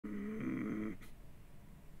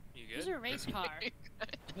race car.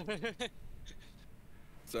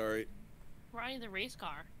 Sorry. Riding the race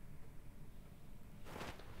car.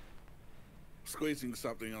 Squeezing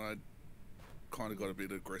something and I kind of got a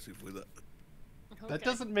bit aggressive with it. Okay. That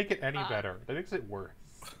doesn't make it any better. That makes it worse.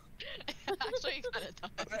 Actually, kind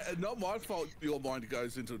of does. Not my fault your mind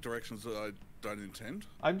goes into directions that I don't intend.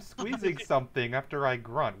 I'm squeezing something after I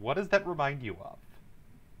grunt. What does that remind you of?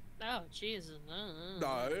 Oh, Jesus.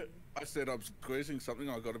 No, I said I'm squeezing something,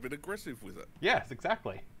 I got a bit aggressive with it. Yes,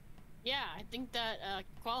 exactly. Yeah, I think that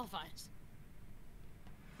qualifies.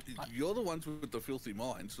 You're the ones with the filthy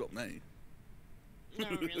minds, not me. No,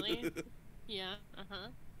 really? Yeah,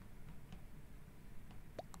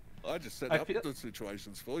 I just set I up feel- the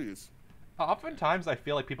situations for you. Oftentimes, I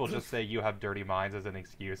feel like people just say you have dirty minds as an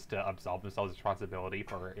excuse to absolve themselves of responsibility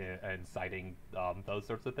for inciting those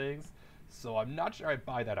sorts of things. So I'm not sure I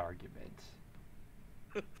buy that argument.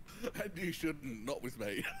 And you shouldn't, not with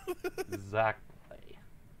me. Exactly.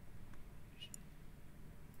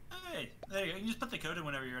 Hey, there you go. You can just put the code in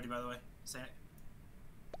whenever you're ready, by the way. Say it.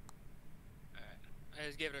 Alright. I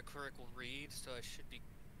just gave it a critical read, so I should be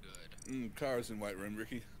good. Kara's in weight room,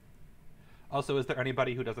 Ricky. Also, is there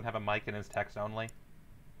anybody who doesn't have a mic and is text only?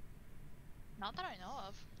 Not that I know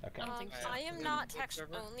of. Okay. I don't think so. I am not text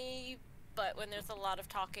Server? only, but when there's a lot of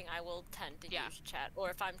talking, I will tend to Yeah. use chat. Or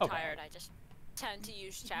if I'm Okay. tired, I just tend to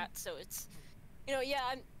use chat. So it's, you know, yeah.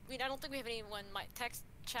 I mean, I don't think we have anyone might text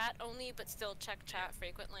chat only, but still check chat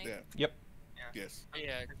frequently. Yeah. Yep. Yes.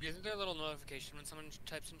 Yeah, isn't there a little notification when someone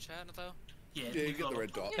types in chat, though? Yeah, Yeah, you get the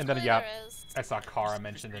red dot. And then, Usually yeah, there is. I saw Kara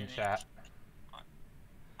mentioned in chat.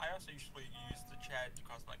 I also usually use the chat to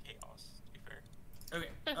cause my chaos, to be fair. Okay.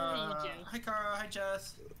 You do. Hi, Kara. Hi,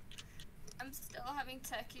 Jess. I'm still having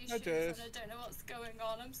tech issues Hi, and Jess. I don't know what's going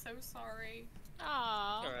on. I'm so sorry.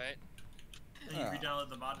 Aww. Alright. And you re-download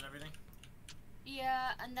the mod and everything?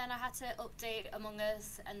 Yeah, and then I had to update Among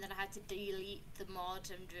Us, and then I had to delete the mod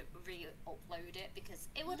and re-upload it because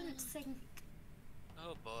it wouldn't sync.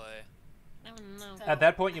 Oh boy. I don't know. So At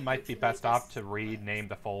that point, you might be hopefully best off this to rename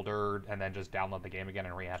the folder and then just download the game again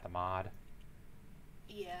and re-add the mod.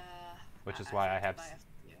 Yeah. Which is why I think have might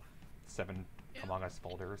to do. 7 Among Us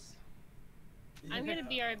folders. I'm gonna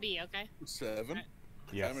BRB, okay? 7.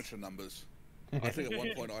 Yes. Amateur numbers. I think at one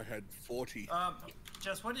point I had 40.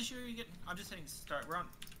 Jess, what issue are you getting? I'm just hitting start. We're on.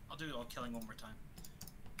 I'll do all killing one more time.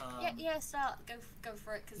 Yeah, start. Go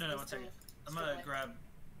for it. Cause No, we're one still- second. I'm still gonna away. grab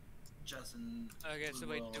Jess and. Okay, so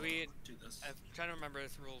wait, do we... do this? I'm trying to remember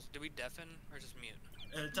the rules. Do we deafen or just mute?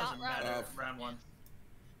 It doesn't Not matter. round- Round one.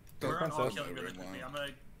 Don't We're on all princess. killing really Round quickly. one. I'm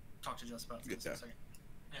gonna talk to Jess about this in a Yeah. second.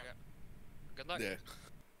 Good luck. Yeah.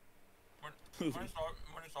 When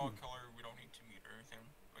it's all killer, we don't need to mute or anything.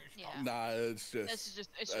 We just Yeah. talk. Nah, it's just It's just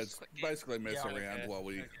it's quick. basically mess Yeah, around Okay, while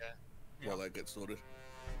we okay. while that gets sorted.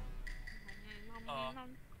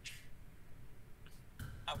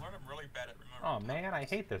 I learned I'm really bad at remembering. Oh man, I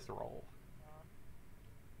hate this role.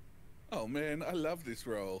 Oh man, I love this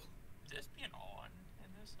role. Just being on in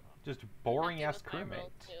this. Just boring Happy ass with my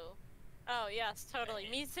role, crewmate. too. Oh yes, totally.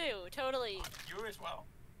 Me too. Totally. You as well.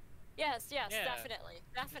 Yes, Yeah. definitely,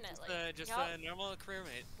 definitely. Just Yup. a normal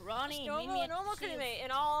crewmate. Ronnie, Just meet me at normal Chief. crewmate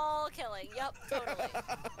in all killing. Yup, totally.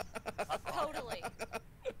 Totally.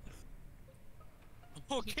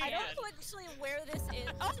 Okay. I don't know actually where this is.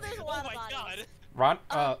 Oh, there's a Oh lot my of bodies. god. Ron?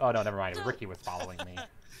 Oh no, never mind. Ricky was following me.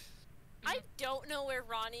 I don't know where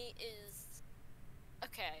Ronnie is.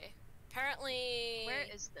 Okay. Apparently. Where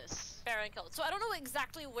is this? Baron killed. So I don't know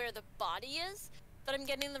exactly where the body is, but I'm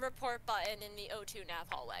getting the report button in the O2 nav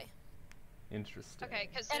hallway. Interesting. Okay,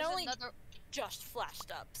 because And there's only- another. Just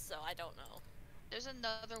flashed up, so I don't know. There's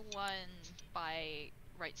another one by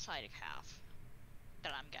right side of half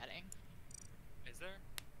that I'm getting. Is there?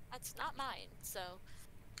 That's not mine, so.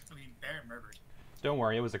 I mean, Baron murdered. Don't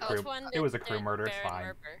worry, it was a Oh, crew. which one It was a did- crew did murder. It's Baron fine.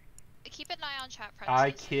 murder? Keep an eye on chat. I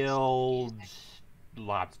Princess. killed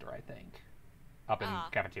Lobster, I think, up in Ah.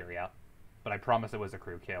 cafeteria, but I promise it was a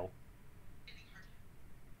crew kill.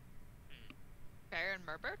 Baron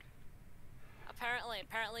murdered. Apparently,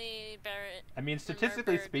 Baron. I mean,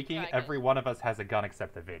 statistically murdered speaking, dragon. every one of us has a gun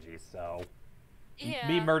except the Vigi, so Yeah.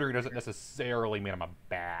 me murdering doesn't necessarily mean I'm a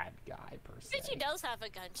bad guy per se. Richie does have a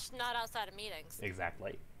gun, just not outside of meetings.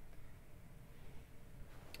 Exactly.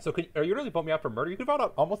 So, are you really voting me out for murder? You could vote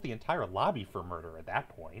out almost the entire lobby for murder at that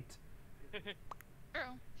point.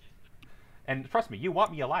 True. And trust me, you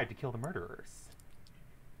want me alive to kill the murderers.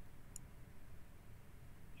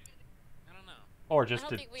 I don't know. Or I just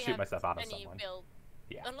don't to think we shoot have myself out of any someone. build.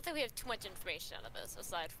 Yeah. I don't think we have too much information out of this,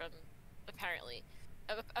 aside from apparently,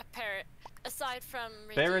 aside from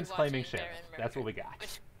Riki Baron's claiming watching sheriff. Baron That's what we murder, got.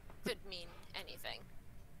 which could mean anything.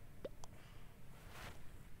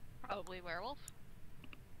 Probably werewolf.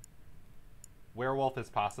 Werewolf is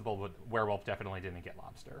possible, but werewolf definitely didn't get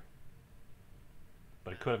lobster.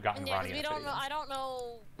 But it could have gotten And yeah, Ronnie 'cause and we don't know. Ophidian. I don't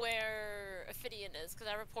know where Ophidian is because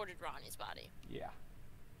I reported Ronnie's body. Yeah.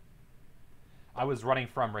 I was running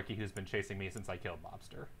from Riki, who's been chasing me since I killed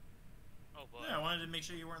Lobster. Oh boy. Yeah, I wanted to make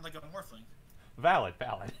sure you weren't like a morphling, Valid,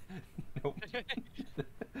 valid. Nope.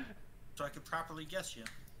 so I could properly guess you.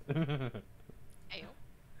 Ayo.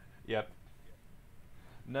 Yep.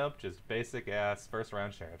 Nope, just basic ass first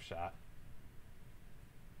round sheriff shot.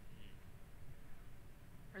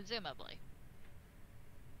 Presumably.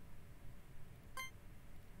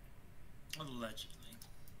 Allegedly.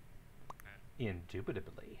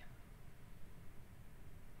 Indubitably.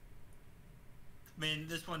 I mean,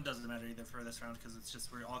 this one doesn't matter either for this round because it's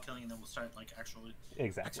just we're all killing and then we'll start like actually next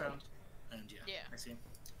Exactly. round. And yeah, Yeah. I see.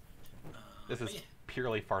 This but is yeah,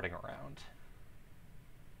 purely farting around.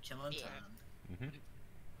 killing Yeah.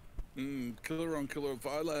 time. Killer on killer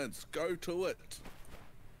violence. Go to it.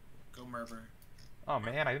 Go murder. Oh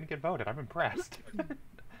man, I didn't get voted. I'm impressed.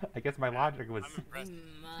 I guess my logic was. I'm impressed.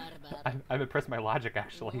 I'm impressed my logic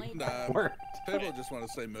actually Nah. worked. People just want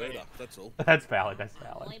to say murder. That's all. That's valid, that's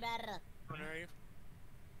valid. When are you?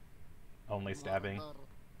 Only stabbing.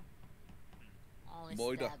 Only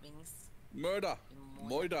Moida. stabbings. Murder.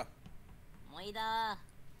 Moida. Moida.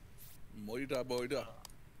 Moida. Moida.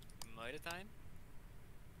 Might have time?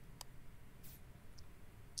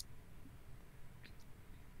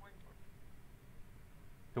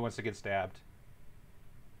 Who wants to get stabbed?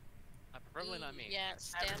 Probably not me. Yeah,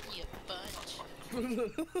 stab you a bunch.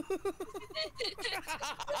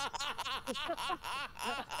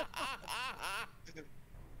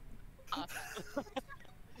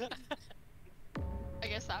 I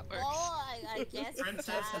guess that works. Oh, I guess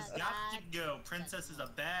Princess has that- got to go. Princess is a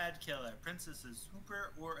bad killer. Princess is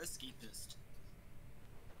super or escapist.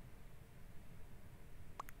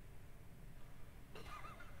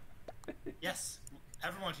 Yes,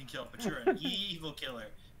 everyone can kill, but you're an evil killer,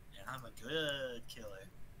 and I'm a good killer.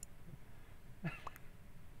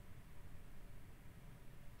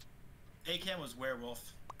 Akan was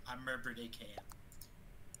werewolf. I murdered Akan.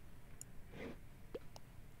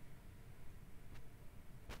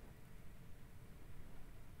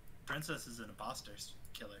 Princess is an imposter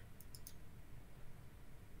killer.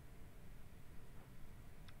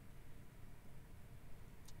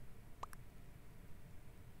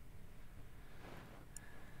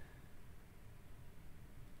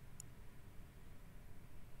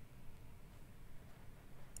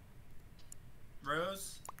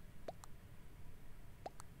 Rose?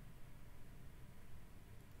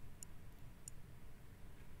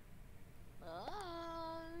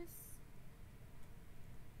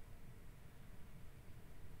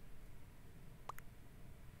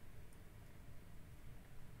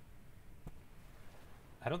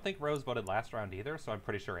 I don't think Rose voted last round either, so I'm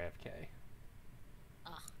pretty sure AFK.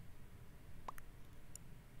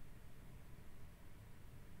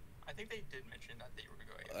 I think they did mention that they were going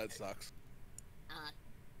to go AFK. That sucks. I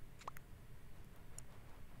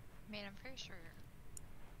mean, I'm pretty sure.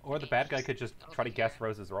 Or the bad guy could just try to guess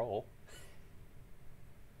Rose's role.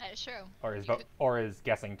 That's true. Or his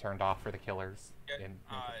guessing turned off for the killers. Yeah, in-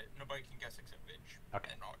 nobody can guess except Vidge.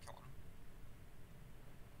 Okay. And I'll kill him.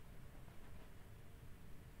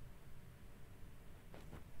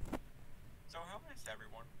 So how is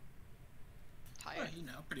everyone? Yeah, Tired. you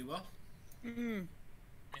know, pretty well.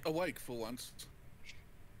 Awake for once.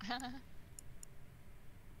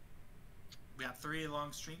 We got 3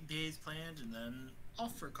 long stream days planned, and then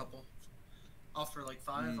off for a couple. Off for like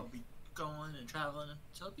 5. I'll be going and traveling,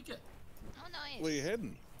 so it'll be good. Oh, nice. Where you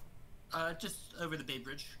heading? Just over the Bay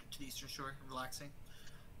Bridge to the Eastern Shore, relaxing.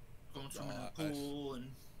 Going swimming in the Nice. pool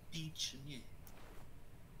and beach and yeah,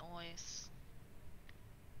 Nice.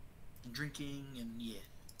 and drinking and yeah.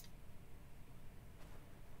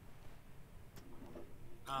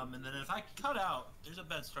 And then if I cut out, there's a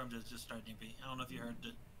bed storm that's just starting to be. I don't know if you heard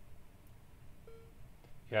it.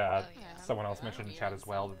 Yeah, Oh, yeah. someone else Yeah, mentioned in yeah, chat as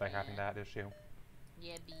well that they're something, having yeah. that issue.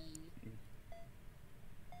 Yeah, B.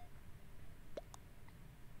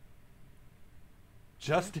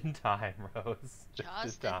 Just in time, Rose.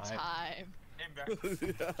 Just in time. Came back. Yeah.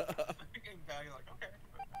 Came back like, okay.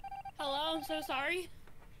 Hello, I'm so sorry.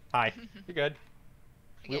 Hi, you're good.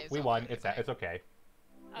 Okay, We so won. we're It's good. okay.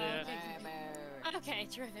 Okay. Okay,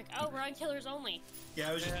 terrific. Oh, we're on killers only. Yeah,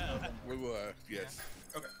 I was just. Yeah. We were, yes.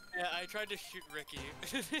 Okay. Yeah, I tried to shoot Ricky.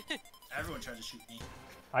 Everyone tried to shoot me.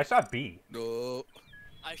 I shot B. No.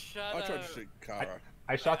 I shot. I tried to shoot Kara.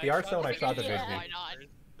 I shot the Arso and I shot the Yeah. Vigny. Why not?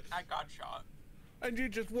 I got shot. And you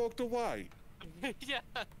just walked away. yeah.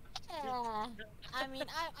 Yeah. I mean,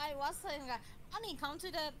 I was saying, honey, come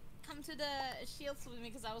to the shields with me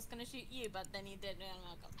because I was gonna shoot you, but then you did, and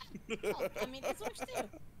I'm like, oh, I mean, it works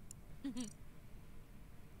too.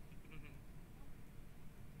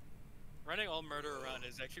 Running all murder around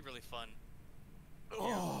is actually really fun.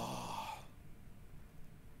 Oh.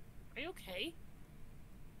 Are you okay?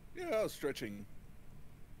 Yeah, I was stretching.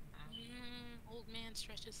 Old man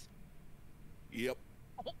stretches. Yep.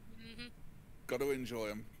 Mm-hmm. Got to enjoy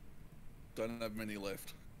them. Don't have many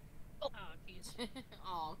left. Oh, jeez.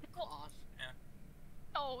 Oh gosh.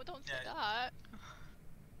 Oh, don't say Yeah. that.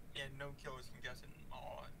 Yeah, no killers can guess an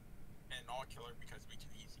all killer because we can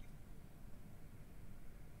easy.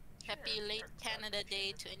 Happy Sure, late sure, Canada sure.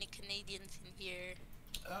 Day to any Canadians in here.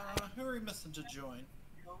 Who are we missing to join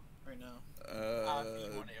right now?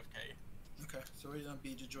 B1 AFK. Okay, so we're gonna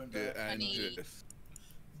be to join Yeah, back. and Honey.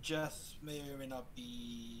 Jess may or may not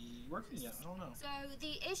be working yet. I don't know. So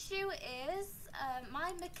the issue is,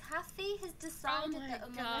 my McAfee has decided my that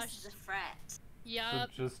Among gosh. Us is a threat. So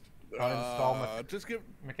Yup. just uninstall just give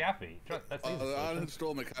McAfee. That's easy. solution.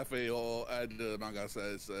 uninstall McAfee or add Among Us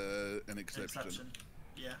as an exception.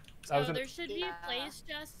 Yeah. I was So gonna- there should be Yeah. a place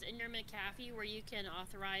just in your McAfee where you can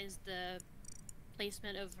authorize the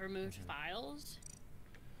placement of removed files.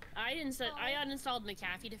 I uninstalled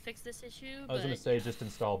McAfee to fix this issue, I was but gonna say just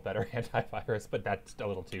install better antivirus, but that's a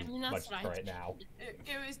little too I mean, that's much what I right did. now.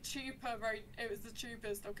 It was cheaper, right? It was the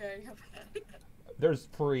cheapest, okay? There's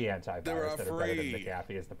free antivirus There are that are better than free.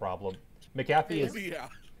 McAfee is the problem. McAfee is Yeah,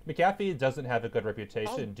 McAfee doesn't have a good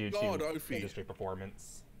reputation Oh, due God, to Ophi. industry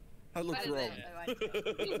performance. that looks What is wrong.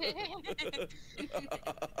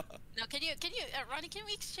 no, can you, Ronnie? Can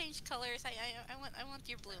we exchange colors? I want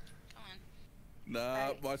your blue. Come on,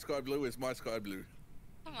 Nah, my sky blue is my sky blue.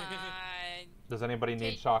 come on. Does anybody need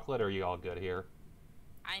Okay. chocolate, or are you all good here?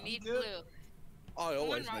 I need good. blue. I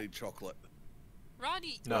always Ron. need chocolate.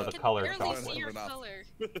 Ronnie, No, I the can colored barely chocolate. see your Enough. color.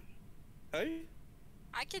 Hey?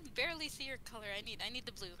 I can barely see your color. I need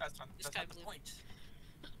the blue. That's not Sky the blue. point.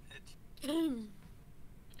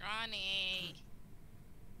 Ronnie.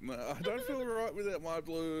 No, I don't feel right without my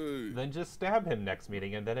blue. Then just stab him next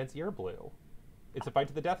meeting, and then it's your blue. It's a fight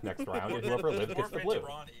to the death next round, and whoever lives gets the Morph blue. into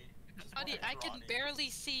Ronnie. Just Ronnie, morph I into can Ronnie. barely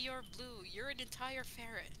see your blue. You're an entire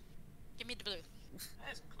ferret. Give me the blue.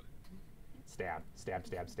 That's cl- Stab, stab,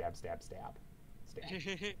 stab, stab, stab, stab, stab,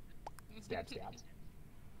 stab, stab.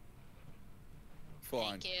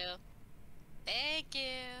 Fine. Thank you. Thank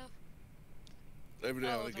you. Every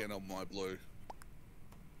now Oh, and again on my blue.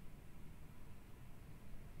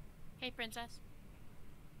 Hey, princess.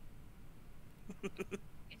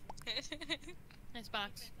 Nice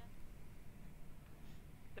box.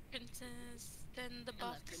 The princess and the I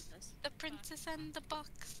love box. princess. The princess and the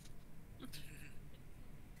box.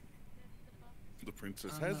 The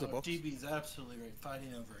princess I has a know, box. DB's absolutely right.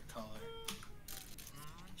 Fighting over a color.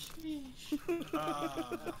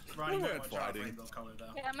 Ronnie We might weren't want to try fighting. rainbow color though.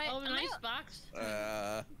 Yeah, Oh, nice box. am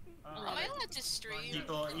I allowed to stream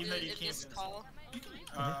People, even though you in can't this do this. call?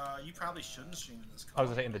 You probably shouldn't stream in this I color. was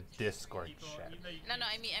gonna say in the Discord People, chat. even though you No, can't-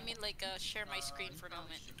 I mean like share my screen for a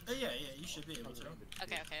moment. Yeah, you should be able to.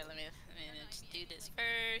 Okay, let me just do this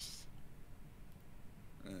first,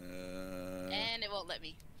 and it won't let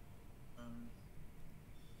me.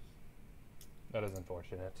 That is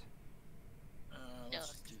unfortunate. Let's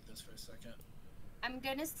just do this for a second. I'm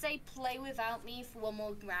gonna say play without me for one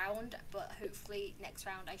more round, but hopefully next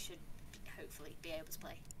round I should hopefully be able to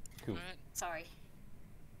play. Cool. Alright. Sorry.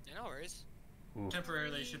 Yeah, no worries.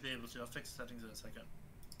 Temporarily, you should be able to. I'll fix the settings in a second.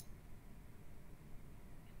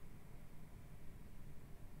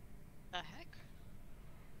 The heck?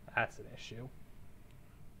 That's an issue.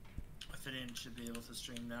 Ophidian should be able to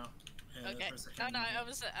stream now. Okay. For a second. No, I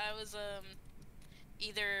was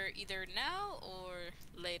either now or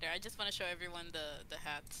later. I just want to show everyone the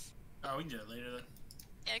hats. Oh, we can do it later then.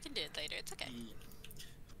 Yeah, I can do it later. It's okay.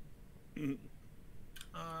 Yeah.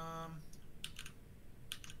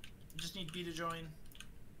 Just need B to join.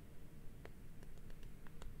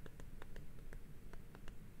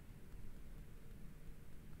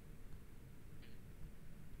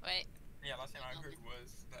 Wait. Yeah, last thing I heard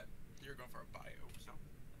was that you're going for a bio, so.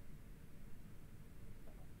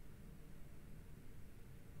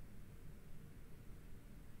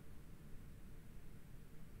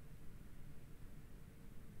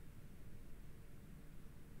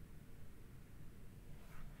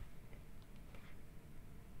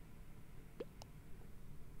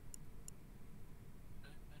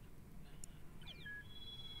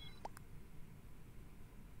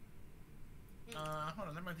 Hold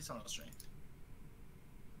on, there might be someone else stream.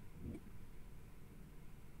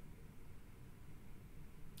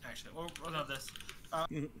 Actually, we'll know this.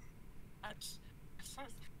 That's so.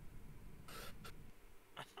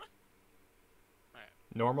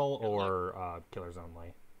 Normal or killers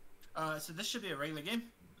only? So this should be a regular game.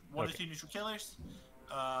 One or two neutral killers.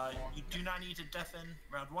 You do not need to deafen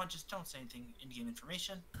round 1. Just don't say anything in-game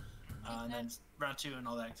information. And then round 2 and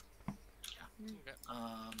all that. Yeah.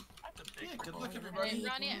 Yeah. Good luck, everybody.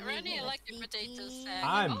 Ronnie, I like your potatoes.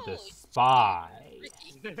 I'm the spy.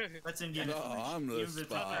 That's in-game No, information. I'm the Even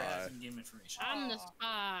spy. has in-game information. I'm the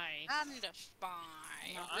spy. I'm the spy.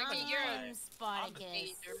 Ricky, you're a spy, I'm the guess.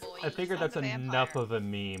 leader, boy. I figure that's I'm the vampire. enough of a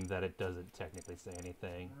meme that it doesn't technically say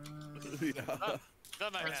anything. Yeah.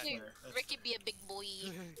 That might That's happen. fair. That's Ricky be a big boy.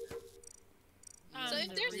 So I'm if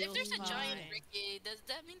the there's real a giant spy. Ricky, does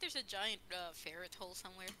that mean there's a giant ferret hole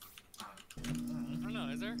somewhere? I don't know,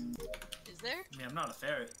 is there? Is there? I mean, I'm not a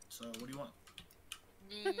ferret, so what do you want?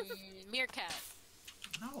 Meerkat.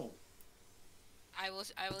 No. I will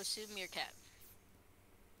assume meerkat.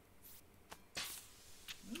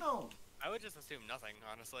 No. I would just assume nothing,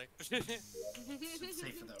 honestly. It's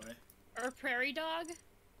safer that way. Or prairie dog?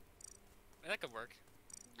 That could work.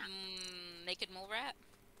 Naked mole rat.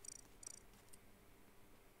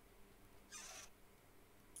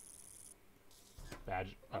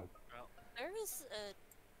 Badge. Oh. Well, There was a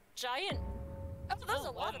giant. Oh, there's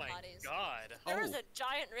a lot oh of my bodies. god. There was a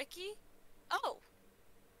giant Ricky. Oh,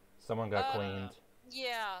 Someone got cleaned.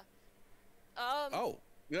 yeah. Oh,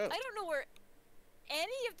 yeah. I don't know where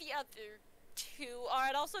any of the other two are.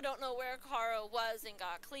 I also don't know where Kara was and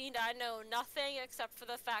got cleaned. I know nothing except for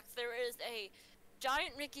the fact there is a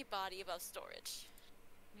giant Ricky body above storage.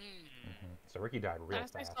 So Ricky died real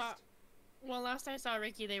Last fast. last I saw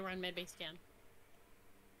Ricky, they were on mid-base scan.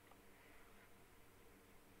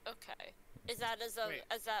 Okay. Is that Wait.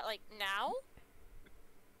 is that like now?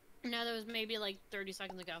 No, that was maybe like 30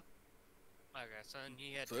 seconds ago. Okay, so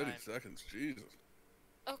he had 30 time. seconds, Jesus.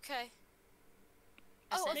 Okay.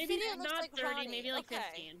 Oh, Maybe Ophidia looks not like 30, Ronnie. maybe like okay.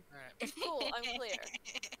 15. Alright. Cool, I'm clear.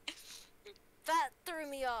 That threw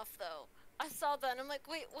me off though. I saw that and I'm like,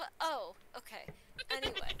 wait, what? Oh, okay.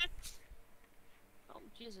 Anyway. Oh,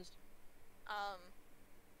 Jesus.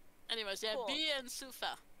 Anyways, yeah, Cool. B and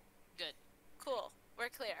Sufa. Good. Cool. We're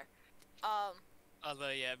clear. Although,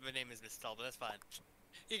 yeah, my name is misspelled, but that's fine.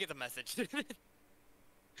 You get the message.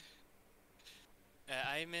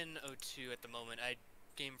 I'm in O2 at the moment. I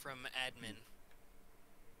came from admin.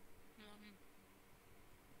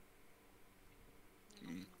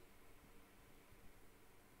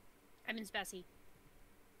 I'm in Spessy.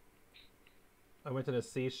 I went to the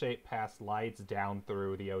C shape past lights down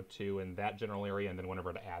through the O2 and that general area and then went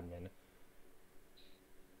over to admin.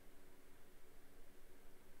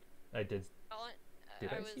 I did. Did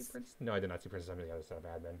I see Prince? No, I did not see Princess. I'm on the other side of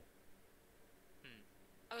admin.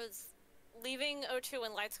 I was leaving O2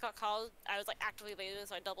 when lights got called. I was like actively lazy,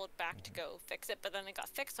 so I doubled back to go fix it, but then it got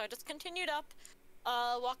fixed, so I just continued up,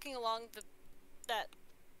 walking along that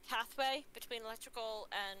pathway between electrical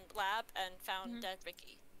and lab, and found dead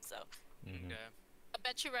Ricky. So. Okay. I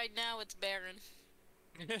bet you right now it's Baron.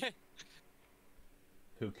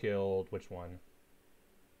 Who killed which one?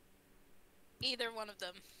 Either one of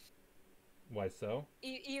them. Why so?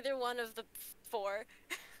 Either one of the 4.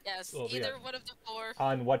 Yes, Well, either yeah. one of the 4.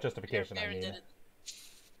 On what justification, I Baron mean? did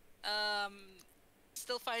it.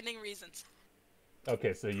 Still finding reasons.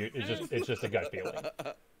 Okay, so it's just a gut feeling.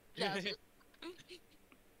 Yeah.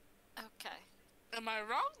 Okay. Am I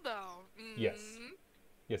wrong though? Yes.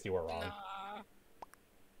 Yes, you were wrong. I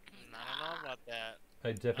don't know about that.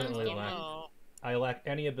 I definitely don't lack. know. I lack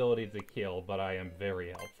any ability to kill, but I am very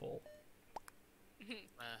helpful.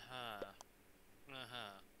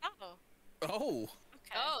 Oh. Oh.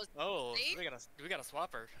 Okay. Oh, See? so we got a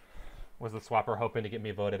swapper. Was the swapper hoping to get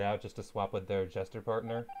me voted out just to swap with their jester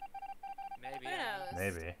partner? Maybe. Who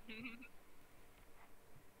knows? Maybe.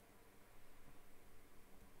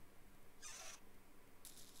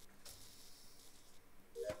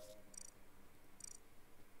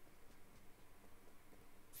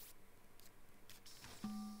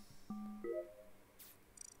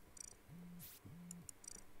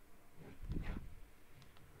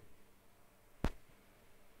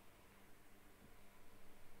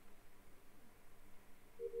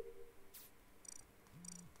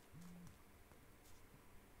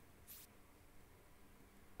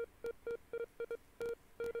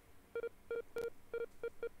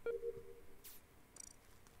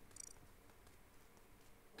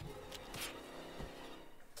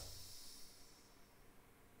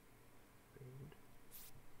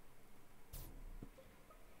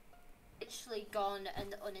 Literally gone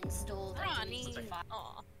and uninstalled. and Ronnie. deleted the file.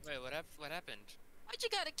 Aw. Wait, what happened? Why'd you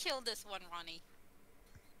gotta kill this one, Ronnie?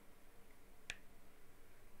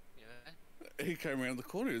 He came around the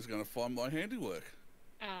corner. He was going to find my handiwork.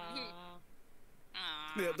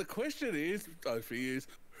 Now the question is, Sophie, is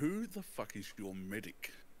who the fuck is your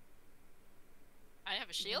medic? I have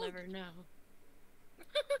a shield? You'll never know.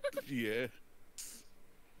 Yeah.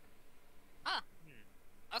 Ah.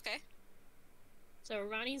 Okay. So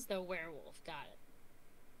Ronnie's the werewolf. Got it.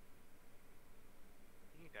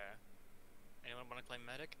 Okay. Anyone want to claim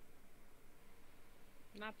medic?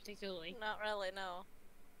 Not particularly. Not really, no.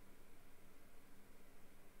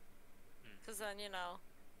 Because then, you know.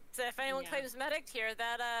 So if anyone claims medic here,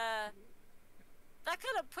 that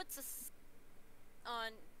kind of puts us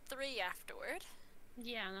on 3 afterward.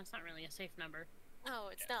 Yeah, and that's not really a safe number. No,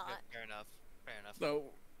 it's not. Fair enough. Fair enough.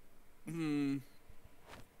 So,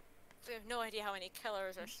 We have no idea how many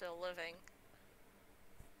killers are still living.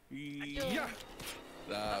 Yeah.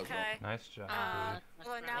 Okay. Nice job.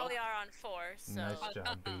 Well, now we are on 4, so. Nice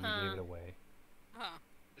job, B. You gave it away. Huh.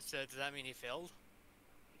 So does that mean he failed?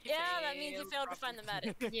 Yeah, that means you failed to find the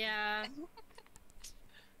medic. Yeah.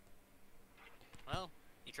 Well,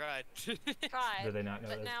 he tried. Tried. Do they not know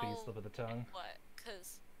but that's now, B slip of the tongue? What?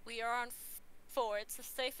 Because we are on 4. It's the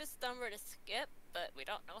safest number to skip, but we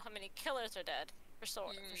don't know how many killers are dead. For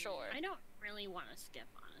sure. I don't really want to skip,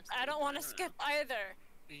 honestly. I don't want to skip either.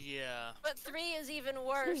 Yeah. But 3 is even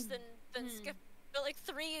worse than skip. But like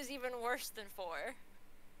 3 is even worse than 4.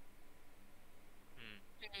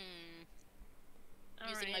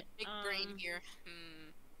 Using my big brain here.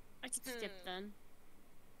 I could skip then.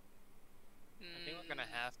 I think we're gonna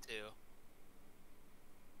have to.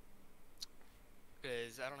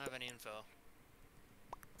 Because I don't have any info.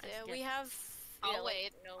 Yeah, we have. I'll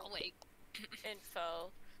wait. No I'll wait.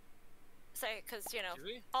 info. Say, because you know, Do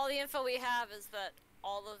we? all the info we have is that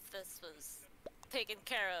all of this was taken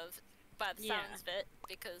care of by the sounds of it,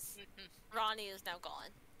 because Ronnie is now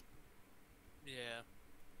gone. Yeah.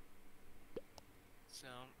 So.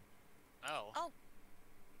 Oh. Oh.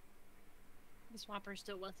 The swapper's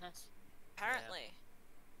still with us. Apparently.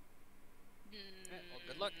 Well,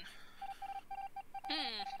 good luck.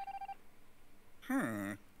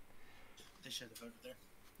 They should have voted there.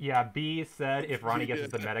 Yeah, B said if Ronnie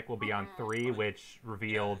gets the medic, we'll be on 3, which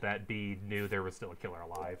revealed that B knew there was still a killer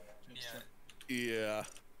alive. Yeah.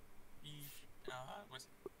 Was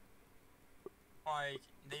like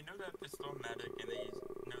they know that it's still medic and they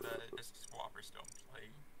know that it's swapper still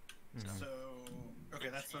playing. So okay,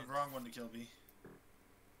 that's the wrong one to kill B.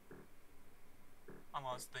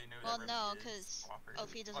 Unless they know. Well, that no, Remy is because swapper.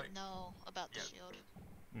 Ophi doesn't know about the shield.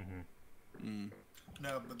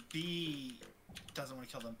 No, but B doesn't want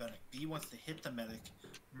to kill the medic. B wants to hit the medic,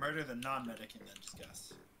 murder the non-medic, and then just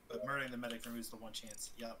guess. But murdering the medic removes the 1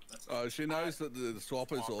 chance. Yep, that's. She knows that the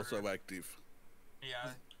swapper is also active.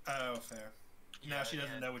 Yeah. Oh, fair. Now Yeah, she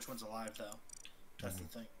doesn't know which one's alive though. That's the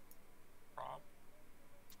thing.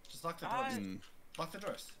 Just lock the doors. Lock the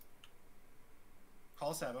doors.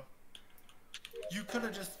 Call Sabo. You could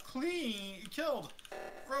have just killed.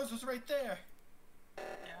 Rose was right there.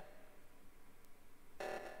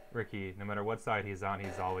 Ricky, no matter what side he's on,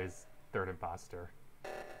 he's always third imposter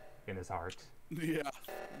in his heart. Yeah.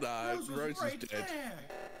 Nah, Rose is right dead. there.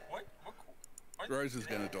 What? Rose is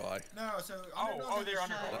gonna die. No, so they're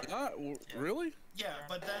underdog. Really? Yeah,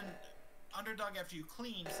 but then underdog after you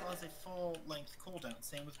clean still has a full length cooldown.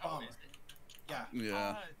 Same with bomber. Yeah.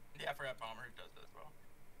 Yeah. Yeah, I forgot bomber does that as well.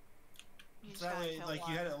 So that way, like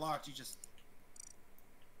you had it locked, you just.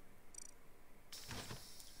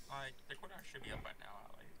 Like the cooldown should be up by now.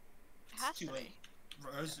 Like. Has too to late.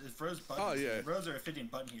 Rose button. Oh, yeah. Rose are a fitting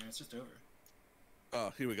button here. It's just over.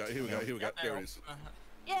 Oh, here we go. Here we go. There it is.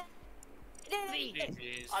 Yeah.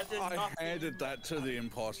 I handed that to the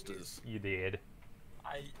imposters. You did.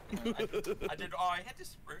 I did. Oh, I had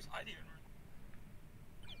this first. I didn't.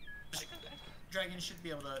 Dragon should be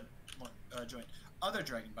able to join. Other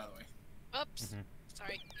dragon, by the way. Oops.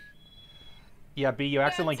 Sorry. Yeah, B, you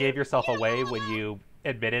accidentally gave yourself away when you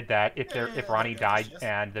admitted that if Ronnie died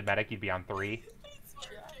and the medic, you'd be on 3.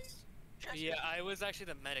 Yeah, I was actually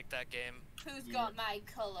the medic that game. Who's got my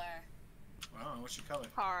color? Wow, what's your color?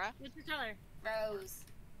 Kara. What's your color? Rose.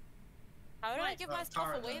 How did I give myself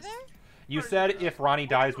Tara away does. there? You said if Ronnie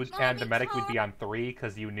dies and the medic would be on 3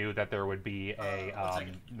 because you knew that there would be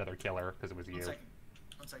another killer because it was you. 1 second.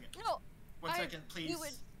 1 second. No. 1 second, please. You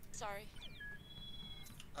would. Sorry.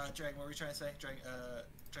 Dragon, what were you trying to say?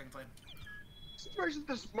 Dragonflame. Situation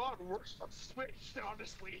this mod works on Switch,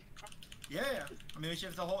 honestly. Yeah. I mean, if you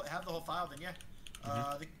have the whole file, then yeah.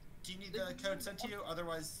 Do you need the code sent to you?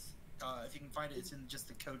 Otherwise, if you can find it, it's in just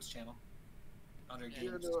the codes channel. Under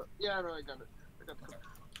games. Yeah, no, I got it. I got the code.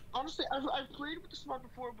 honestly, I've played with this mod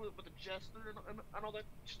before with the jester and all that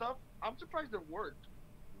stuff. I'm surprised it worked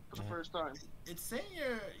for the first time. It's saying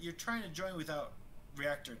you're trying to join without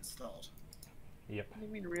Reactor installed. Yep. What do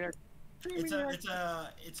you mean Reactor?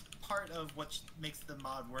 It's part of what makes the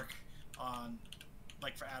mod work on,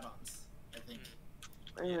 like, for add-ons, I think.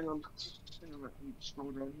 And I'm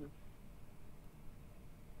scroll down here.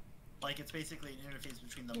 Like, it's basically an interface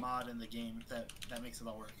between the mod and the game that makes it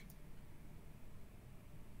all work.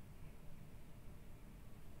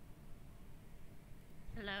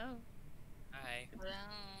 Hello. Hi. Hello.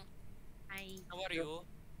 Hi. How are you?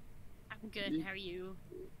 I'm good. How are you?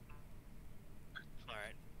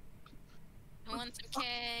 Alright. I want some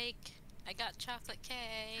cake. I got chocolate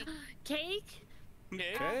cake. Cake?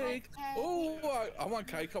 Cake? Oh, I want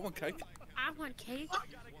cake. I want cake. I want cake.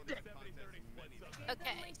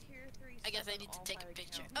 Okay. I guess I need to take a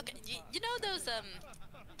picture. Okay, you know those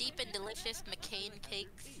deep and delicious McCain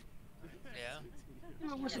cakes? Yeah.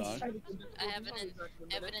 No. I have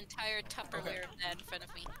an entire Tupperware of that in front of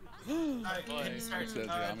me. Alright, can you start? Says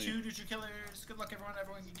yummy. 2 neutral killers. Good luck, everyone.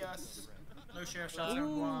 Everyone can guess. No sheriff shots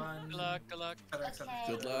on 1. Good luck. Good luck.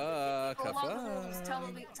 Good luck. Have Follow the rules. fun.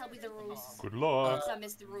 Tell me the rules. Good luck. Because I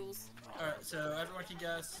missed the rules. Alright, so everyone can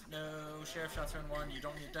guess. No sheriff shots on 1. You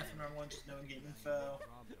don't need death in round 1. Just no in-game info.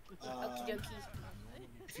 Okie dokie.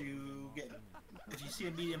 If you see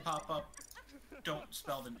a medium pop up, don't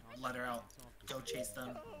spell the letter out. Go chase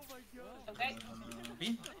them. Okay.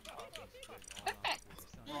 B? Perfect.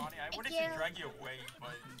 Ronnie, I wanted to drag you away,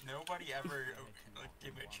 but nobody ever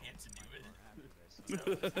gave me a chance to do it. So,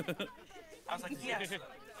 I was like, yes.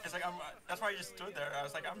 It's like that's why I just stood there. I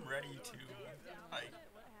was like, I'm ready to like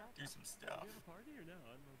do some stuff.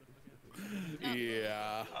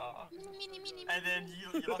 Yeah. And then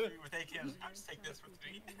you left me with AKMs. I'll just take this with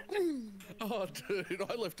me. Oh, dude,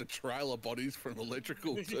 I left a trail of bodies from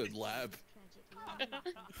electrical to lab.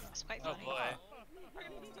 It's quite Oh funny. boy.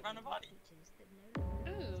 Found a body.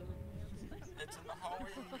 Ooh. It's in the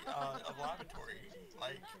hallway of laboratory,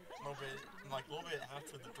 like a little bit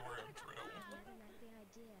after the door of drill.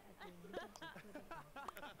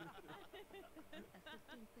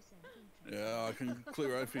 Yeah, I can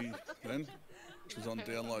clear Opie then. She's on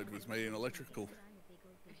download with me in electrical.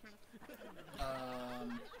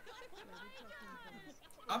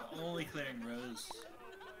 I'm only clearing Rose.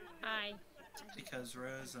 Hi. Because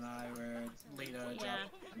Rose and I were late at a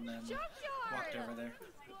job and then walked over there.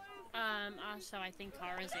 Also, I think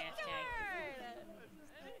Kara's AFK.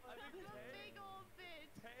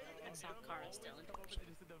 I saw Kara still in Twitch.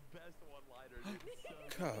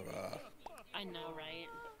 Kara. I know, right?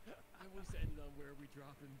 I wish I ended on where we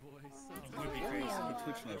dropping, boys. Would be crazy.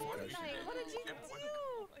 Twitch notification. What did you do?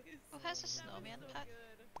 Who has a snowman pet?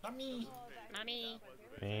 Not me. Mommy.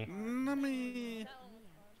 Me. Mummy.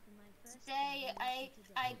 Today I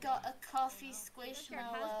got a coffee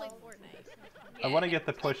squishmallow. I want to get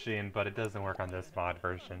the pushing, but it doesn't work on this mod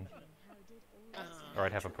version. Or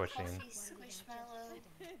I'd have a pushing. Coffee squishmallow.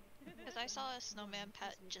 Because I saw a snowman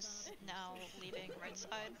pet just now leaving right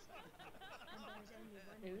side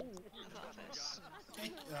of the office.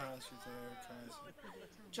 She's there, guys.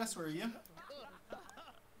 Jess, where are you?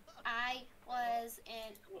 I was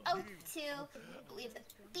in O2 with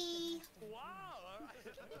B.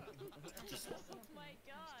 This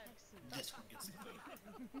one gets the vote.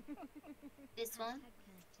 This one?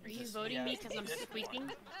 Are you voting me because I'm squeaking?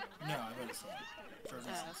 No, I voted someone. For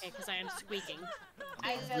reasons. Okay, because I am squeaking.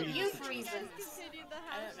 I vote you for reasons.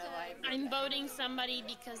 I don't know why. I'm voting somebody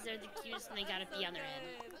because they're the cutest and they gotta be on their head.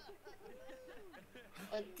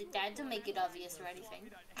 Well, that don't make it obvious or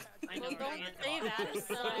anything. I know, Well, don't right? say that.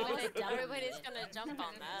 Everybody's gonna jump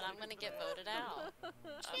on that. I'm gonna get voted out.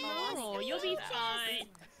 No, you'll be fine.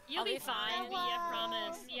 You'll I'll be be fine, fine. V, I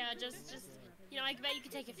promise. Yeah, just, you know, I bet you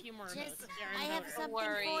could take a few more votes. Just, There I and have vote. something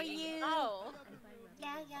worry. for you. Oh.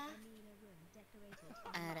 Yeah.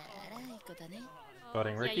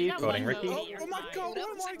 Voting Yeah, Ricky. you got Voting one Ricky. vote. Oh, You're oh my fine. god, why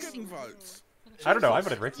am I getting votes? I don't know. I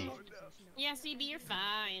voted Ricky. Yeah, CB, you're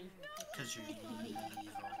fine. Because you're evil.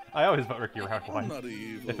 I always vote Ricky round I'm one. not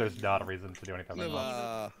evil. If there's not a reason to do anything like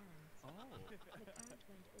that.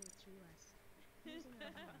 Never.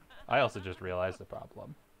 I also just realized the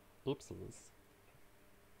problem. Oopsies.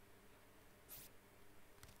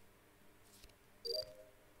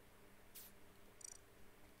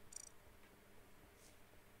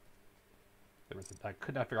 I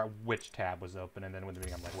could not figure out which tab was open, and then when the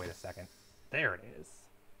beginning, I'm like, wait a second. There it is.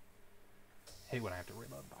 Hate when I have to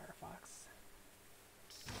reload Firefox.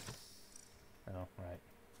 Oh, right.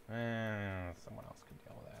 Someone else can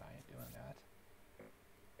deal with that. I ain't doing that.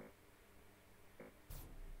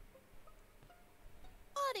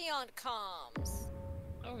 body on comms.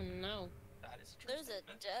 Oh no. That is true. There's a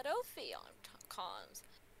dead Ophi on comms.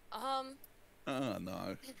 Oh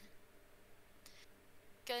no.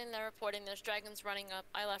 Getting there, reporting there's dragons running up.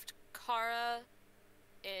 I left Kara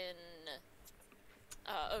in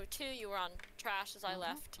O2. You were on trash as I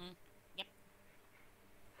left. Yep.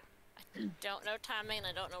 I don't know timing, and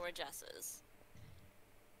I don't know where Jess is.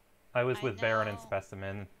 I was I with Baron and know.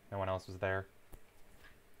 Specimen. No one else was there.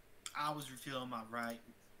 I was refueling my right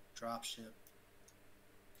dropship.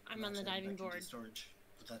 I'm on the diving board. Storage,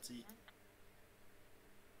 but that's it.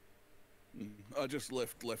 I just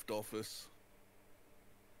left office.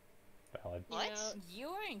 Valid. What?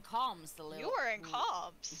 You were in comms, the little. You were in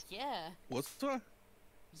comms. Yeah. What's that?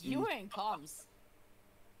 You were in comms.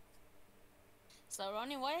 So,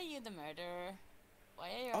 Ronnie, why are you the murderer? Why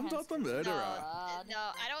are your I'm hands not the clean? murderer. No,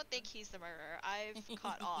 I don't think he's the murderer. I've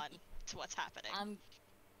caught on to what's happening.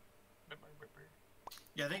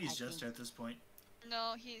 Yeah, I think he's I Jester think- at this point.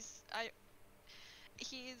 No,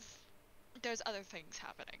 there's other things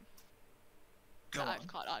happening Go that on. I've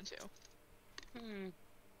caught on to.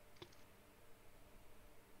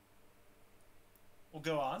 We'll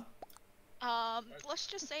go on. Let's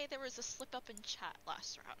just say there was a slip up in chat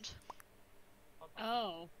last round.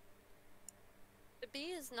 Oh. The B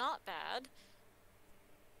is not bad.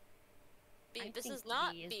 I This think is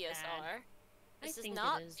not B is BSR. bad. This is think it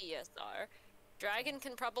not is. BSR. Dragon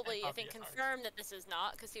can probably, I not think, BSR. confirm that this is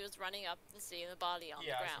not, because he was running up and seeing the body on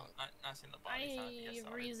Yeah, the ground. I seen the body. It's not I BSR.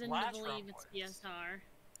 have reason to Last believe round it's was. BSR.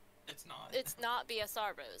 It's not. It's not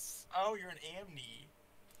BSR, Rose. Oh, you're an Amni.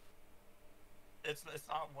 It's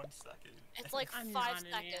not 1 second. It's like I'm 5 not an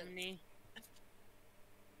seconds. Amni.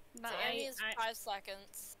 So But Amni is 5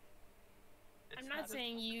 seconds. I'm not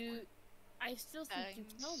saying you. I still think you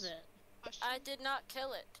killed it. I did not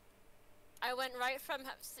kill it. I went right from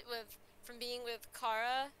being with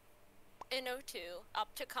Kara in O2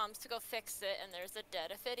 up to comms to go fix it, and there's a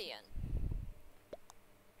dead Ophidian.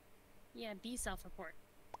 Yeah, B self-report.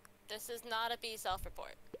 This is not a B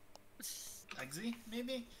self-report. Exy,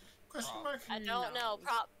 maybe? Question mark? I don't know.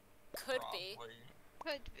 Could be.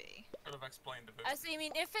 Could be. Could have explained a bit. I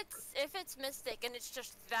mean, if it's Mystic and it's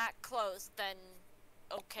just that close, then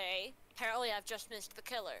okay. Apparently, I've just missed the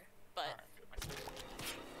killer, but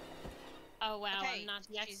Oh wow, Okay, I'm not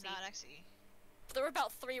the she's Exy. not Exy. there were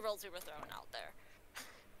about 3 rolls we were throwing out there.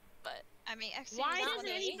 But I mean, Exy. Why is not doesn't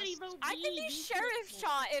me. anybody vote I B? can be B sheriff should-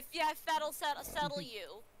 shot if that'll settle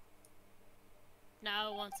you.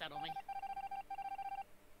 No, it won't settle me.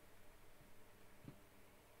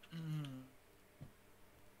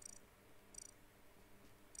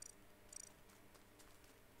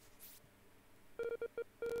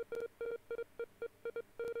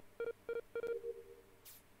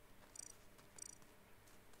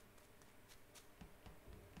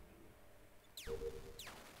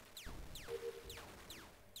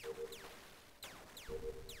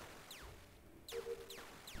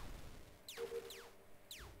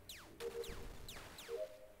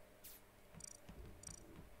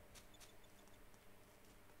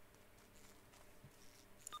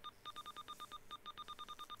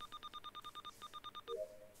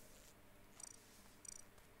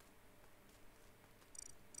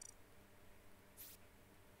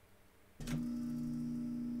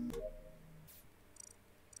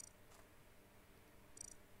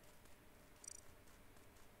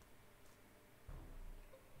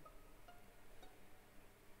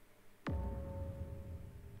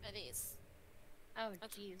 It is. Oh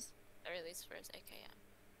jeez. Or at least for his AKM.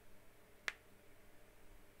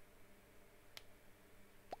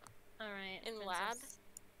 Alright. In lab?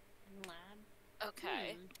 In lab.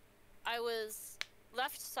 Okay. I was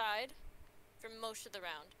left side for most of the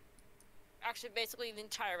round. Actually, basically the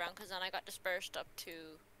entire round, because then I got dispersed up to...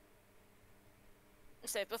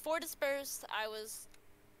 Say, before dispersed, I was...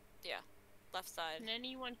 Yeah, left side. Can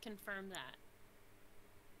anyone confirm that?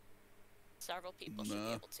 Several people should be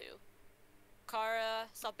Nah. able to. Kara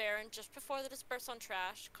saw Baron just before the disperse on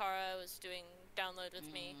trash. Kara was doing download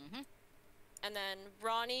with me. And then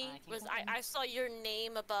Ronnie I saw your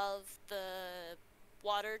name above the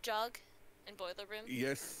water jug in boiler room.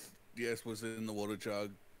 Yes, was in the water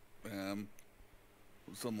jug.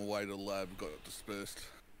 Was on the way to the lab, got dispersed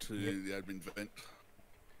to the admin vent.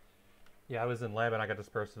 Yeah, I was in lab and I got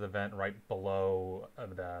dispersed to the vent right below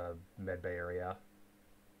the med bay area.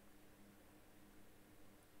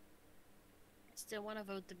 Still want to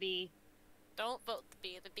vote the B. Don't vote the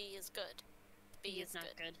B. The B is good. The B is not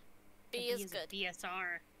good. good. B The is a good.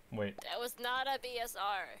 BSR. Wait. That was not a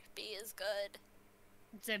BSR. B is good.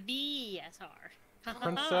 It's a BSR.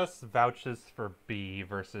 Princess vouches for B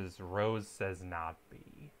versus Rose says not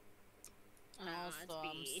B. Also,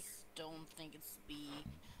 I don't think it's B.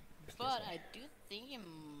 But I do think it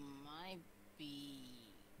might be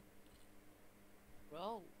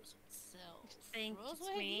Rose itself. Rose,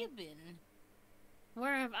 where have you been?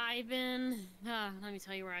 Where have I been? Let me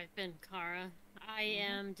tell you where I've been, Kara. I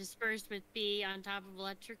am dispersed with B on top of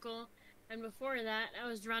electrical. And before that, I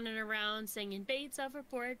was running around singing Bates off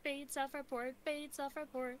report, Bates off report, Bates off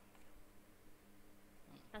report.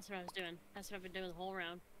 That's what I was doing. That's what I've been doing the whole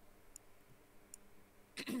round.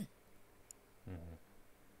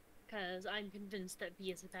 Because I'm convinced that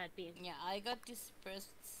B is a bad being. Yeah, I got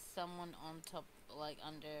dispersed someone on top, like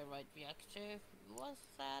under right reactor. Who was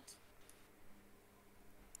that?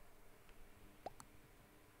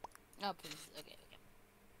 Oh, please. Okay,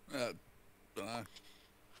 okay. Dunno.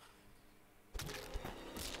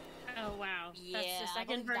 Oh, wow. Yeah, That's the I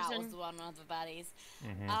second think person. that was one of the baddies.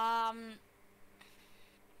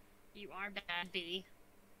 You are bad, B.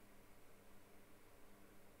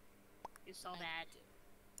 You're so bad.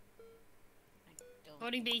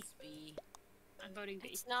 Voting B. B. I'm voting B.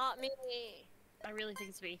 It's not me. I really think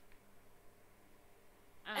it's B.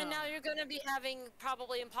 And now you're gonna be having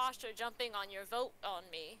probably imposter jumping on your vote on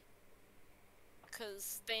me.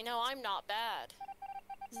 Because they know I'm not bad.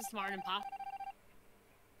 This is smart imposter.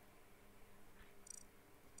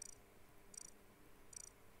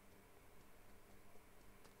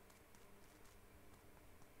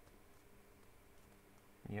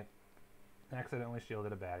 Yep. Accidentally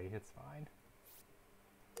shielded a baddie. It's fine.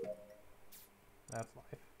 That's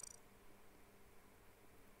life.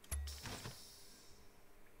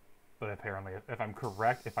 But apparently, if I'm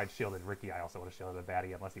correct, if I'd shielded Riki, I also would have shielded a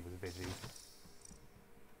baddie unless he was Vigi.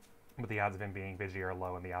 But the odds of him being Vigi are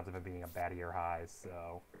low and the odds of him being a baddie are high,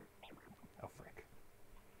 so... Oh, frick.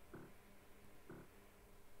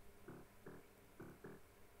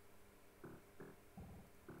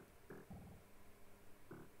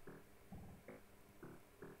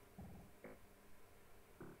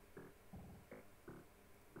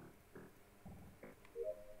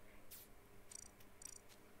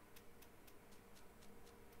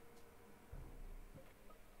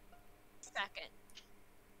 Second.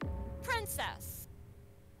 Princess.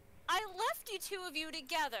 I left you two of you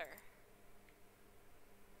together.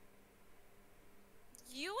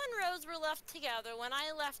 You and Rose were left together when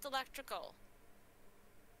I left electrical.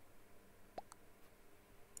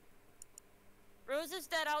 Rose is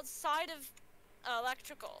dead outside of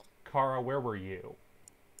electrical. Kara, where were you?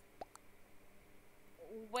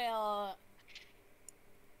 Well,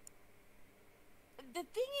 the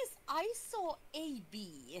thing is, I saw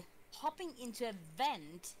AB hopping into a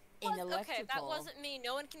vent in electrical. Okay, that wasn't me.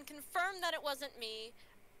 No one can confirm that it wasn't me.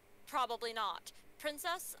 Probably not.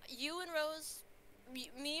 Princess, you and Rose,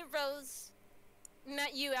 me and Rose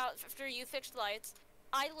met you out after you fixed lights.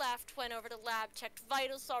 I left, went over to lab, checked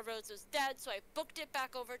vitals, saw Rose was dead, so I booked it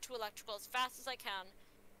back over to electrical as fast as I can.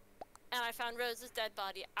 And I found Rose's dead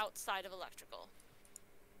body outside of electrical.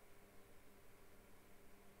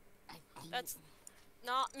 That's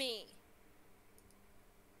not me.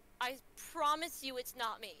 I promise you it's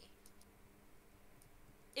not me.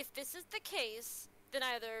 If this is the case, then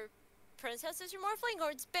either Princess is your morphling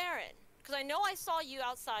or it's Baron. Because I know I saw you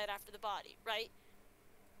outside after the body, right?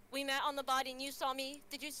 We met on the body and you saw me.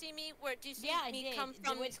 Did you see me? Where do you see me come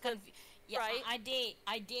from? Yeah, right? I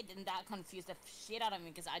did, and that confused the shit out of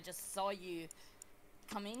me because I just saw you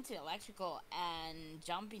come into electrical and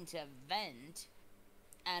jump into a vent,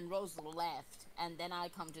 and Rose left, and then I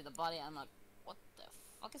come to the body. I'm like, what the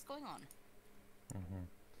fuck is going on?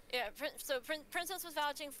 Yeah, Princess was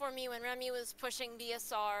vouching for me when Remy was pushing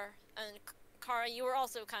BSR, and Kara, you were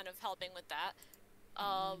also kind of helping with that.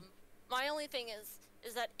 My only thing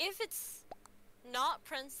is that if it's not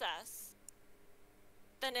Princess,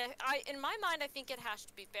 then in my mind, I think it has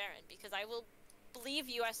to be Baron, because I will believe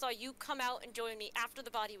you. I saw you come out and join me after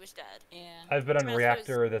the body was dead. Yeah. I've been on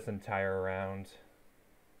reactor this entire round,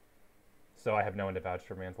 so I have no one to vouch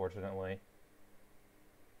for me, unfortunately.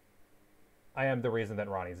 I am the reason that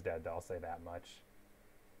Ronnie's dead, though, I'll say that much.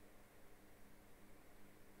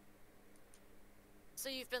 So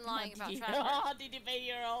you've been lying about Trevor. Did you pay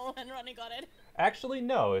your role and Ronnie got it? Actually,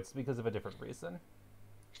 no, it's because of a different reason.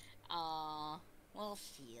 Well,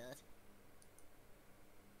 shit.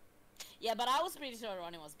 Yeah, but I was pretty sure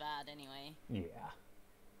Ronnie was bad anyway. Yeah.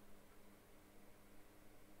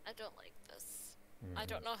 I don't like this. I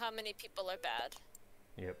don't know how many people are bad.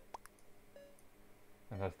 Yep.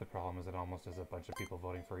 And that's the problem, is it almost is a bunch of people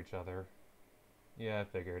voting for each other. Yeah, I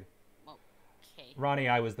figured. Okay. Ronnie,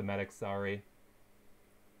 I was the medic, sorry.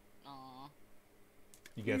 Aww.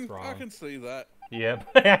 You guessed wrong. I can see that.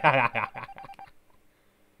 Yep.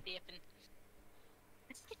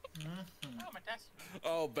 Oh, my desk.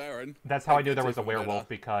 Oh, Baron. That's how I knew It's there was a even werewolf, better.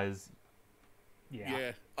 because... Yeah.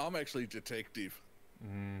 Yeah, I'm actually detective.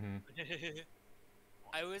 Mm-hmm.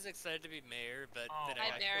 I was excited to be mayor, but then Hi, I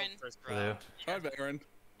got Baron. killed first Hello. round. Hi, Baron.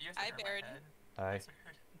 Hi, Baron. Hi.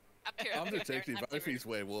 Up here. I'm detective. Opie's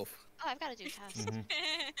werewolf. Oh, I've got to do tests. Mhm.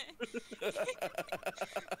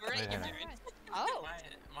 Right, Yeah. you're right. Oh.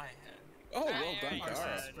 My head. Oh, well Alright, done, alright.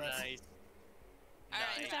 Kara. Nice.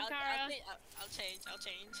 Alright, Nice. I'll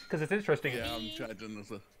change. Because it's interesting. Yeah, I'm charging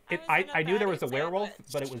as a... I knew there was a werewolf,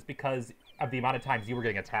 but it was because of the amount of times you were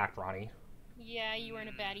getting attacked, Ronnie. Yeah, you were in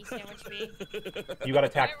a baddie sandwich me. You got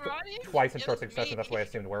attacked Right, Ronnie? twice in It short was succession. me. That's why I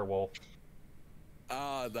assumed werewolf.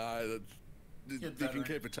 Ah, no. You Get can better.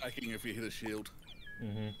 keep attacking if you hit a shield.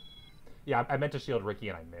 Mm-hmm. Yeah, I meant to shield Riki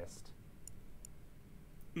and I missed.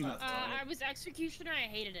 I was executioner. I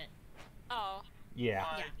hated it. Oh. Yeah.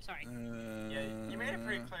 Yeah, sorry. Yeah, you made it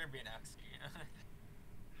pretty clear being X.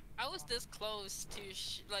 I was this close to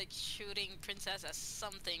shooting Princess as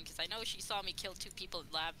something because I know she saw me kill 2 people in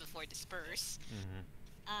lab before disperse. Mm-hmm.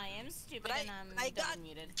 I am stupid But and I'm I got double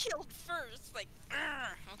muted. killed first. Like,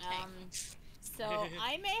 okay. So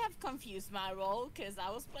I may have confused my role because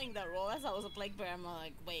I was playing that role as I was a plague bearer. I'm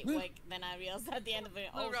like, wait. Then I realized at the end of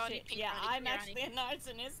it, Blue oh Ronnie, shit, pink yeah, Ronnie, I'm green actually an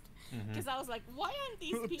arsonist. Mhm. Because I was like, why aren't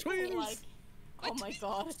these people Twins. like, oh my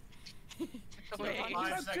god. Wait, Wait, 5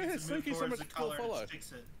 okay, seconds to thank move you so towards much the for color follow. and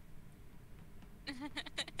fix it.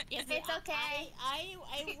 Yes, It's okay. I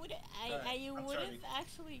would I'm would have sorry.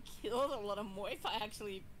 actually killed a lot of more if I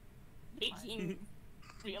actually making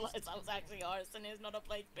realize I was actually arsonist, not a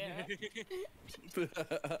plague bearer.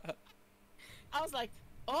 I was like,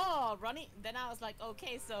 oh, Ronnie. Then I was like,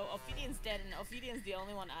 okay, so Ophidion's dead, and Ophidion's the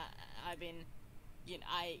only one I've been,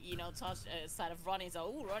 touched side of Ronnie. So,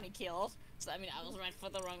 ooh, Ronnie killed. So I mean, I was right for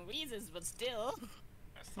the wrong reasons, but still.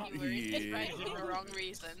 You were just right for the wrong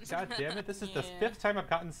reasons. God damn it! This is the Yeah. 5th time I've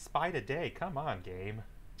gotten spied a day. Come on, game.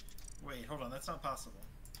 Wait, hold on. That's not possible.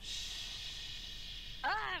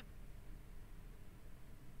 Ah!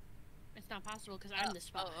 It's not possible because I'm the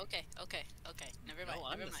spy. Oh, okay. Never mind. No,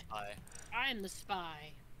 I'm never the mind. spy. I'm the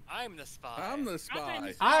spy. I'm the spy. I'm the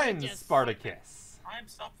spy. I'm Spartacus. Spartacus. I'm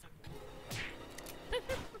something.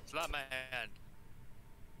 Slap my hand.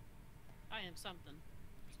 I am something.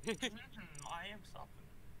 I am something.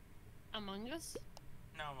 Among Us?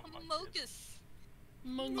 No, I'm a Mogus.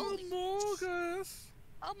 Morgus.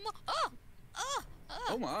 Oh my. Oh.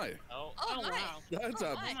 Oh, my. wow. That's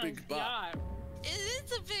a Oh my big butt. God. It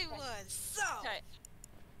is a big one. So. Okay.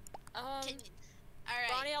 All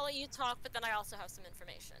right. Ronnie, I'll let you talk, but then I also have some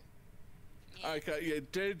information. Okay, yeah,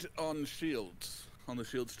 dead on shields. On the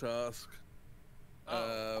shields task.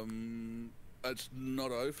 Oh. It's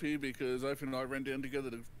not Ophi because Ophi and I ran down together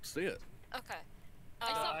to see it. Okay. I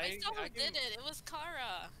saw who I did it. It was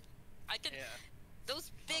Kara. I could. Yeah.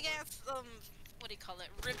 Those big ass what do you call it?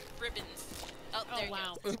 Ribbons. Oh, Oh, there you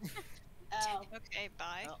wow. go. Oh. Okay,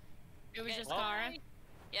 bye. Oh. It was just Well- Kara?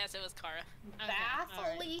 Yes, it was Kara. Bye,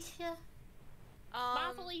 alright. Felicia.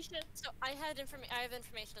 Bye, Felicia. So I have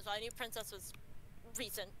information as well. I knew Princess was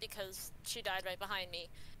recent because she died right behind me.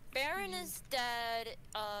 Baron is dead.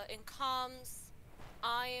 In comms,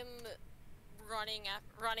 I'm running.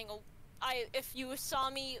 If you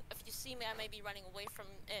see me, I may be running away from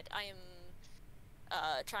it. I am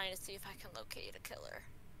trying to see if I can locate a killer,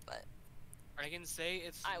 but I can say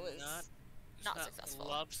it's I was not not successful.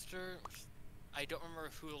 Lobster. I don't remember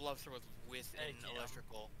who the lobster was with Hey, in Cam.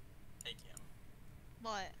 electrical. Hey, Kim.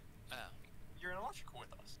 What? Oh. You're in electrical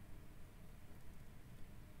with us.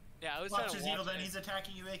 Yeah, I was trying Watch to his watch heel, then it. he's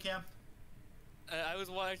attacking you, Acam. I was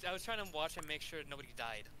trying to watch and make sure nobody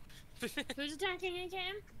died. Who's attacking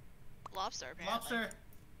again? Lobster, apparently. Lobster.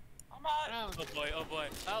 I'm on. Oh, Oh boy, oh boy.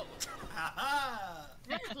 Oh. Haha.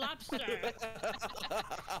 Rock lobster.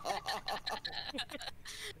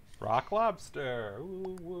 Rock lobster.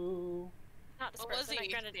 Ooh, woo. Not What was dispersed, he?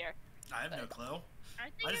 Grenadier. I have no clue. I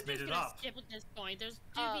think I I'm just made just it gonna up. skip at this point. There's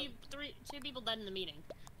two people dead in the meeting.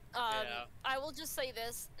 Yeah. I will just say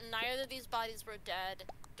this: neither of these bodies were dead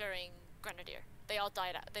during Grenadier. They all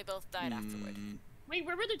died. They both died afterward. Wait,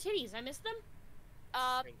 where were the titties? I missed them?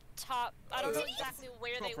 Top. I don't know exactly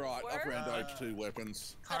where they Top right, were. upper end O2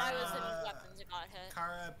 weapons. But I was in Kara- weapons and got hit.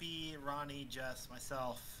 Kara, B, Ronnie, Jess,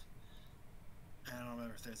 myself. And I don't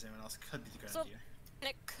remember if there's anyone else. Could be the So- Grenadier.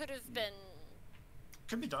 It could have been.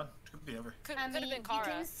 Could be done. Could be over. Could I have mean, been you Kara.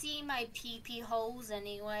 can see my pee-pee holes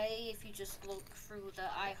anyway if you just look through the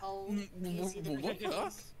eye hole. You can see the What the?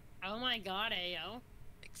 pee-pees. Oh my god, Ayo.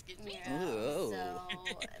 Excuse me. Yeah, Oh.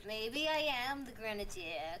 so maybe I am the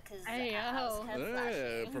Grenadier, because Ayo. I was Yeah,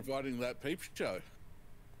 flashing. providing that peep show.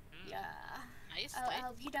 Yeah. Nice. Oh, I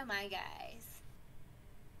hope you don't mind, guys.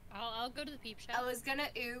 I'll go to the peep shop. I was gonna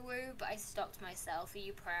ooh-woo, but I stopped myself. Are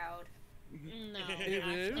you proud? No, Ew.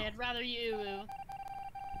 actually, I'd rather you ooh.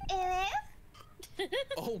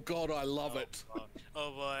 Oh god, I love it.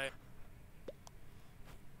 Oh boy.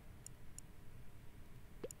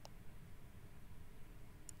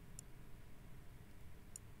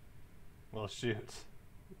 Well, shoot.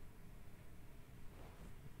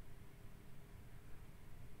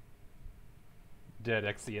 Dead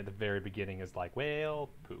XC at the very beginning is like, well,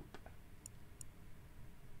 poop.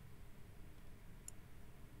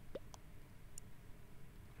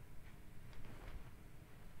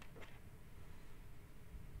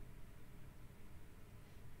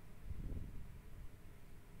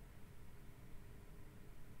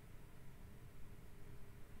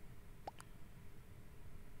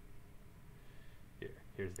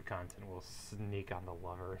 Here's the content. We'll sneak on the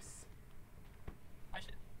lovers.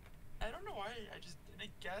 I don't know why I just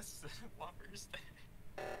didn't guess lovers.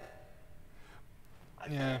 I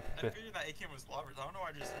figured that AKM was lovers. I don't know why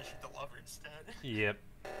I just issued the lover instead. Yep.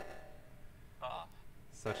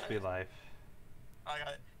 Such be life. I'm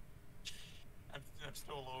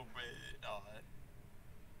still a little bit.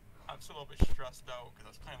 I'm still a little bit stressed out because I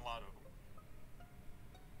was playing a lot of.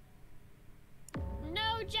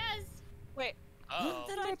 No, Jess. Wait. Oh.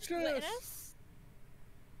 Did I witness?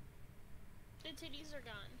 The titties are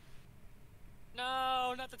gone.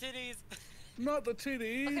 No, not the titties. Not the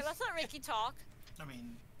titties. Okay, let's let Riki talk. I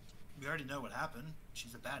mean, we already know what happened.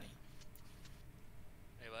 She's a baddie.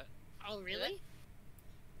 Hey, what? Oh, really?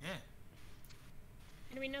 Yeah.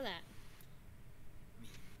 How do we know that?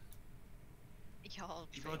 Y'all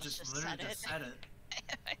People just just literally said just it. said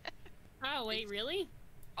it. Oh, wait, really?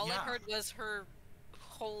 All Yeah. I heard was her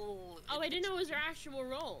whole. Oh, I didn't know it was her actual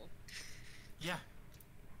role. Yeah.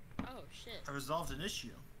 Oh, shit. I resolved an issue.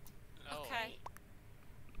 Oh. Okay.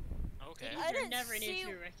 Okay. I didn't never an see-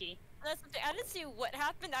 issue, Riki. That's the thing. I didn't see what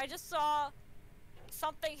happened. I just saw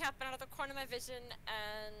something happen out of the corner of my vision,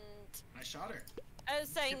 and I shot her. I was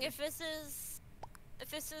saying, if this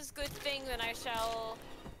is good thing, then I shall.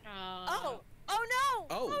 Oh! Oh no!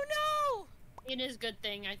 Oh. Oh no! It is good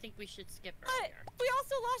thing. I think we should skip But earlier. we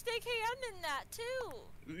also lost AKM in that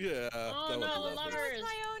too. Yeah. Oh, that no, was the lovely. lovers. That was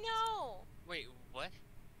my oh Wait, what?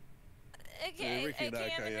 no. Yeah, Riki and AKM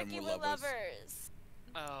AKM and Riki were were lovers. lovers.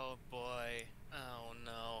 Oh boy. Oh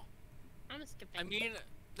no. I'm skipping. I mean,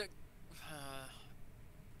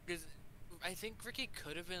 because I think Riki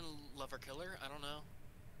could have been lover killer. I don't know.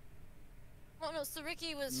 Well, no. So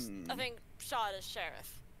Riki was, I think, shot as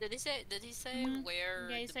sheriff. Did he say Mhm. where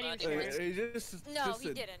Yeah, he the said he was body was? sheriff. He just No, he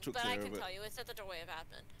said didn't. took But I care can of it. tell you, it's at the doorway of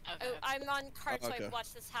happened. Okay. I'm on card, so okay. I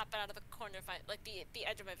watched this happen out of the corner of my, like the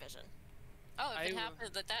edge of my vision. Oh, if it I-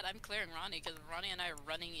 happens like that, I'm clearing Ronnie because Ronnie and I are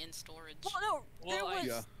running in storage. Well, no, there Well,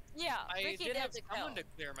 was. Yeah, I Riki did did have the someone kill. to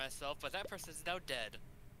clear myself, but that person's now dead.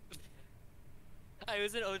 I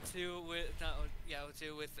was in O2 with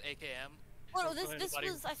O2 with AKM. Well, no, Or this anybody-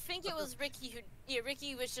 was. I think it was Riki who. Yeah,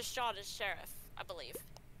 Riki was just shot as sheriff, I believe.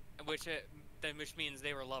 which means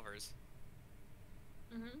they were lovers.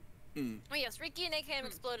 Mm-hmm. Oh yes, Riki and AKM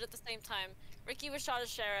exploded at the same time. Riki was shot as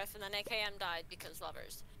sheriff, and then AKM died because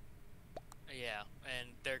lovers. Yeah, and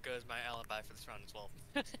there goes my alibi for this round as well.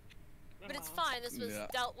 But it's fine. This was Yeah.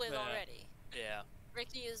 dealt with Yeah. already. Yeah.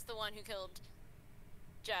 Riki is the one who killed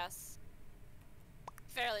Jess.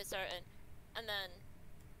 Fairly certain. And then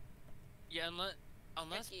Yeah,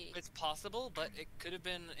 unless Riki. it's possible, but it could have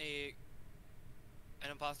been an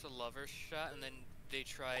imposter lover shot, and then they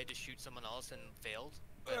tried to shoot someone else and failed.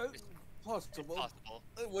 But it's Possible. possible.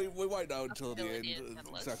 We wait now until the Possibility end is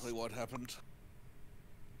endless. exactly what happened.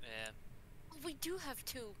 Yeah. we do have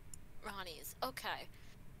two Ronnies. Okay.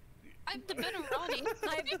 I'm the better Ronnie.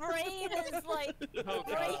 My brain is like Oh, God.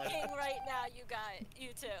 breaking right now, you guys.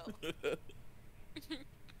 You two.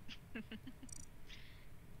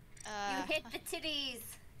 You hit the titties.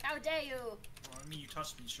 How dare you? Well, I mean, you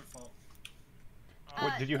touched me. It's your fault.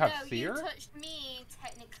 What, did you have no, fear? you touched me,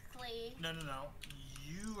 technically. No.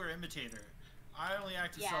 You were imitator. I only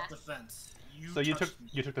acted Yeah. self-defense. So you took touched me.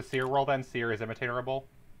 you took the seer roll then? Seer is imitatorable?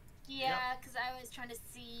 Yeah, because I was trying to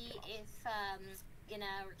see if, you know,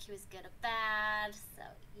 Riki was good or bad, so,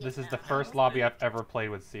 you This is the know. first lobby I've ever played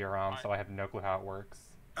with seer on, so I have no clue how it works.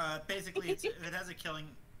 Basically, if it has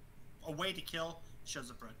a way to kill, it shows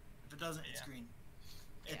up red. If it doesn't, it's green.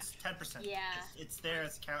 It's 10%. Yeah. It's there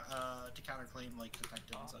as to counterclaim like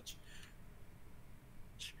detective and such.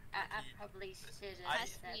 I probably should have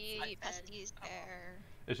said Pesky, something. Pesky's there.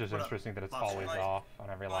 It's just What up? interesting that it's Lobster. always Like- off on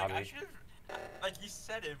every Like, lobby. like you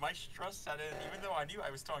said it, my stress set in, even though I knew I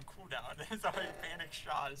was still on cooldown. So I panic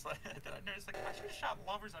shot. It's like, then I noticed, like, I should have shot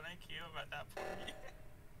lovers on AQM at that point.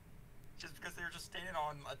 Just because they were just standing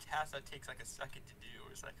on a task that takes like a second to do.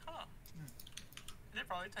 It's like, huh. And they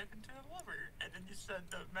probably type into a lover. And then you said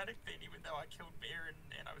the medic thing, even though I killed Bear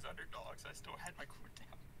and I was underdog, so I still had my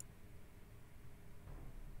cooldown.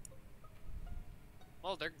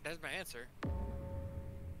 Well, there's my answer.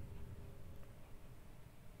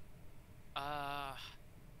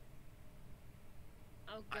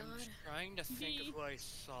 Oh God. I'm trying to think of who I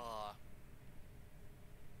saw.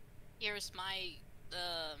 Here's my,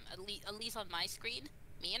 at least on my screen,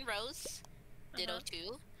 me and Rose did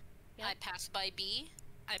O2. Yep. I passed by B.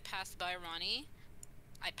 I passed by Ronnie.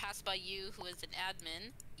 I passed by you, who is an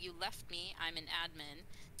admin. You left me. I'm an admin.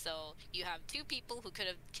 So you have two people who could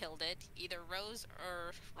have killed it, either Rose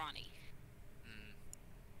or Ronnie.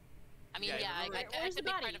 I mean, Yeah, I I remember- could Where's be the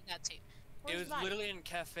part body? of that too. It was the body? literally in a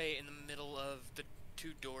cafe in the middle of the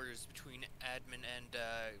two doors between admin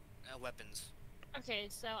and weapons. Okay,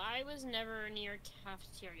 so I was never near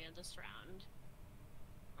cafeteria this round.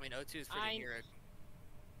 I mean, O2 is pretty near it.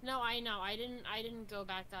 No, I know. I didn't go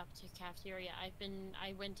back up to cafeteria.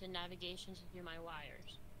 I went to navigation to do my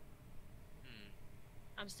wires.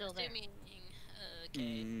 I'm still there. Assuming,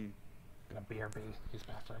 okay. Gonna BRB. Use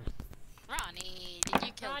bathroom. Ronnie, did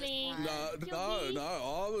you kill Ronnie. this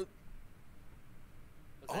one?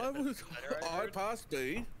 No, I passed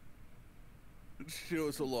B. She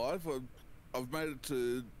was alive. I've made it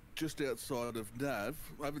to just outside of Nav.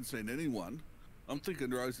 I haven't seen anyone. I'm thinking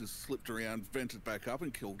Rose has slipped around, vented back up,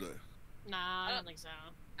 and killed her. Nah, I don't think so.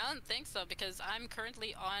 I don't think so, because I'm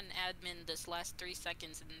currently on admin this last 3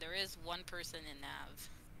 seconds, and there is one person in nav.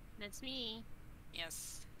 That's me.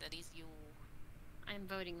 Yes, that is you. I'm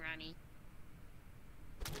voting Ronnie.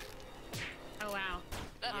 Oh wow.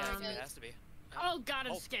 Yeah, it has to be. Oh God,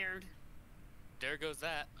 I'm scared. There goes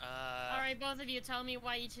that. All right, both of you, tell me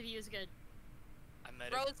why each of you is good. I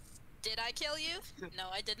met Rose, did I kill you? No,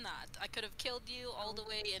 I did not. I could have killed you all the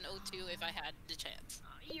way in O2 if I had the chance.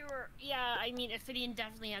 You were, yeah. I mean, Ophidian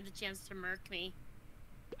definitely had the chance to murk me.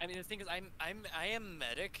 I mean, the thing is, I am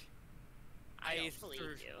medic. I don't believe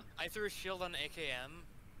you. I threw a shield on AKM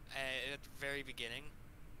at the very beginning.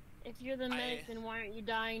 If you're the medic, then why aren't you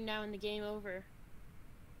dying now in the game over?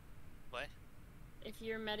 What? If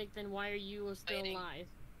you're a medic, then why are you still alive?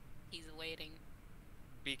 He's waiting.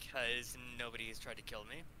 Because nobody has tried to kill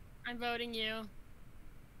me. I'm voting you.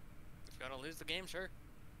 If you want to lose the game, sure.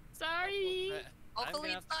 Sorry.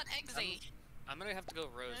 Hopefully it's not Exy. I'm gonna have to go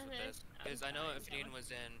Rose with Okay. this because I know Ophidian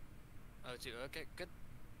was in O2. Okay, good.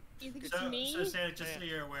 You think So, it's me? so Santa, just so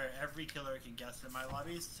you're aware, every killer can guess in my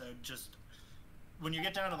lobbies. So just when you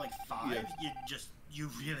get down to like 5, you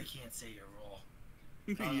really can't say your role.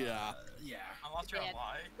 Yeah. Yeah. Unless you're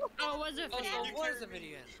alive. Oh, was it? Oh, it was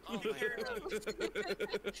Ophidian. Oh my god.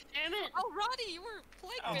 Damn it! Oh, Roddy, you were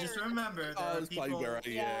playing Just remember, there I are was playing people. Barry,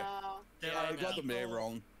 yeah. There I are got the mayor people-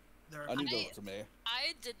 wrong. There are I knew people- that was the mayor.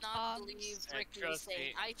 I did not believe Ricky was trust me.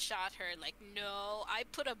 saying I shot her. Like, no, I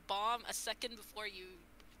put a bomb a second before you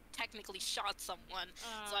technically shot someone.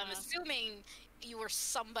 So I'm assuming you were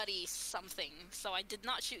something. So I did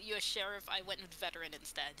not shoot you as sheriff. I went with veteran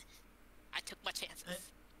instead. I took my chances.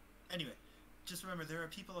 Anyway, just remember there are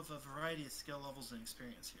people of a variety of skill levels and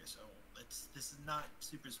experience here. So this is not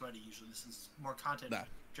super sweaty. Usually, this is more content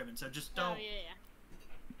driven. So just don't. Oh yeah.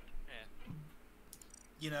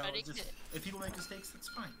 You know, But it just, could- if people make mistakes, that's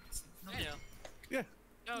fine. It's no I big know. Yeah.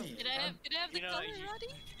 No, Yeah. Did I have the you know, color, you-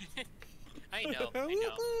 Roddy? I know. Roddy?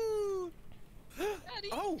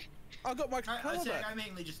 Oh, I got my I color say back. I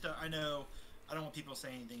mainly just I know I don't want people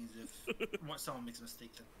saying things if once someone makes a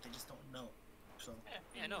mistake that they just don't know. So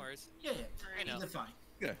Yeah, no worries. yeah, I know. they're fine.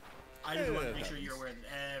 Yeah. I just want to Yeah, make sure that you're happens.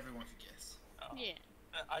 aware that everyone can guess. Yeah.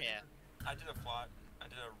 I did a flat. I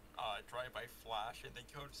did a drive-by flash, and they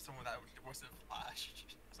killed someone that wasn't flash.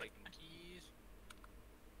 It's like keys.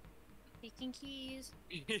 Taking keys.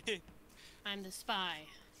 I'm the spy.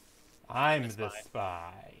 I'm the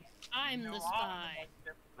spy. I'm the spy.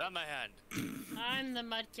 Not my hand. I'm the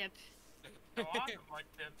mudkip. No, I'm the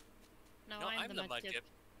mudkip. No, No, I'm the mudkip.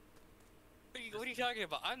 What are you talking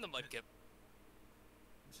about? I'm the mudkip.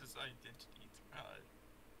 This is identity.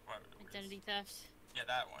 Whatever the word is. Identity theft. Yeah,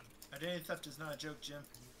 that one. Identity theft is not a joke, Jim.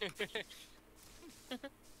 Wait, the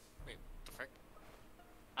frick?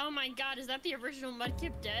 Oh my God, is that the original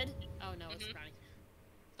mudkip dead? Oh no, it's Ronnie.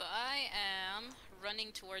 So I am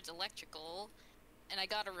running towards electrical, and I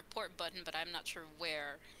got a report button, but I'm not sure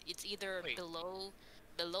where. It's either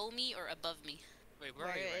below me or above me. Wait, where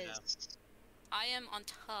are you right now? I am on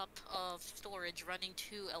top of storage running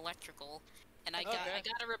to electrical, and I got Okay. I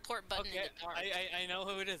got a report button in Okay, the dark. I know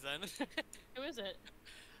who it is then. Who is it?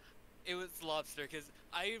 It was Lobster, because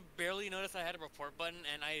I barely noticed I had a report button,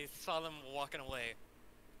 and I saw them walking away.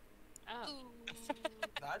 Oh.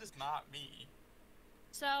 That is not me.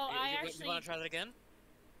 So I You actually. want to try that again?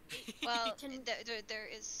 Well, Can- there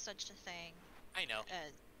is such a thing I know.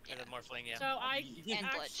 as As a morphling, yeah. So I And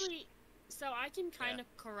glitch. actually, so I can kind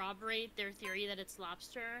of corroborate their theory that it's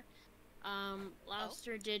Lobster.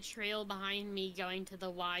 Lobster did trail behind me going to the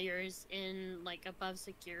wires in like above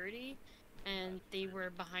security, and they were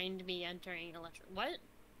behind me entering electric. What?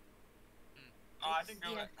 Oh, I didn't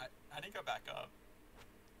go. Yeah. I didn't go back up.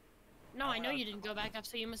 No, I know wanna- you didn't go back up,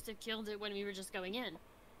 so you must have killed it when we were just going in.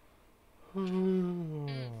 I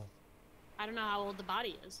don't know how old the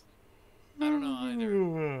body is. I don't know either.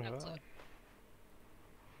 No clue.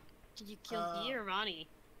 Did you kill me or Ronnie?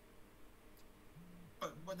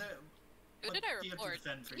 But Who did I you have to report?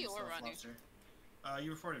 defend for You or yourself, Ronnie? Lobster.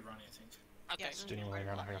 You reported Ronnie, I think. Okay. Yes. Genuinely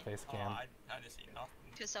not having a face cam. I didn't see nothing.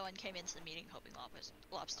 because someone came into the meeting hoping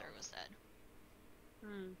Lobster was dead.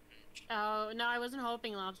 Hmm. Oh no, I wasn't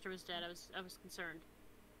hoping Lobster was dead. I was concerned.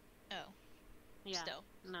 Oh. Yeah. Still,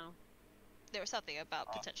 No. there was something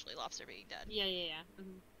about potentially Lobster being dead. Yeah.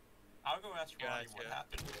 Mhm. I'll go ask Ronnie what Gotcha.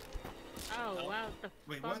 happened. Oh wow. The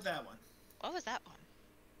Wait, fuck? what was that one? What was that one?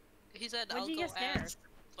 He said, What'd "I'll you go guess there? ask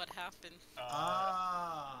what happened."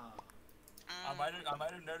 Ah. I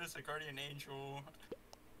might have noticed a guardian angel.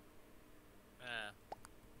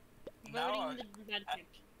 Now Voting the bad pick.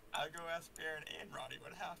 I'll go ask Baron and Ronnie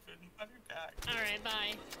what happened. I'll be back. Alright,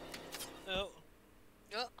 bye. Oh.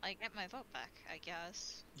 Oh, I get my vote back, I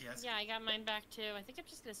guess. Yes. Yeah, I got mine back too. I think I'm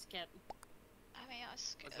just gonna skip. I mean, I'll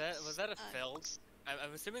skip. Was that a failed?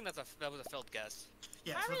 I'm assuming that was a failed guess.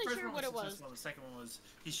 Yeah, I'm so really the first sure one what was it was. successful, the second one was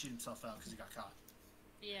he shoot himself out because he got caught.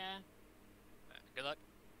 Yeah. Good luck.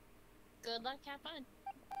 Good luck, have fun.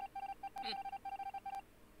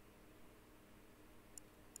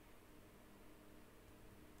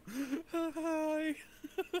 Hi.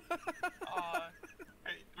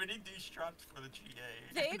 Hey, we need these straps for the GA.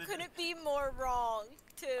 They couldn't be more wrong,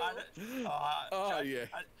 too. Oh yeah.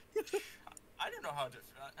 I didn't know how to.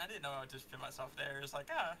 I didn't know how to fit myself there. It's like,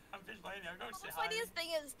 I'm vigilante. I'm going to say The hi. funniest thing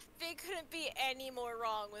is, they couldn't be any more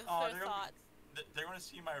wrong with Oh, their thoughts. They're going to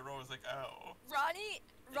see my role. It's like, oh. Ronnie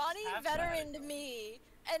half veteraned me,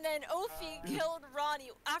 and then Ophi killed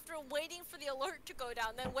Ronnie after waiting for the alert to go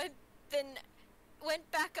down. Then went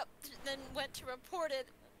back up, then went to report it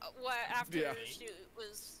after she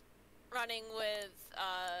was running with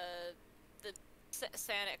the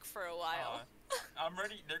Sanic for a while. I'm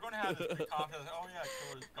ready. They're going to have this big confidence. Oh yeah,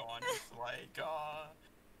 killer's gone. It's like,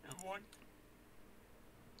 what?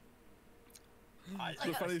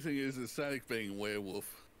 The funny thing is Sonic being werewolf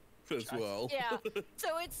as well. Yeah.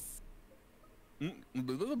 So it's.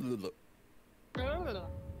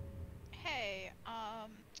 Hey,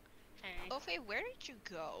 Ophi, where did you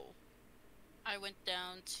go? I went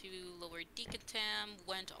down to lower decontam,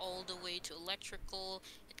 went all the way to electrical.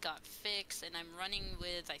 It got fixed, and I'm running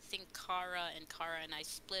with I think Kara and I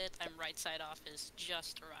split. I'm right side office,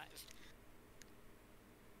 just arrived.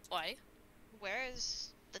 Why? Where is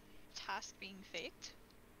the task being faked?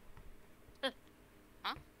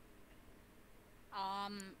 Huh?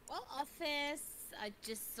 Well, office. I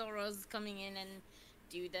just saw Rose coming in and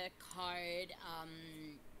do the card.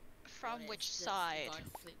 From what which is this? side? Guard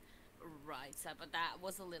flip. Right side, but that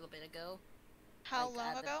was a little bit ago. How Like,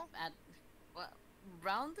 long at ago? Well,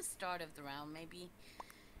 around the start of the round, maybe.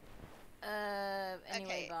 Anyway,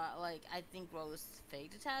 Okay. but like I think Rose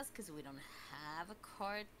faked a task because we don't have a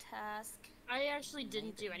card task. I actually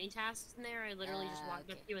didn't do any tasks in there. I literally just walked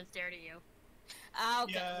up to you and stared at you. Ah,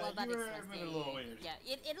 okay, Yeah, well that you were explains moving it. a little weird. Yeah,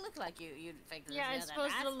 it looked like you faked it. Yeah, as it's well,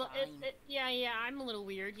 supposed to that's look. fine. Yeah, I'm a little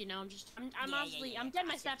weird, you know. I'm obviously, I'm getting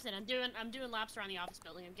my steps in. I'm doing laps around the office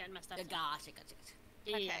building. I'm getting my steps in. Gotcha.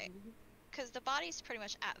 Yeah. Okay. Because the body's pretty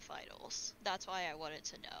much at vitals. That's why I wanted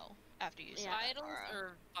to know after you said that, Vitals Kara.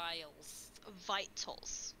 or vials?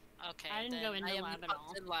 Vitals. Okay, I didn't then go into I am lab at not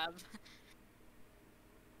all. in lab.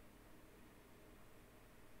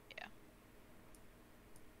 Yeah.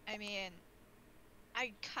 I mean,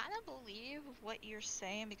 I kind of believe what you're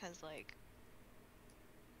saying because, like,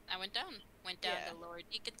 I went down Yeah. to lower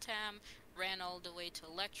decontam, ran all the way to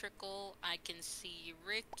electrical. I can see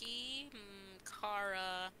Riki,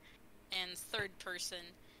 Kara, and third person,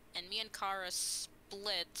 and me and Kara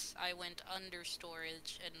split. I went under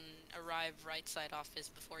storage and arrived right side office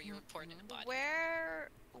before you reported the body. where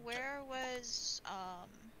was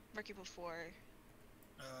Ricky before?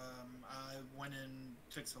 I went in,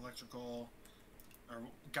 fixed electrical, or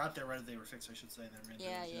got there right as they were fixed, I should say. And then ran through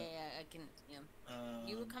Yeah, the field. I can. Yeah.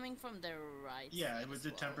 You were coming from the right. Yeah, side it was as the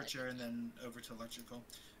well, temperature and then over to electrical,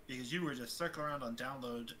 because you were just circling around on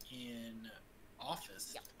download in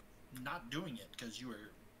office, not doing it because you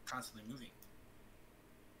were constantly moving.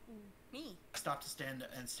 Me. I stopped to stand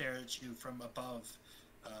and stare at you from above.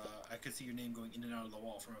 I could see your name going in and out of the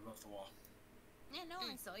wall from above the wall. Yeah, no,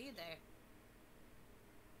 I saw you there.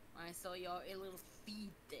 I saw your little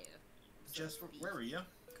feet there. Just where were you?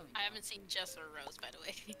 I haven't seen Jess or Rose, by the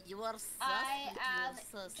way. You are sus. I am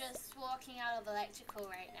you are sus. just walking out of electrical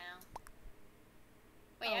right now.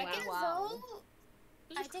 Wait, Oh, I wow. get a Wow. vote?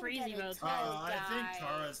 This I is didn't crazy get a vote. vote, I think guys.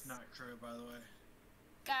 Tara's not true, by the way.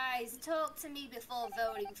 Guys, talk to me before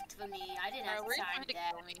voting for me. I didn't have Were you time trying to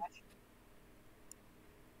there. kill me?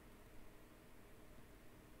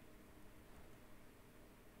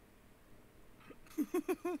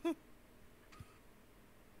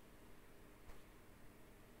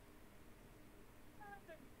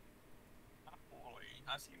 Not fully.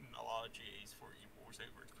 I've seen a lot of GAs for Evil's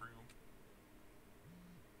over crew.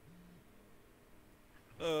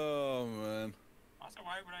 Oh man. Also,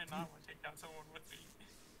 why would I not want to take down someone with me?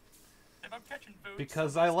 If I'm catching votes,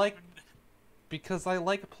 Because I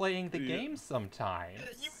like playing the game sometimes.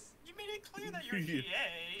 You made it clear that you're a GA.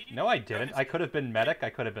 No, I didn't. I could have been medic. I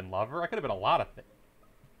could have been lover. I could have been a lot of things.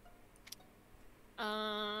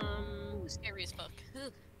 Scary as fuck.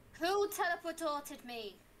 Who teleported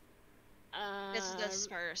me? This is the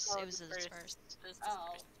disperse. It was the disperse.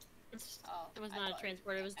 Oh. It was I not thought a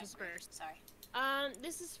transport, it was dispersed. Sorry.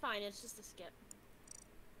 This is fine, it's just a skip.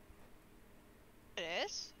 It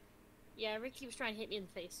is? Yeah, Ricky was trying to hit me in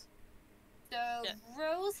the face. So,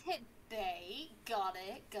 Rose hit bait. Got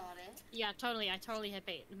it. Yeah, totally, I totally hit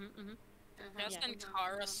bait. Jess Yeah. and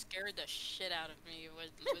Kara scared the shit out of me when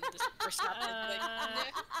this first happened.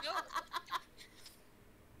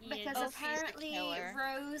 Because Opie's the apparently killer.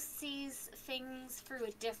 Rose sees things through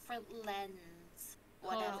a different lens.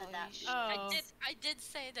 Whatever that means. I did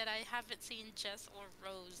say that I haven't seen Jess or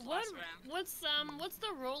Rose last round. What's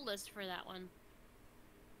the roll list for that one?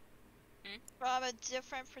 From a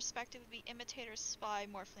different perspective, would be imitator, spy,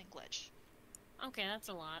 morphling, glitch. Okay, that's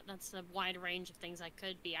a lot. That's a wide range of things I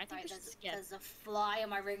could be. I think Right, we should skip. there's a fly on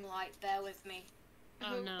my ring light. Bear with me.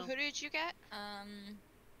 Oh no. Who did you get?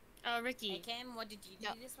 Oh, Ricky. Hey, Cam, what did you do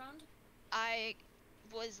this round? I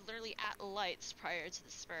was literally at lights prior to the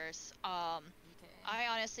disperse. I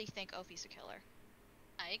honestly think Opie's a killer.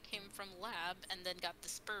 I came from lab and then got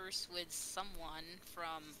dispersed with someone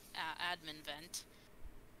from admin vent.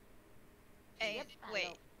 Hey,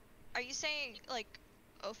 wait. Are you saying, like,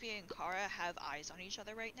 Opie and Kara have eyes on each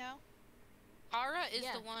other right now? Kara is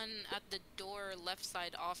the one at the door left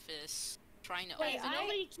side office trying to Wait, open it.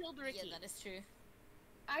 Nobody killed Ricky. Yeah, that is true.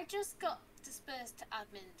 I just got dispersed to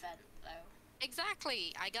admin vent though.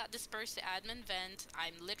 Exactly. I got dispersed to admin vent.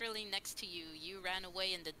 I'm literally next to you. You ran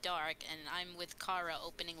away in the dark, and I'm with Kara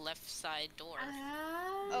opening left side door.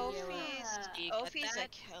 Opie's a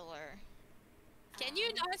killer. Can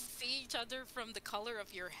you not see each other from the color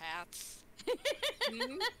of your hats?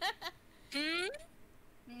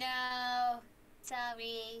 No,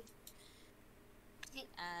 sorry. I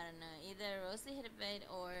don't know. Either Rosie hit a bait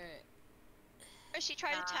or... Or she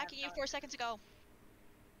tried attacking you 4 seconds ago.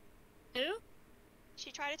 Who?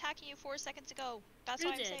 She tried attacking you 4 seconds ago. That's Who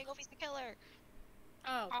why I'm did? saying Opie's the killer.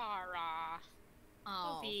 Oh. Kara.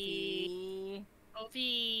 Opie.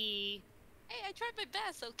 Opie. Hey, I tried my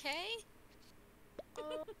best, okay? No,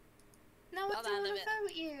 I Hold don't on a want bit. to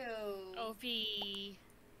vote you. Opie.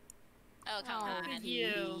 Oh, come How on. could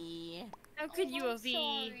you? How could you, I'm Opie?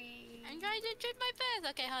 sorry. I'm trying to try my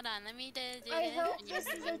best. Okay, hold on. Let me do I this. hope this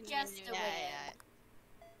is a jester win.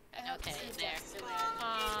 I hope Okay, this is a there. jester win.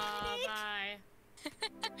 Aw, bye.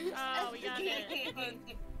 Oh, we got it.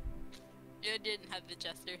 You didn't have the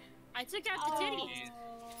jester. I took out the titties.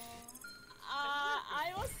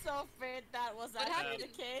 I was so afraid that was What actually happened? the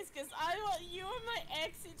case, because you and my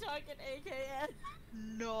ex, you talking AKN.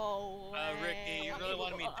 No way. Ricky, you really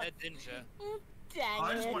wanted me dead, didn't you? Dang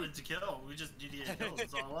I just it. wanted to kill. We just needed to kill.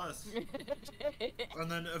 That's all it was.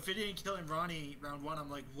 And then Ophidian killing Ronnie round 1, I'm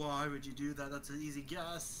like, why would you do that? That's an easy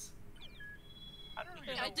guess. I don't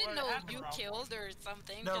even I know didn't what know happened you wrong. killed or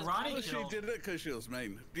something. No, 'cause Ronnie Well, she killed. did it because she was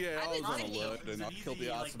mean. Yeah, I was on Ronnie killed. alert It was and I an killed the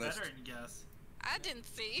easy, like, arsonist. veteran guess. I didn't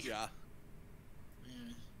see. Yeah.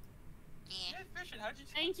 Yeah, Fishin, how'd you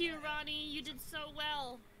Thank you, Ronnie. You did so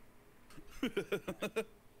well.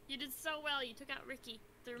 You did so well. You took out Ricky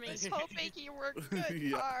through me. Let's hope making you work good,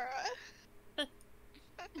 Yeah. Kara.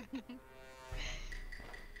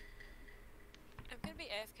 I'm gonna be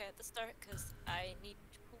AFK at the start because I need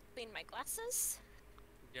to clean my glasses.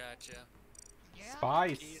 Gotcha. Yeah.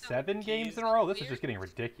 Spy 7 games in a row? This is just getting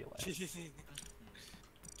ridiculous.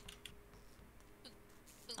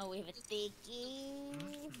 Oh, we have a sticky.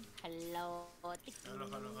 Hello, sticky. Hello,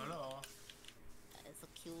 hello, hello. That is so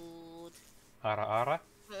cute. Ara ara.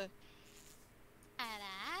 Oh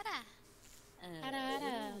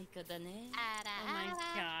my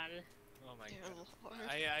god. Oh my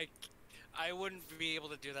god. I wouldn't be able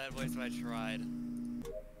to do that voice if I tried.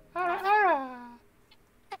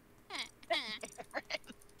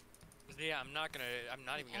 Yeah, I'm not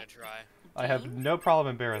even gonna try. I have no problem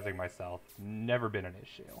embarrassing myself. Never been an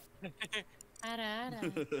issue.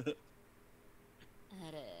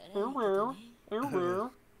 Ooh, ooh.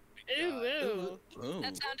 Oh.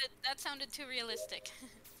 That sounded too realistic.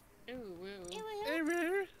 Ooh, ooh.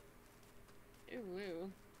 Ooh,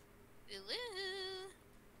 ooh.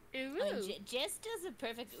 Ooh, ooh. Jess does a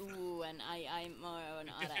perfect ooh, and I'm more of an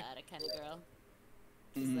ara kind of girl.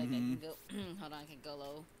 Just like I can go. Hold on, I can go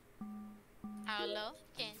low. How low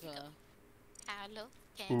can you go? How low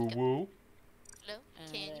can Ooh you go? woo. Low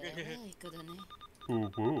can you go?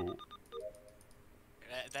 Ooh woo.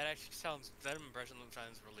 That actually sounds. That impression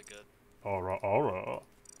sounds really good. Ara ara.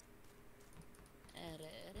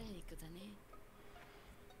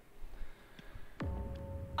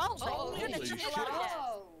 Oh, we're gonna holy chill shit. out.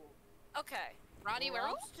 Oh. Okay. Ronnie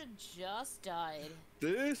Werewolf? Lobster just died.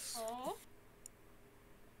 This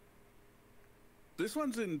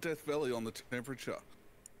one's in Death Valley on the temperature.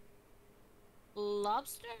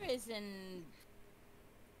 Lobster is in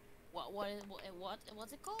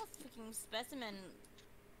what's it called? Freaking specimen.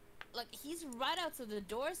 Like he's right outside the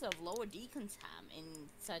doors of lower decontam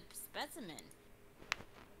inside specimen.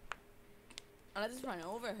 I just run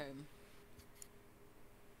over him.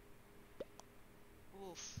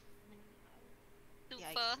 Oof. Yeah,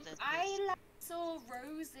 Super. I saw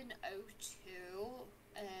Rose in O2.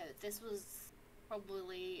 This was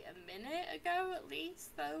probably a minute ago at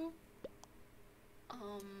least, though.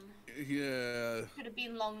 Yeah. Could have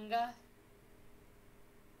been longer.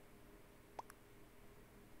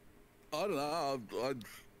 I don't know.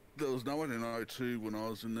 There was no one in O2 when I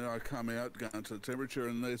was in there. I come out going to the temperature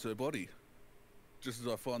and there's her body. Just as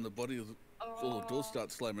I find the body, all the doors start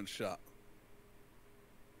slamming shut.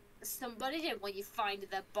 Somebody didn't want you to find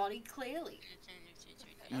their body clearly.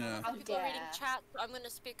 Yeah. How People are reading dare. chat, so I'm going to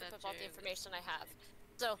speak up about the information I have.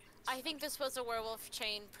 So, I think this was a werewolf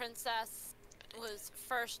chain. Princess was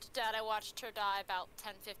first dead. I watched her die about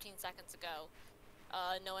 10-15 seconds ago.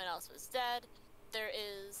 No one else was dead. There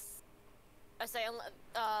is...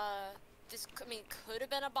 this could have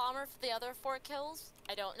been a bomber for the other 4 kills.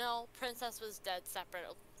 I don't know. Princess was dead separate.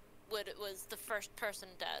 Was the first person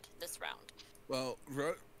dead this round. Well,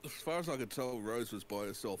 as far as I could tell, Rose was by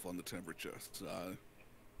herself on the temperature, so...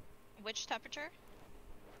 Which temperature?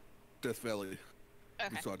 Death Valley,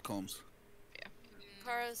 Okay. beside comms.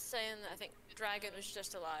 Kara's saying that I think Dragon was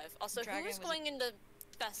just alive. Also, Dragon who is was going into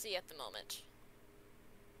Bessie at the moment?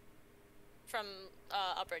 From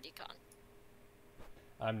Upper Decon.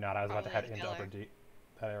 I'm not. I was about to head Probably the into Upper killer.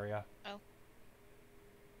 that area. Oh.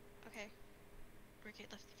 Okay. Riki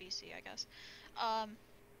left the VC, I guess.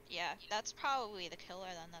 Yeah, that's probably the killer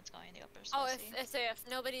then that's going to Upper Oh, Bessie. if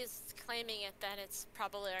nobody's claiming it, then it's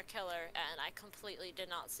probably our killer, and I completely did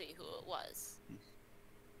not see who it was.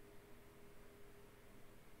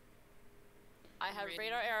 I have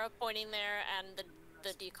radar arrow pointing there, and the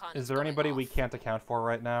decon. Is there anybody we can't account for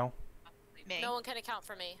right now? Me. No one can account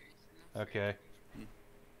for me. Okay.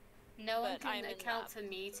 No one But can I'm in account that. for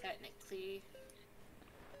me, technically.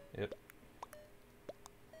 Yep.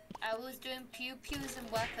 I was doing pew-pews and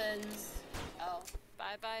weapons. Oh.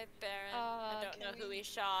 Bye-bye, Baron. I don't know can who we- we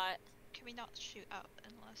shot. Can we not shoot out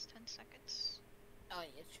in the last 10 seconds? Oh,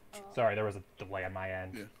 yeah. Sorry, there was a delay on my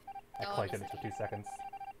end. Yeah. I Oh, clicked I'm it for 2 seconds.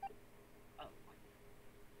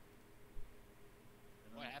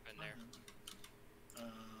 What happened there?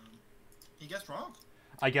 He guessed wrong.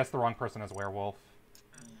 I guessed the wrong person as werewolf.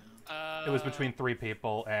 It was between 3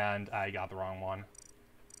 people, and I got the wrong one.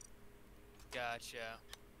 Gotcha.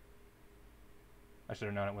 I should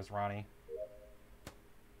have known it was Ronnie.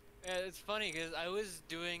 Yeah, it's funny because I was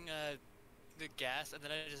doing the gas and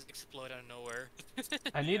then I just exploded out of nowhere.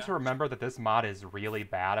 I need to remember that this mod is really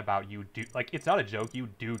bad about you do like it's not a joke. You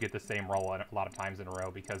do get the same roll a lot of times in a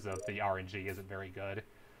row because of the RNG isn't very good.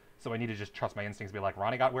 So I need to just trust my instincts. And be like,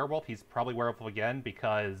 Ronnie got werewolf. He's probably werewolf again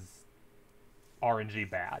because RNG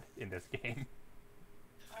bad in this game.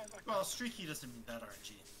 Well, streaky doesn't mean bad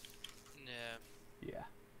RNG. Yeah. Yeah.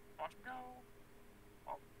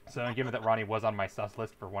 So given that Ronnie was on my sus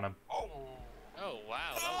list for one of Oh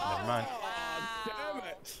wow. That was never mind. Damn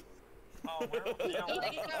it! Oh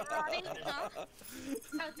Roddy, huh?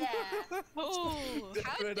 How dare? Oh,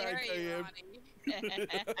 how Definite dare you, AKM. Roddy?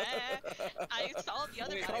 I saw the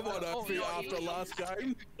other guy. Come on, oh, Effie, no, after you- last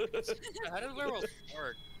game. How does werewolf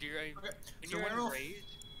work? Do you Okay, when so you're in werewolf. rage?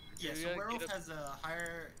 Yeah, do so you werewolf get a-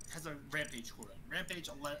 has a rampage cooldown. Rampage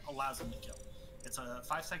allows them to kill. It's a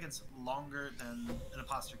 5 seconds longer than an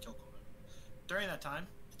imposter kill cooldown. During that time,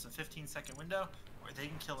 it's a 15-second window where they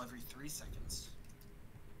can kill every 3 seconds.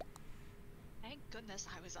 Thank goodness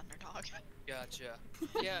I was underdog. Gotcha.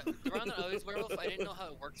 Yeah, around the other werewolf, I didn't know how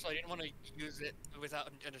it worked, so I didn't want to use it without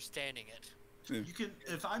understanding it. You can,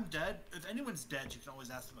 if I'm dead, if anyone's dead, you can always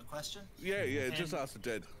ask them a question. Yeah, And just ask the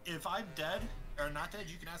dead. If I'm dead or not dead,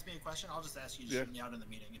 you can ask me a question. I'll just ask you to Yeah. shoot me out in the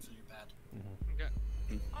meeting if you're bad.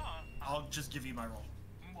 Okay. I'll just give you my role.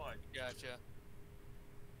 What? Gotcha.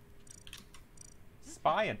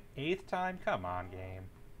 Spy an 8th time? Come on, game.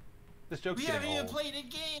 This joke's We getting haven't even old. played a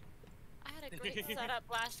game. I had a great setup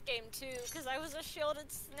last game too, because I was a shielded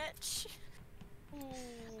snitch.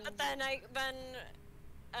 But then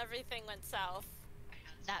everything went south.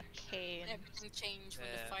 That cane. Everything changed when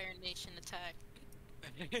the Fire Nation attacked.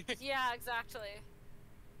 Yeah, exactly.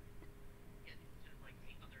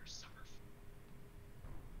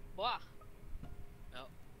 Wah. No.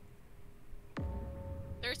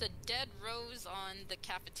 There's a dead rose on the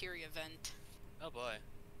cafeteria vent. Oh boy.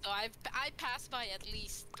 So I passed by at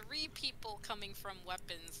least 3 people coming from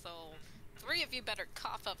weapons, so 3 of you better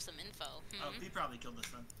cough up some info. Oh, he probably killed this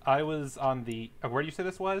then. I was on the... where do you say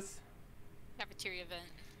this was? Cafeteria vent.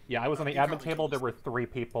 Yeah, I was on the He admin probably table. killed There this. were 3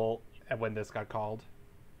 people when this got called.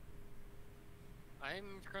 I'm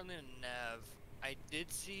currently in Nav. I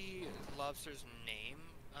did see Lobster's name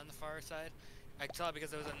on the far side. I saw it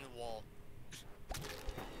because it was on the wall.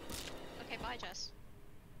 Okay, bye, Jess.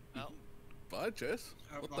 Oh. Bye, Jess.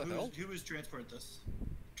 What the hell? Who was transport this?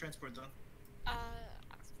 Transport done. I'm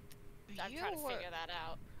trying to figure that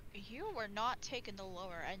out. You were not taking the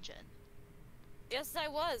lower engine. Yes, I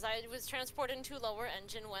was. I was transported to lower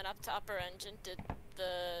engine, went up to upper engine, did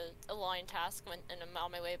the align task, and I'm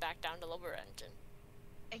on my way back down to lower engine.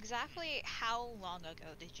 Exactly how long ago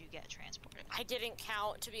did you get transported? I didn't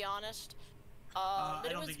count, to be honest. I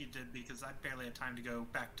But it don't was think you did because I barely had time to go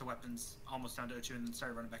back to weapons, almost down to O2, and then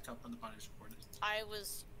started running back up when the body was reported. I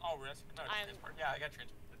was Oh, really? No, I'm- transport. Yeah, I got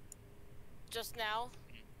transported. just now.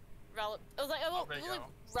 It was like Oh, there you really go.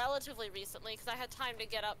 relatively recently because I had time to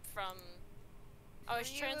get up from. I was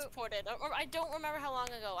Were you- transported, or I don't remember how long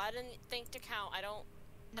ago. I didn't think to count. I don't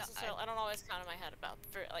No, necessarily. I don't always count in my head about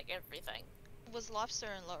for like everything. Was Lobster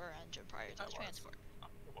in lower engine prior to the was. transport?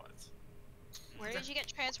 It was. Where did you get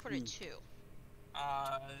transported to?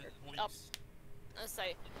 Leaks. Let's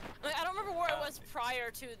say, like, I don't remember where it was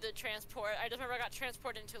prior to the transport. I just remember I got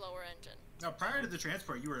transported into lower engine. Now, prior to the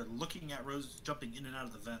transport, you were looking at Rose jumping in and out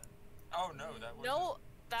of the vent. Oh no, that wasn't. No,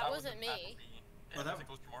 that wasn't That me. Yeah, Oh, that that-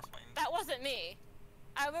 was a more flame. That wasn't me.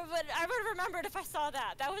 I would have remembered if I saw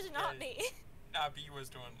that. That was not Yeah. me. Nah, B was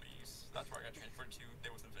doing leaves. That's where I got transferred to.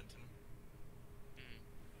 There was a Vinton.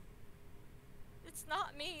 It's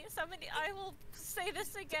not me. Somebody, I will say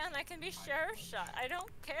this again. I can be sheriff shot. I don't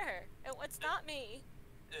care. It's not me.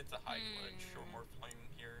 It's a high glitch or more flame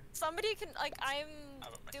here. Somebody can, like, I'm How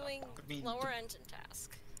about myself? doing I mean, lower engine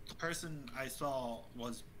task. The person I saw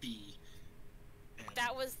was B. And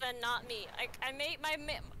That was then not me. I may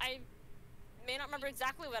not remember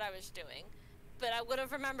exactly what I was doing, but I would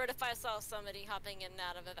have remembered if I saw somebody hopping in and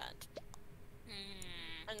out of event.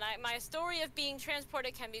 And my story of being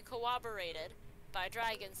transported can be corroborated by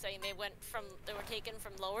Dragon saying they were taken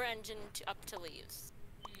from lower engine up to leaves.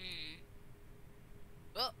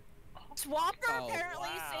 Well, Swapper Oh, apparently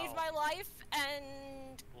wow. saved my life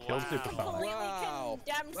and Killed Supersonic. completely Wow.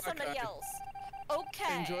 condemned somebody Okay. else.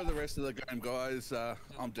 Okay. Enjoy the rest of the game, guys.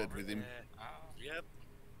 I'm dead with him. Yep.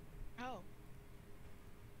 Oh.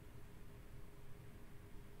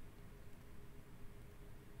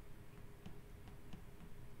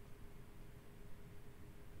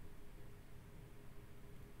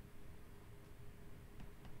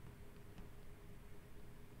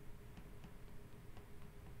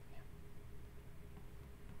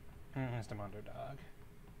 Mr. Underdog.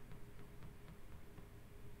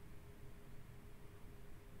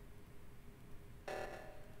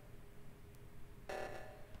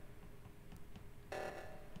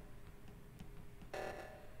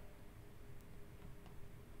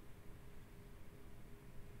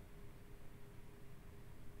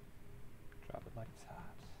 Drop it like it's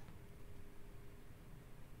hot.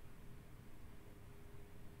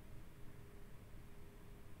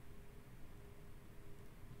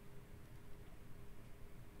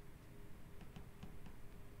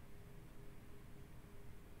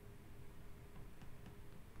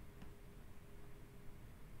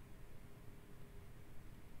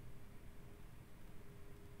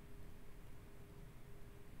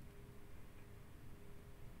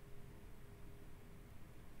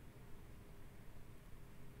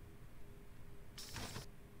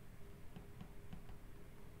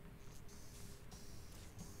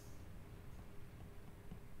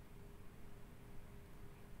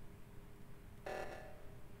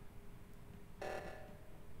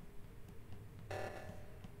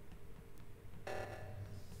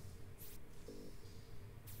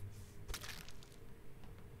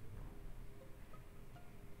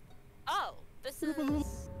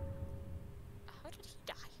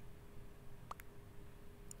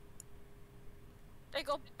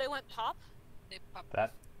 went pop? They pop.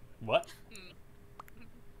 That what?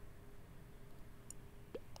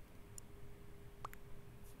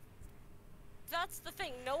 That's the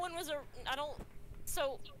thing. No one was I don't.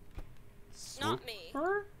 So. Not me.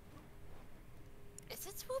 Swooper? Is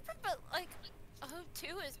it Swooper? But like,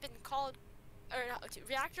 O2 has been called, or not O2.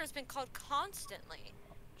 Reactor has been called constantly.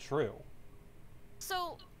 True.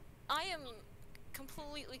 So, I am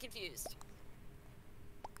completely confused.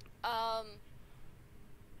 I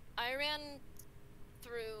ran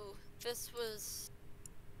through. This was.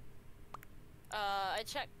 I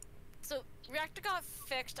checked. So reactor got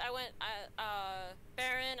fixed. I went.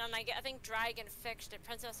 Baron and I think Dragon fixed it.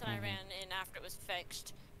 Princess and I ran in after it was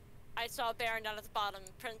fixed. I saw Baron down at the bottom.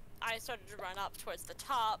 I started to run up towards the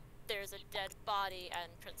top. There's a dead body,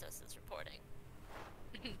 and Princess is reporting.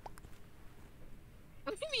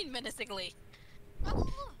 What do you mean menacingly?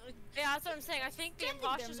 Yeah, that's what I'm saying. I think the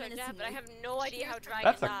imposters are dead, but I have no idea how Dragon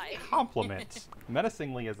That's a died. compliment.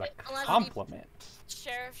 Menacingly is a Unless compliment.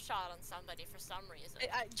 Sheriff shot on somebody for some reason.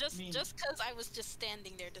 Just because I was just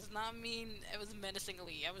standing there does not mean it was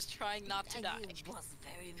menacingly. I was trying not to die.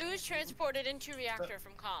 Who was transported into reactor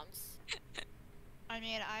from comms? I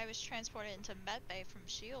mean, I was transported into medbay from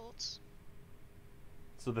Shields.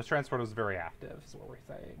 So the transport was very active, is what we're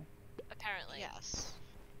saying. Apparently. Yes.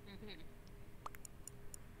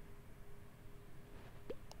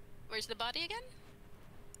 Where's the body again?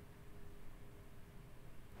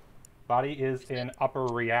 Body is in upper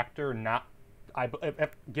reactor, not.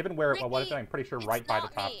 Given where it was, I'm pretty sure right by the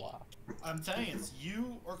top block. I'm saying it's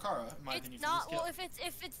you or Kara, in my opinion. It's not. Well, if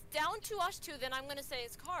it's down to us two, then I'm gonna say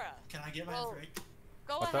it's Kara. Can I get my answer right?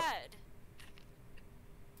 Go What's ahead.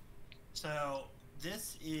 So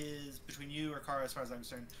this is between you or Kara, as far as I'm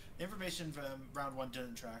concerned. The information from round 1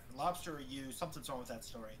 didn't track. Lobster or you, something's wrong with that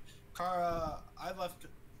story. Kara, I left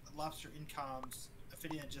Lobster in comms.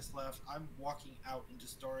 Ophidian just left. I'm walking out into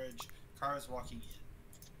storage. Kara's walking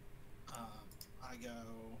in. I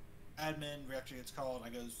go admin, reactor gets called. I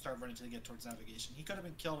go start running to get towards navigation. He could have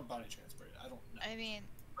been killed and body transported. I don't know. I mean,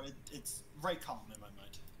 but it's right column in my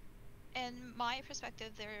mind. in my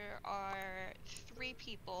perspective, there are 3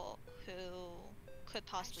 people who could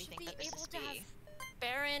possibly think that this is me.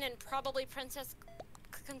 Baron and probably Princess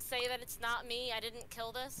can say that it's not me. I didn't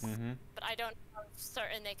kill this, but I don't know for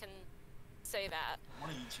certain they can say that. One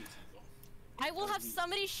of you choose people. I will have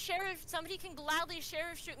somebody can gladly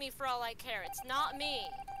sheriff shoot me for all I care. It's not me.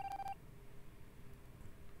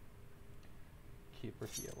 Keep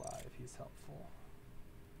Riki alive, he's helpful.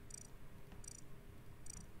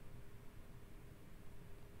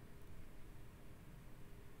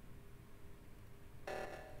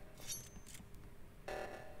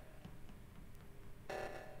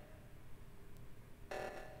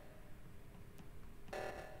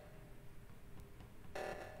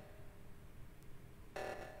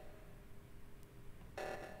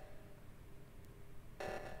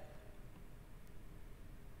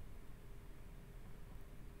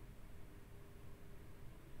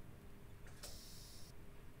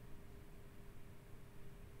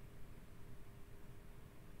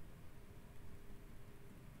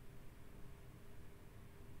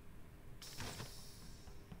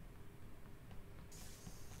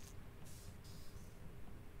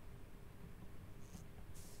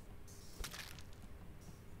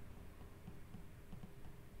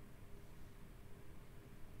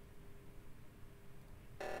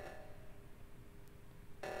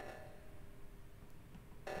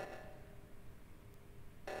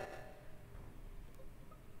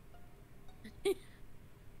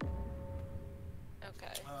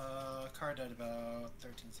 Okay. Kara died about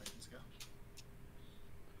 13 seconds ago.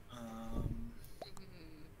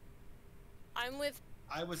 I'm with.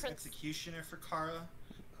 I was executioner for Kara.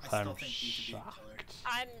 I still think you could be a killer.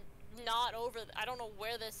 I'm not over. I don't know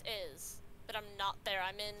where this is, but I'm not there.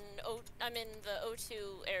 I'm in the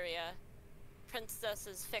O2 area. Princess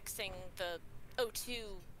is fixing the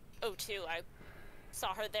O2. I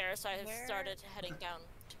saw her there, so I started heading down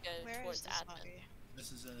to go towards admin.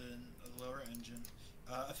 This is in a lower engine.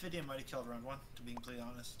 Ophidian might have killed round 1, to be completely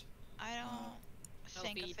honest. I don't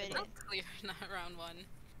think Ophidian. Clear, not round 1.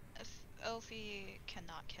 Ophi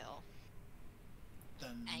cannot kill.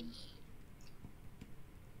 Then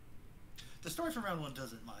the story from round 1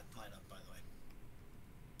 doesn't line up, by the way.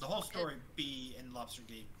 The whole story B in Lobster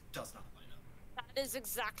Gate does not line up. That is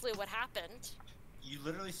exactly what happened. You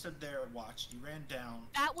literally stood there and watched. You ran down.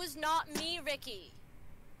 That was not me, Riki.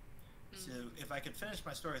 So if I could finish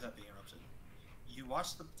my story without being interrupted. You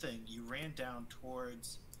watched the thing. You ran down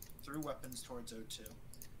through weapons towards O2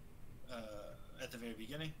 at the very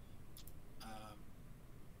beginning.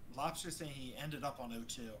 Lobster's saying he ended up on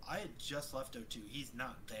O2. I had just left O2. He's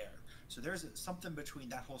not there. So there's something between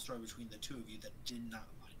that whole story between the two of you that did not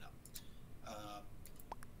line up.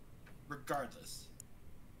 Regardless,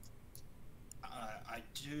 I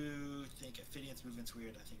do think Ophidian's movement's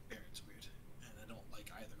weird. I think Baron's weird. And I don't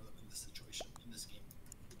like either of them in this situation, in this game.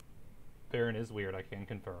 Baron is weird, I can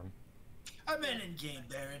confirm. I meant in-game,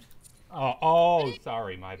 Baron. Oh,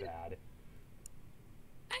 sorry, my bad.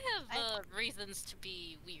 I have reasons to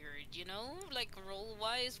be weird, you know? Like,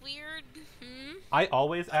 role-wise weird. I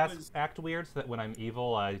always act weird so that when I'm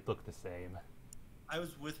evil, I look the same. I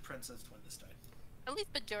was with Princess when this died. At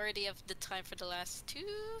least majority of the time for the last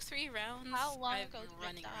 2-3 rounds. How long I've ago been did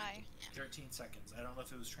running it die? 13 seconds. I don't know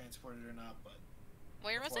if it was transported or not, but...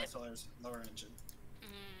 Where was it? I saw there's lower engine.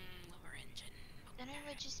 Lower engine. Then it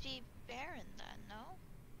would just be Baron then, no?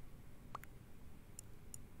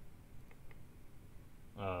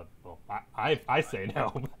 Well, I say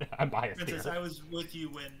no, but I'm biased Princess, here. I was with you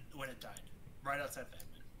when it died. Right outside the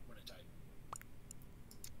admin, when it died.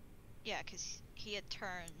 Yeah, because he had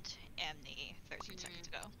turned Amni 13 seconds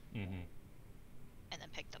ago. Mm-hmm. And then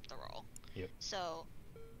picked up the role. Yep. So,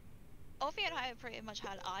 Ophi and I pretty much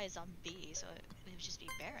had eyes on B, so it would just be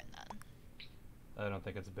Baron then. I don't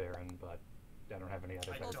think it's Baron, but I don't have any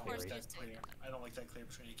other better don't like theory. that clear. I don't like that clear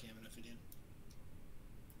between Akam and Ophidian.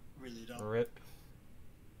 Really don't. Rip.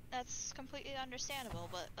 That's completely understandable,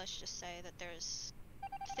 but let's just say that there's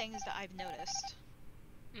things that I've noticed.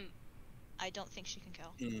 I don't think she can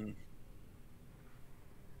kill.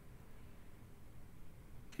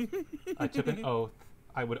 I took an oath.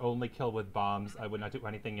 I would only kill with bombs. I would not do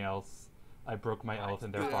anything else. I broke my oath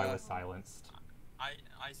and therefore I was silenced.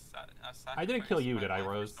 I didn't kill you, did I,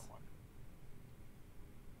 Rose?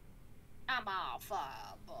 I'm all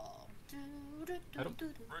fireball.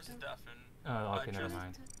 Rose is deaf and... Oh, okay, never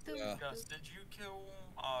mind. Gus, did you kill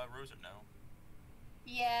Rose or no?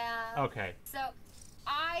 Yeah. Okay. So,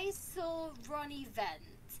 I saw Ronnie vent,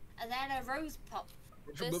 and then a rose pop.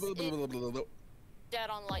 This is dead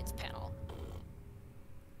on lights panel.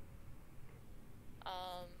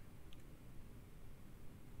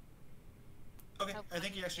 Okay, I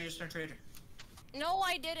think you actually just turned traitor. No,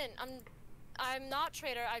 I didn't. I'm not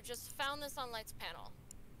traitor. I just found this on lights panel.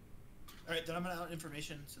 Alright, then I'm gonna out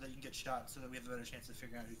information so that you can get shot so that we have a better chance of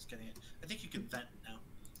figuring out who's getting it. I think you can vent now.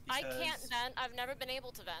 I can't vent. I've never been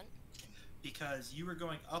able to vent. Because you were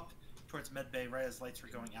going up towards medbay right as lights were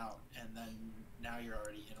going out, and then now you're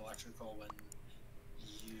already in electrical when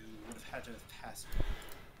you would have had to have passed me.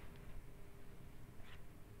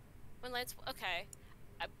 When lights... Okay.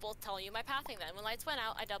 I will tell you my pathing then. When lights went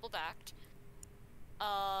out, I double backed.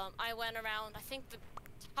 I went around, I think, the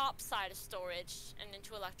top side of storage and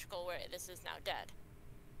into electrical where this is now dead.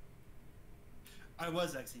 I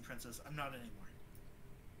was Exy Princess. I'm not anymore.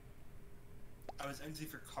 I was Exy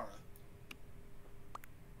for Kara.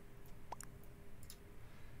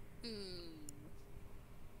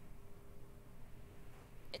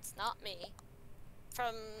 It's not me.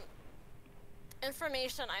 From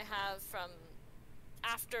information I have from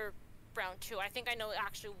after round 2, I think I know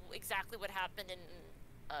actually exactly what happened in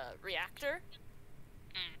reactor.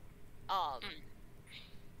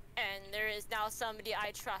 And there is now somebody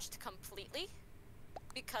I trust completely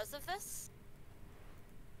because of this.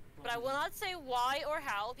 But I will not say why or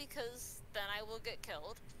how, because then I will get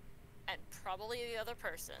killed. And probably the other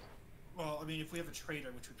person. Well, I mean, if we have a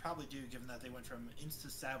traitor, which we probably do, given that they went from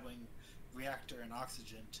insta-sabbling reactor and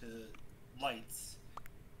oxygen to lights,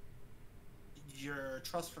 your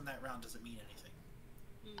trust from that round doesn't mean anything.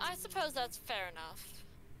 I suppose that's fair enough.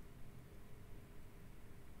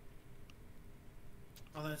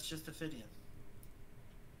 Well, then it's just Ophidian.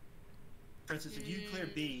 For instance, if you clear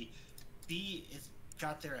B, B is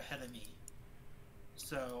got there ahead of me,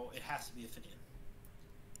 so it has to be Ophidian.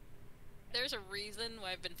 There's a reason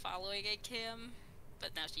why I've been following a Kim,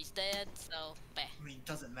 but now she's dead, so bah. I mean, it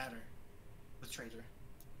doesn't matter with traitor.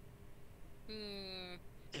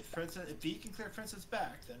 If B can clear Princess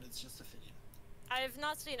back, then it's just Ophidian. I've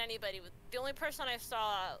not seen anybody with... The only person I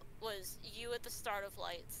saw was you at the start of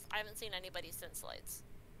lights. I haven't seen anybody since lights.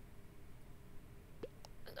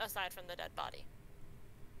 Aside from the dead body.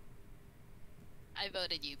 I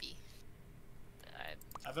voted UB.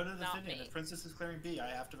 I voted Not Ophidian. me. If Princess is clearing B, I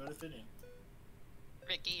have to vote Ophidian.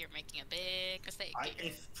 Riki, you're making a big mistake.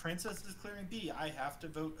 If Princess is clearing B, I have to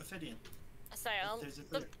vote Ophidian.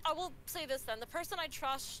 I will say this then. The person I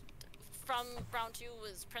trust from round 2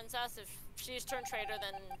 was Princess. If she's turned traitor,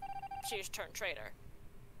 then she's turned traitor.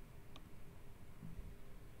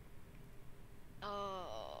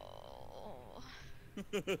 Oh.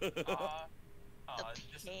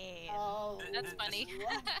 Just Pain. Oh, That's funny.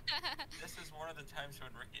 This is one of the times when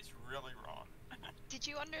Ricky's really wrong. Did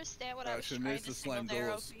you understand what I was She trying needs to to signal slam there,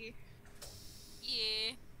 doors. Opie?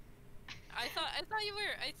 Yeah. I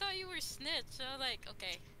thought you were snitch. So like,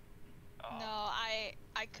 okay. No, I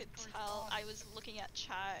could tell. I was looking at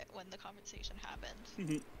chat when the conversation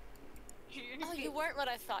happened. Oh, you weren't what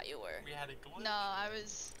I thought you were. We had a glitch. No, I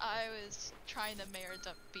was trying to mayor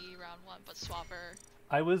dump B round 1, but Swapper.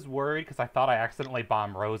 I was worried because I thought I accidentally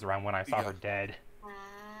bombed Rose around when I saw Yeah. her dead.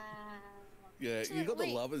 Yeah, So you got wait,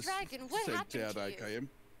 the lovers Dragon, what sent happened out to you? okay.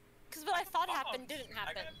 Because what I thought happened Bombs. didn't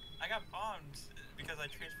happen. I got bombed because I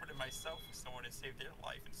transported myself with someone and saved their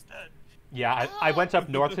life instead. Yeah, I went up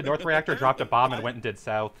north to North Reactor, dropped a bomb, and went and did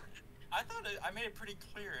south. I thought I made it pretty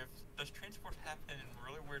clear if those transports happen in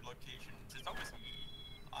really weird locations, it's always me.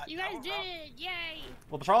 You guys did it! Yay!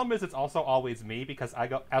 Well, the problem is it's also always me because I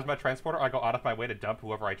go as my transporter. I go out of my way to dump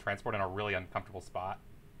whoever I transport in a really uncomfortable spot.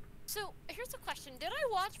 So here's a question: did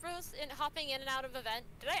I watch Rose hopping in and out of event?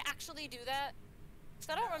 Did I actually do that?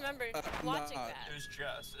 Because I don't remember watching that. It was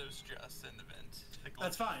just an event.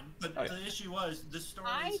 That's fine, but Oh, yeah. the issue was the stories.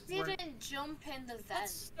 I weren't- didn't jump in the That vent.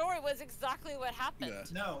 story was exactly what happened. Yeah.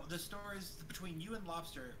 No, the stories between you and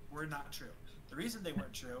Lobster were not true. The reason they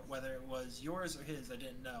weren't true, whether it was yours or his, I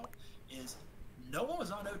didn't know, is no one was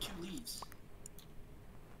on O2 leaves.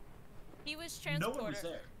 He was No transported. one was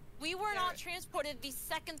there. We were not transported the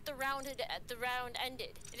second the round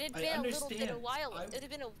ended. It had I been a little bit understand. a while. I- It had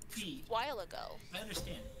been a Pete. while ago. I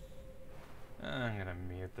understand. I'm gonna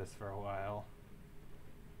mute this for a while.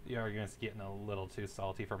 The argument's getting a little too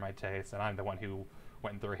salty for my taste, and I'm the one who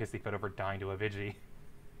went through a hissy fit over dying to a Vigi.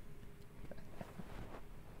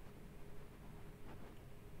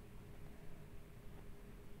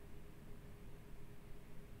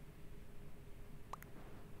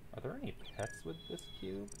 Are there any pets with this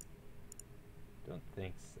cube? Don't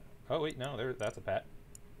think so. Oh wait, no, that's a pet.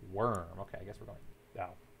 Worm. Okay, I guess we're going.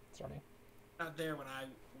 Oh, starting. Not there when I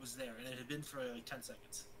was there, and it had been for like 10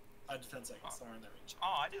 seconds. 5 to 10 seconds, somewhere in that range.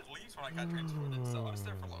 Oh, I did leaves when I got transported, so I was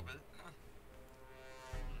there for a little bit.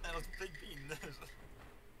 That was a big bean. That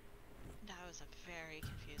was a very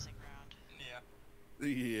confusing round. Yeah.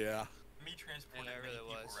 Yeah. Me transporting Yeah, it many really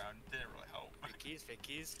people was. around didn't really help. Fake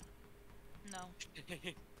keys. No,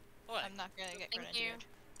 What? I'm not gonna get Thank grenadiered.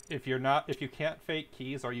 If you can't fake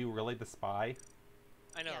keys, are you really the spy?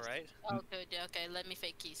 I know, Yes. right? Oh, good. Okay, let me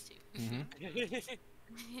fake keys too. Mm-hmm.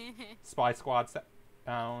 Spy squad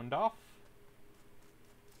sound off.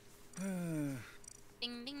 Ding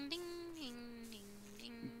ding ding ding ding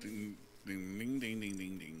ding. Ding, ding, ding, ding, ding,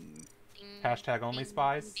 ding, ding. Ding, Hashtag only ding,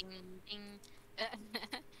 spies. Ding, ding. I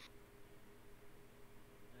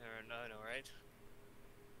know, right?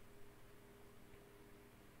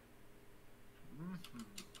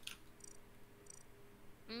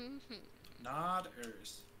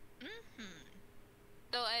 Nodders.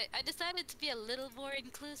 So I decided to be a little more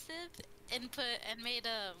inclusive and made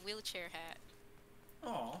a wheelchair hat.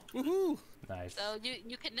 Aw. Woohoo! Nice. So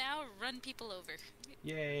you can now run people over.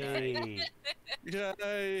 Yay!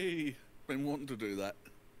 Yay! Been wanting to do that.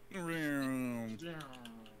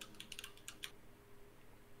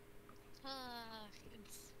 Ah,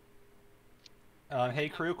 it's- Hey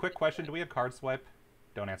crew, quick question: do we have card swipe?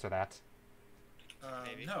 Don't answer that.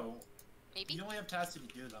 Maybe. No. Maybe. You only have tasks if you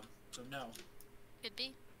do them, so no. Could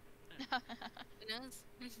be. Who knows?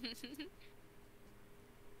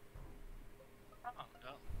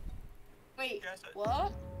 No. Wait, Yes,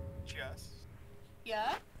 what? Jess,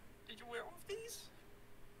 Yeah? did you werewolf these?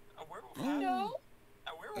 A werewolf Oh. hat? No?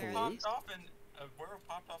 A werewolf Really? popped off in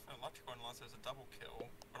electrical unless there's a double kill,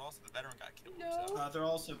 but also the veteran got killed. No. So. They're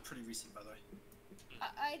also pretty recent, by the way.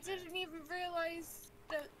 I didn't even realize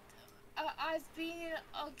that I've been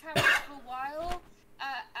on camera for a while.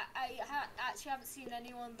 Actually haven't seen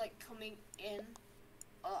anyone like coming in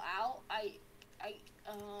or out. I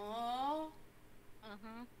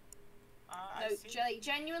No, seen,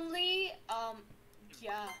 genuinely,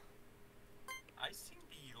 yeah. I seen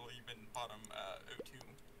the leaving bottom O2.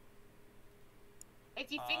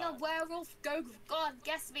 If you think I'm werewolf, go on,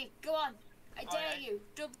 guess me, go on. I Oh, dare yeah. you.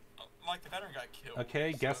 Like the veteran got killed.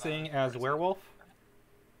 Okay, so guessing that- as werewolf.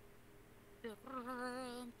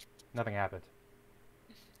 Nothing happened.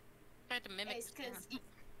 Tried to mimic. It's because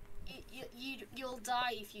you'll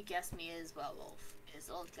die if you guess me as werewolf. Is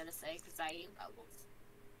all I'm gonna say because I ain't werewolf.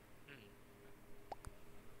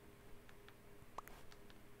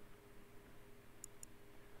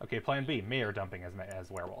 Okay, plan B: mayor dumping as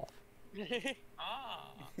werewolf.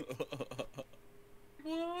 Ah. What?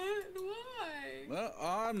 Why? Well,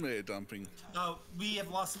 I'm there dumping. No, we have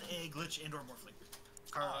lost a glitch and or morphling.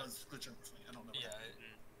 Kara's glitch or morphling. I don't know. Yeah.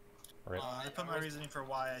 Right. I put my reasoning for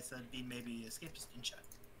why I said B maybe escapist in chat.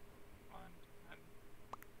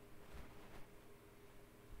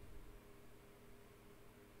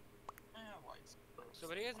 So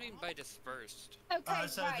what do you guys mean by dispersed? Okay,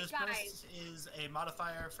 So right, dispersed guys. is a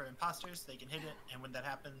modifier for imposters. They can hit it, and when that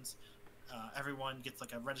happens, everyone gets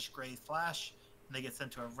like a reddish-gray flash, and they get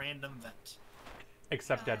sent to a random vent.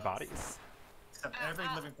 Except dead bodies. Except every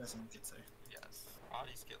living person gets there. Yes,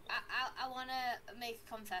 bodies get. I want to make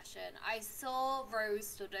a confession. I saw Rose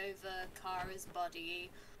stood over Kara's body.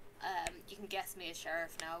 You can guess me as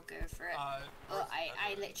sheriff now. Go for it. But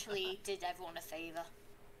I literally did everyone a favor.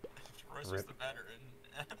 Rose was the veteran.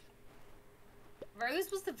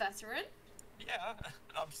 Rose was the veteran? Yeah,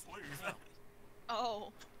 I'm sleuth.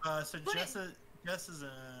 Oh. So Jess is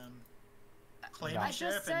claiming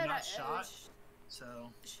sheriff said and not shot.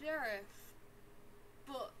 So sheriff.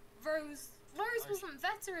 But Rose wasn't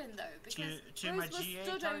veteran though, because to Rose my was GA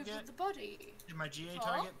stood target, over the body. To my GA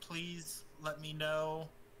target, please let me know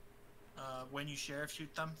when you sheriff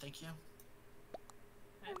shoot them. Thank you.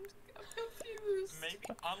 I'm confused. Maybe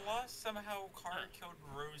unless somehow Kara killed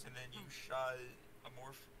Rose and then you shot a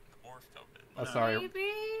morph over it. Oh, sorry.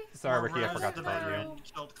 Maybe? Sorry, Ricky, I Rose, forgot the to tell you. veteran,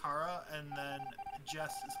 killed Kara, and then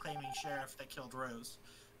Jess is claiming sheriff that killed Rose,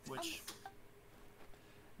 which.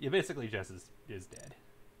 Yeah, basically Jess is dead.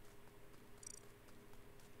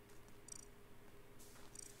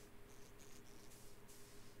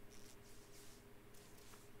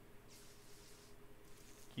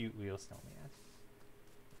 Cute wheel snowman.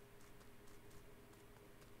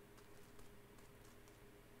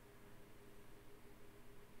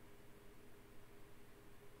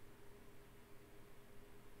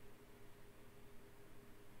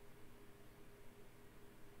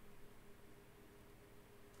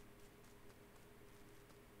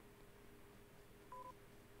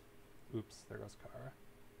 Oops, there goes Kara.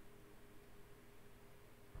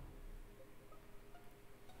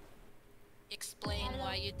 Explain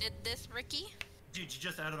why you did this, Ricky? Dude, you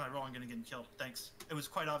just out of my roll, I'm gonna get killed. Thanks. It was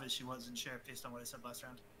quite obvious she wasn't sheriff based on what I said last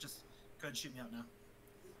round. Just go ahead and shoot me out now.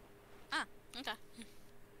 Ah, okay.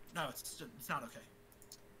 No, it's not okay.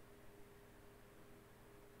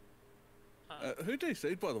 Who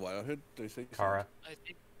DC'd, by the way? I heard DC. Kara. I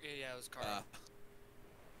think, yeah, it was Kara.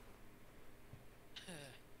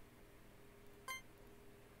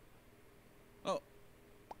 Oh,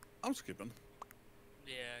 I'm skipping.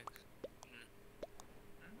 Yeah.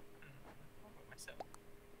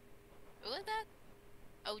 Who was that?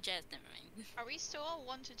 Oh, Jazz, never mind. Are we still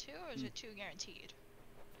 1 to 2, or is it 2 guaranteed?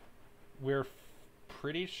 We're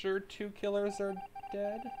pretty sure 2 killers are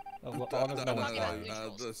dead. Oh, well, No, no one's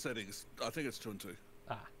dead. the settings. I think it's 2 and 2.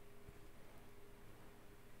 Ah.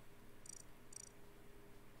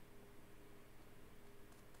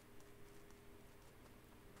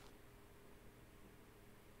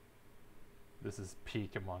 This is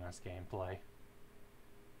peak Among Us gameplay.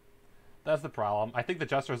 That's the problem. I think the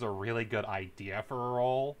Jester is a really good idea for a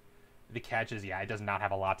role. The catch is, yeah, it does not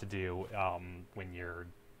have a lot to do when you're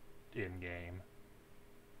in-game.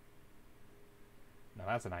 Now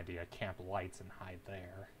that's an idea. Camp lights and hide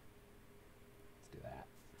there. Let's do that.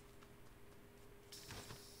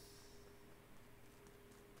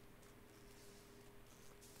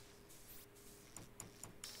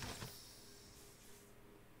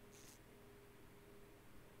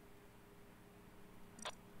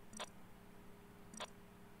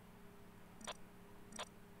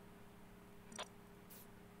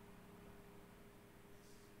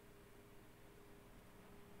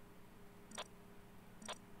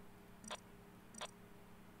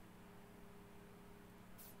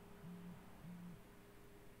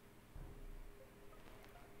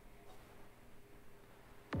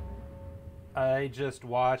 I just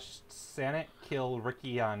watched Sanet kill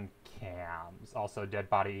Riki on cams. Also, dead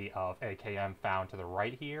body of AKM found to the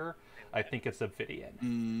right here. I think it's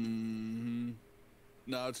Obsidian.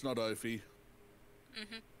 No, it's not Ophi.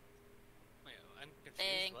 Wait, I'm confused.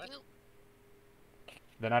 Thank What? you.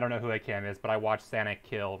 Then I don't know who AKM is, but I watched Sanet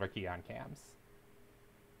kill Riki on cams.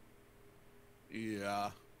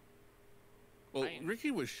 Yeah. Well,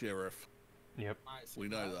 Riki was sheriff. Yep. We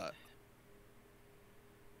know that.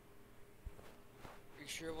 You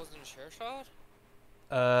sure it wasn't a share shot?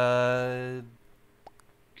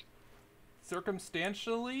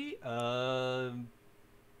 Circumstantially,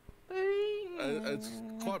 It's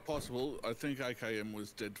quite possible. I think AKM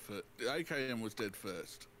was dead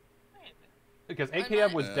first. Because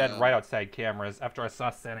AKM was dead right outside cameras. After I saw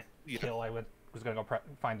Sanet kill, I was going to go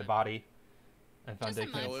find the body. And found Just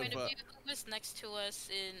in my AKM. point of view, who was next to us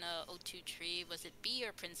in O2 Tree? Was it B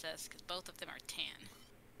or Princess? Because both of them are tan.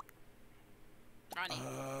 Ronnie.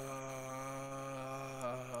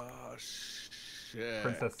 Shit.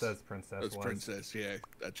 Princess says Princess That's was. Princess, yeah.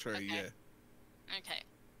 That's true, Okay. yeah. Okay.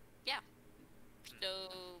 Yeah.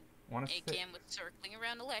 So Wanna say- AKM was circling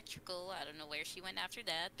around electrical. I don't know where she went after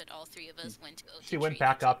that, but all three of us went to O2 She went Tree.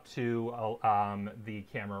 back up to the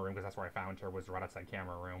camera room, because that's where I found her, was right outside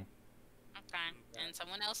camera room. Okay. And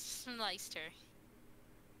someone else sliced her.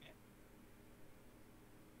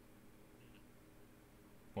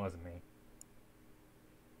 Wasn't me.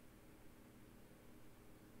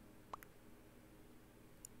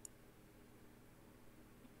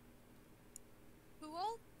 Who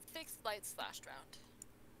all fixed lights last round?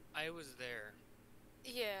 I was there.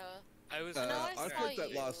 Yeah. I was. No, I I saw flipped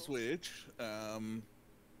that you. last switch. So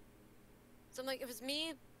I'm like, it was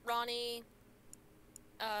me, Ronnie,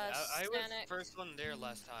 I was Stanek, first one there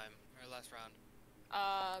last time, or last round.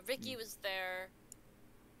 Riki was there,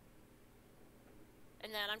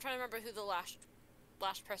 and then I'm trying to remember who the last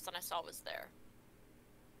person I saw was there.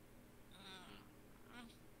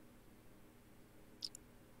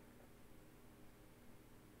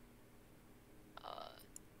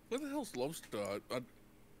 Where the hell's Lobster? Wasn't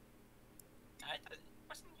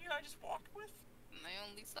you I just walked with? I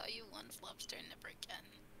only saw you once, Lobster, never again.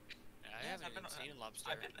 I haven't even seen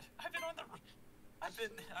Lobster. I've been on the.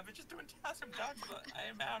 I've been just doing tasks and dogs, but I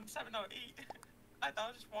am out on 708. I thought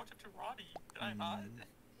I just walked up to Roddy. Did I not?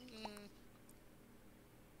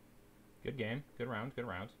 Good game. Good round. Good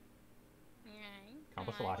round. Right.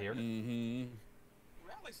 Accomplished a lot here. Mm-hmm.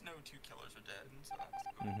 We at least know 2 killers are dead, so that's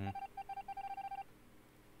good. Mm-hmm.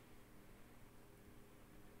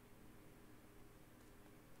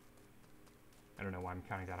 I don't know why I'm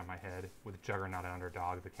counting that on my head. With Juggernaut and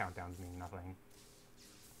Underdog, the countdowns mean nothing.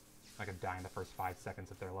 I could die in the first 5 seconds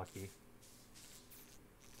if they're lucky.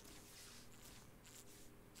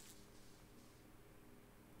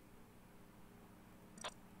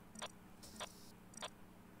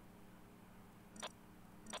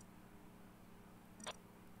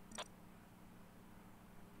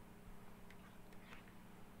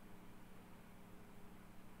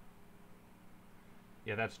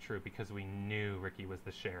 Yeah, that's true, because we knew Riki was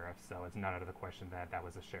the sheriff, so it's not out of the question that that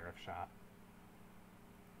was a sheriff shot.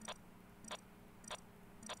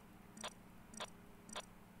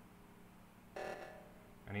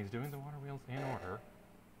 And he's doing the water wheels in order.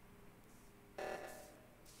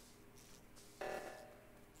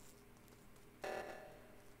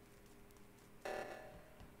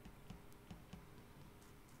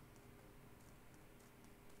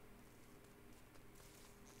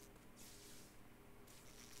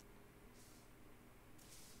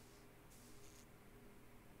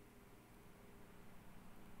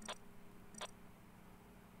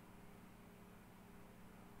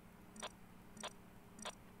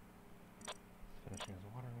 Finishing his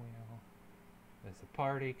water wheel. There's a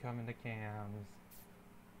party coming to cams.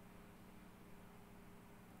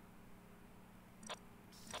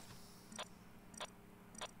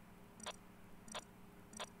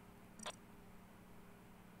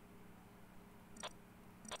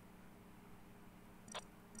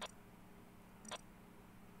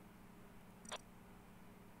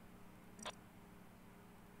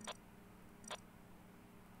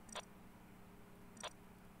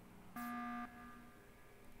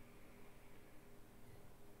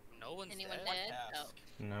 No one's Anyone dead. dead? Oh.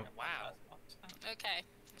 Nope. Wow. Okay.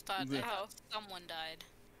 I thought someone died.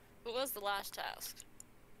 What was the last task?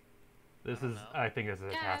 This is, I think this is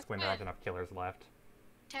a Yeah, task when there it's aren't enough killers left.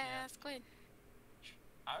 Task win.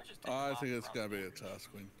 I was just. I think it's gonna be a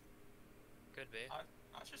task win. Could be.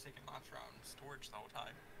 I was just taking last round storage the whole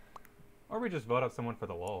time. Or we just vote out someone for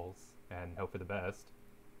the lulz and hope for the best.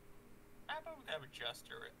 How about we have a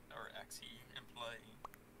Jester or Xe in play?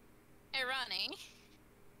 Hey, Ronnie.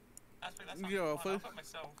 That's not Yeah, fun. I'll Alfie. put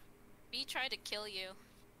myself. B tried to kill you.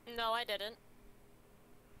 No, I didn't.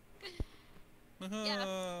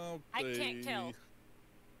 Yeah. I can't kill.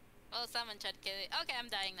 Well, someone tried to kill you. Okay, I'm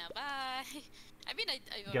dying now. Bye. I mean, I've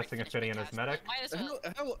already Guessing finished Affinity my and his task, medic? but might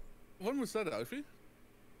as well. When was that, Alfie?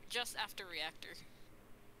 Just after reactor.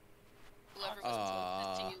 Whoever was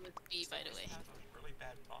closest to you was B, by the way. That's a really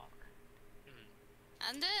bad bomber.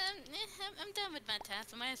 And I'm done with my task.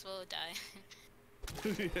 I might as well die.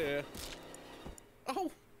 Yeah.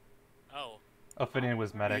 Oh. Oh. Affinity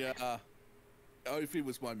was medic. Yeah. Alfie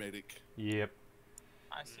was my medic. Yep.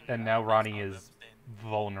 I see And that. now That's Ronnie not is them then.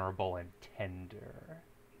 vulnerable and tender.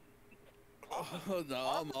 Oh, no,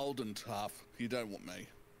 I'm old and tough. You don't want me.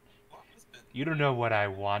 What has been? You don't know what I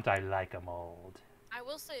want, I like 'em old. I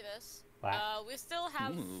will say this. Wow. We still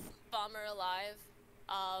have Ooh. Bomber alive.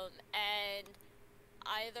 And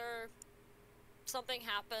either something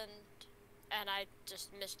happened and I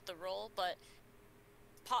just missed the roll. But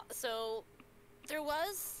so there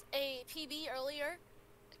was a PB earlier.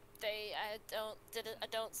 I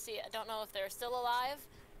don't see it. I don't know if they're still alive,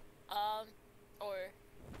 or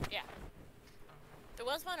yeah. There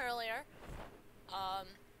was one earlier.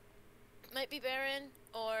 Might be Baron,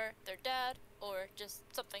 or they're dead, or just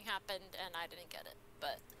something happened and I didn't get it.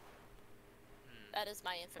 But that is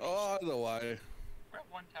my information. Either way. We're at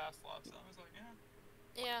one task left, so I was like,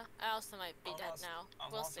 yeah. Yeah, I also might be dead now.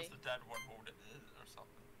 We'll see. The dead one hold it is or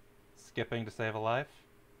something. Skipping to save a life.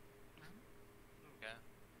 Okay.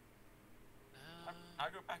 I'll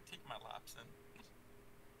go back take my laps in.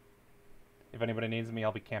 If anybody needs me,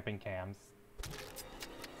 I'll be camping cams.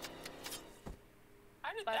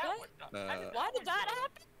 How did Bye that bye? one done? Why did that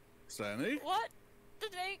happen? Sandy? What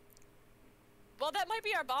did they? Well, that might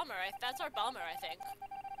be our bomber. That's our bomber, I think.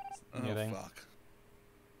 Muting. Fuck.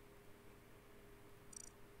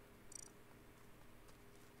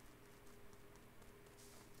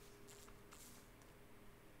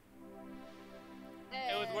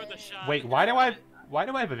 It was worth a shot. Wait, why do I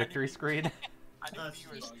have a victory screen? I knew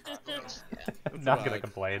you were I'm not gonna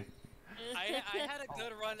complain. I had a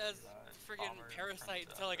good run as friggin' Parasite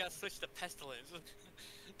until I got switched to Pestilence.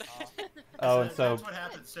 Oh, and so that's what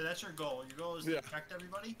happens. So that's your goal. Your goal is to infect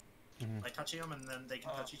everybody by touching them, and then they can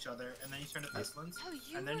touch each other, and then you turn to pestilence,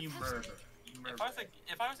 and then you murder. If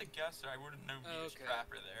I was a guesser, I wouldn't know you was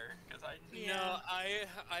Trapper there, because I. No,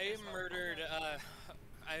 I murdered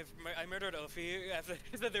I murdered Ophi after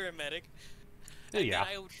that they were medic. And Yeah.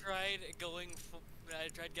 then I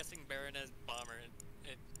tried guessing Baron as Bomber, and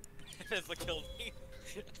it that's what killed me.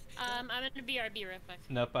 I'm gonna BRB real quick.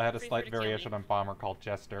 Nope, I had a Free slight for to kill variation me. on Bomber called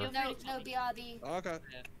Jester. Feel No, free to kill no me. BRB. Okay.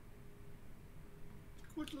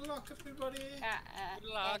 Good luck, everybody. Good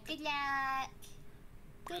luck. Good luck.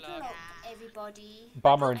 Good luck. luck, everybody.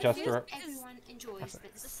 Bomber and I hope Jester. everyone enjoys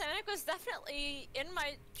this. Sonic was definitely in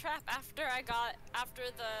my trap after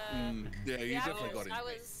the. Yeah, you definitely got him. I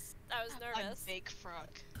was nervous. I'm fake frog.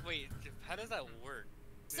 Wait, how does that work?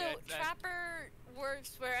 So Trapper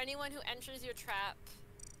works where anyone who enters your trap.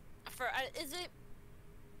 Is it?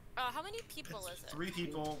 How many people is it? 3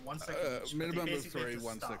 people, 1 second. each, but they Minimum of basically have 3, to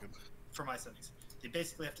 1 stop. second. For my settings, they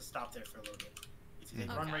basically have to stop there for a little bit. If they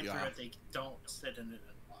run Okay. right through Yeah. it, they don't sit in it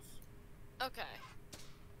enough. Okay.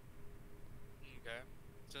 Okay.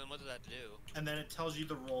 So then what does that do? And then it tells you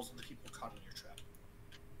the roles of the people caught in your trap.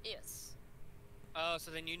 Yes. Oh, so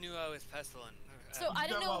then you knew I was Pestilent. So I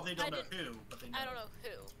don't know. Well, they don't I know didn't- who, but they know. I don't know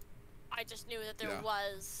who. I just knew that there Yeah.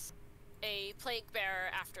 was a plague bearer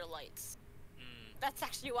after lights. Hmm. That's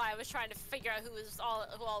actually why I was trying to figure out who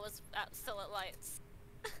all was still at lights.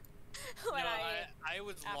 When No, I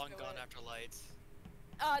was long gone afterward. after lights.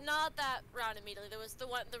 Not that round immediately. There was the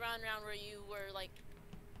round where you were like,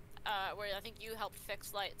 where I think you helped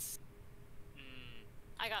fix lights. Hmm.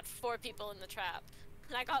 I got 4 people in the trap,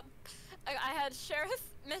 and I had Sheriff,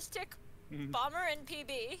 Mystic, Bomber, and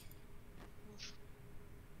PB.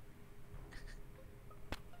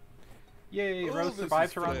 Yay, Oh, Rose this survived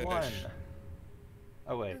is to round 1. fresh.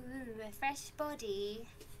 Oh wait. Ooh, a fresh body.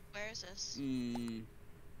 Where is this?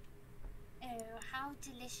 Oh, how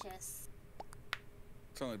delicious.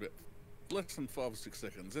 It's only a bit less than 5 or 6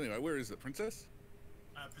 seconds. Anyway, where is it, Princess?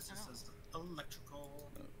 Princess says electrical.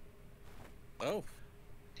 Oh.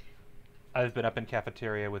 I've been up in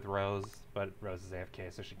cafeteria with Rose, but Rose is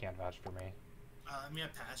AFK, so she can't vouch for me. I mean, I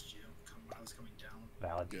passed you. I was coming down.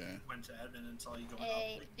 Valid. Yeah. Went to admin and saw you going A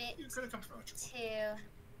up. Like, bit you could have come from electrical. too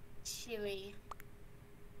chewy.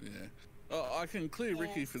 Yeah. Oh, I can clear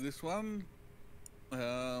Riki for this one.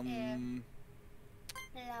 Lovely.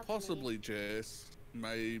 Possibly Jess.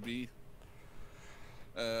 Maybe.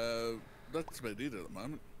 That's about it at the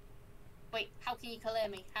moment. Wait, how can you clear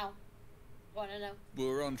me? How? Wanna know?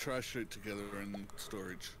 We're on trash shoot together in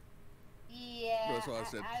storage. Yeah. That's why I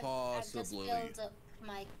said possibly. I've just filled up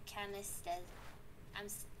my canisters. I'm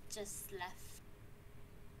just left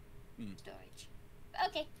storage.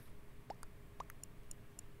 Okay.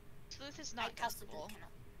 Sleuth is not guessable.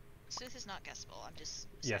 Sleuth is not guessable. I'm just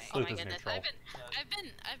Yes, saying. Sleuth Oh my is goodness, neutral.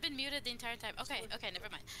 I've been muted the entire time. Okay, never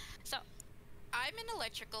mind. So, I'm in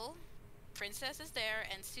electrical. Princess is there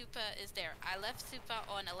and Supa is there. I left Supa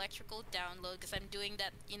on electrical download because I'm doing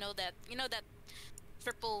that, that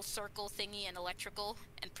triple circle thingy in electrical,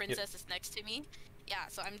 and Princess is next to me. Yeah,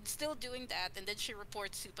 so I'm still doing that, and then she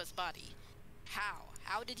reports Supa's body. How?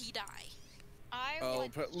 How did he die?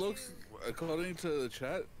 But looks, according to the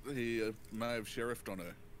chat, he may have sheriffed on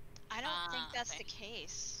her. I don't think that's okay. the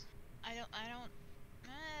case. I don't.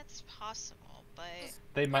 It's possible, but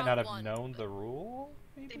They might not Round have 1. known the rule?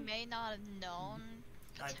 they may not have known.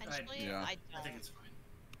 Potentially, Yeah. I don't. I think it's fine.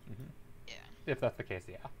 Yeah. If that's the case,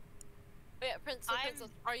 yeah. But yeah, Princess,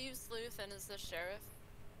 are you Sleuth and is the sheriff?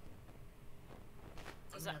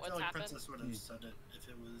 Is that I what's feel like happened? Princess would have said it if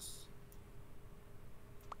it was.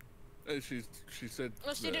 She said.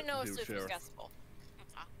 Well, she that didn't know he if was Sleuth was sheriff. guessable.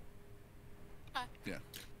 Yeah.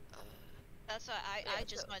 That's what I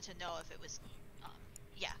just wanted to know if it was.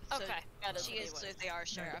 Yeah. So Okay, that is she what is it was. Sleuth. They are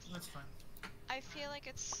sheriff. That's fine. I feel like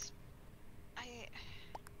it's.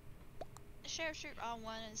 The sheriff shoot on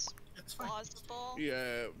one is It's fine. plausible.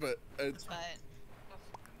 Yeah, but It's fine.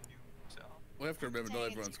 But we have to remember not saying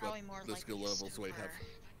it's everyone's got probably more the likely skill a levels we have.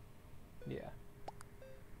 super. Yeah.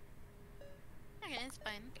 Okay, it's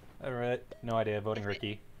fine. Alright, no idea. Voting If it-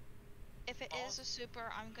 Riki. If it is a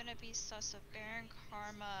super, I'm gonna be sus of Baron,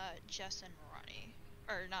 Karma, Jess, and Ronnie.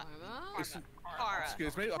 Or not. Listen, Kara.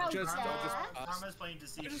 Excuse me, I just Karma's playing to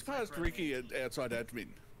see. I if just she's passed like Ricky outside admin.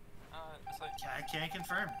 It's like, I can't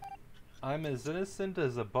confirm. I'm as innocent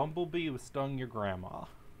as a bumblebee who stung your grandma.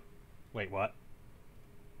 Wait, what?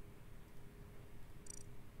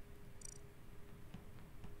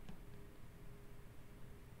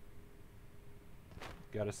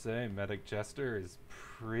 Gotta say, Medic Jester is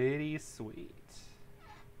pretty sweet.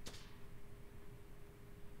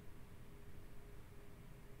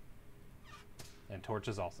 And Torch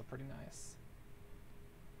is also pretty nice.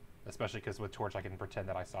 Especially because with Torch I can pretend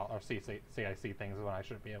that I saw, or see I see things when I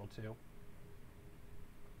shouldn't be able to.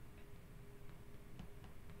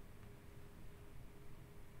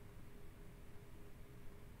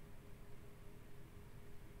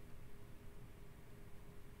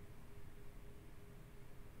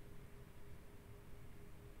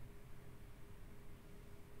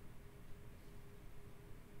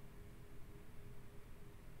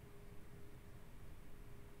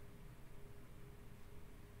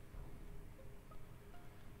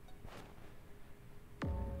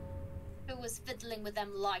 Who was fiddling with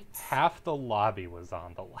them lights? Half the lobby was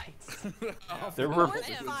on the lights. There There were were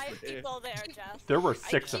 5 people there, Jess. there were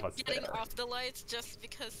 6 of I us keep getting there. off the lights just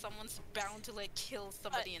because someone's bound to like kill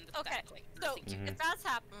somebody in the Okay, back. Like, so Mhm. if that's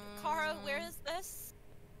happening, Kara, where is this?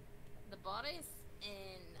 The body's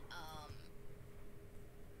in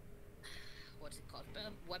what's it called?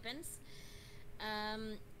 Weapons.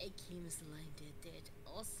 Akeem's lying dead.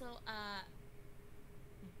 Also,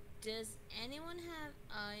 does anyone have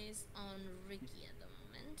eyes on Riki at the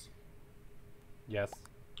moment? Yes.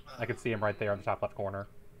 I could see him right there on the top left corner.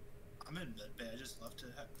 I'm in bed bay. I just love to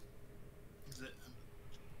have.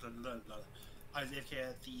 I was AFK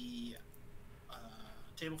at the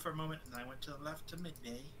table for a moment, and I went to the left to mid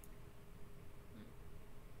bay.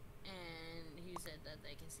 And who said that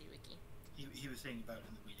they can see Riki? He was saying about it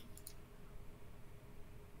in the meeting.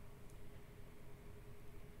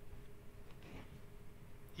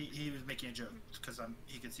 He was making a joke because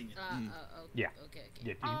he could see me. Yeah. Okay.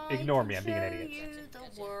 Yeah, ignore me, I'm being an Show idiot. you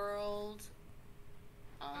the world.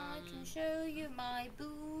 I can show you my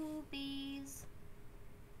boobies.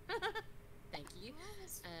 Thank you.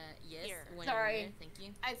 Yes. Here. whenever, Sorry. Thank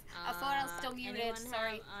you. I thought I was still muted. Anyone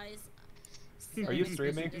Sorry. Have eyes? Are you Next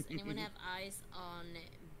streaming? question, Does anyone have eyes on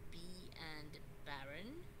B and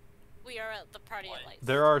Baron? We are at the party at lights.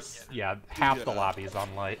 There are, half the lobby is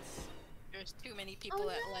on lights. there's too many people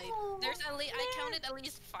at lights. There's at least I counted at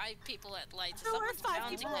least 5 people at lights. There were Someone's 5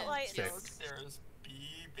 bound to people at get lights. killed. There's B,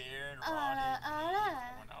 Bear, and Ronnie.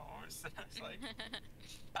 It's like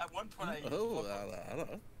at one point I at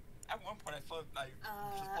one point I flipped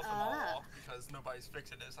just flipped them all off because nobody's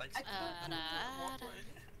fixing it. It's like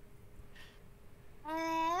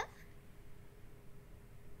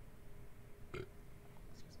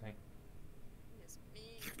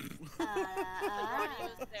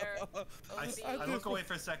Excuse me. I look away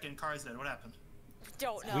for a second. Car's dead. What happened?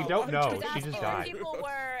 Don't know. We don't know. She was She asking just where died. people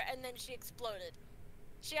were, and then she exploded.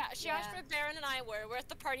 She asked where Baron and I were. We're at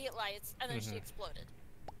the party at lights, and then she exploded.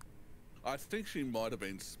 I think she might have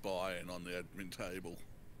been spying on the admin table.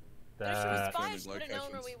 But if she was That- spy, she would have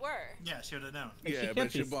known where we were. Yeah, she would have known. If she Yeah, can't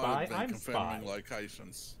but she be might spy, have been I'm confirming spy.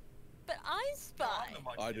 locations. But I spy.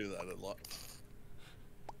 I do that a lot.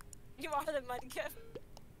 You are the mudkip.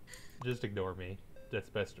 Just ignore me. That's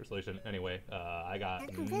the best solution. Anyway, I got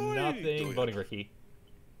Avoid. nothing. Voting Riki.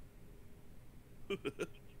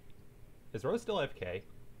 Is Rose still AFK?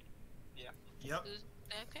 Yep.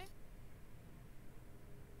 Okay.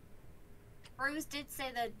 Rose did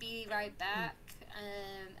say they'd be right back.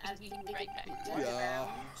 As we can Right back. Yeah.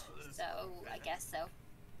 around. So I guess so.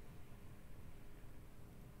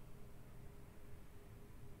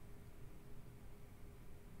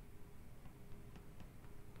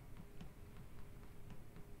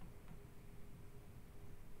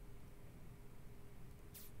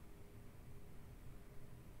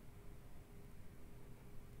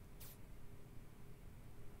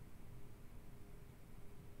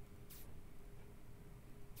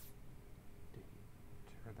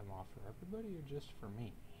 off for everybody or just for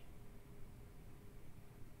me?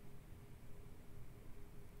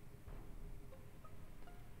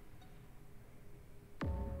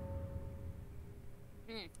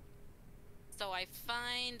 So I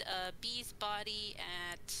find B's body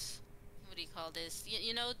at, what do you call this?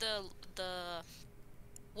 You know the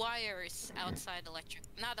wires outside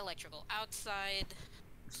not electrical, outside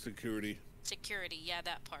Security. security, yeah,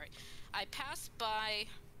 that part. I passed by,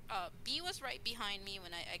 B was right behind me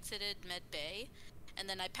when I exited Med Bay, and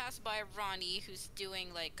then I passed by Ronnie, who's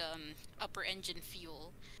doing like upper engine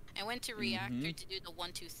fuel. I went to reactor to do the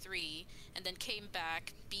 1, 2, 3, and then came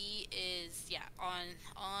back. B is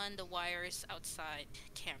on the wires outside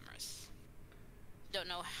cameras. Don't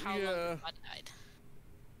know how long the bot died.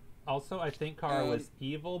 Also, I think Kara was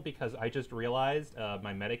evil because I just realized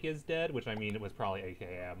my medic is dead, which I mean it was probably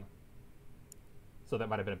AKM. So that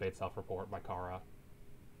might have been a bait self-report by Kara.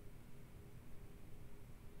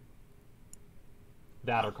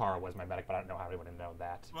 That or Kara was my medic, but I don't know how anyone would know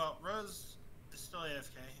that. Well, Rose is still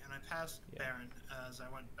AFK, and I passed Baron as I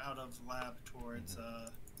went out of lab towards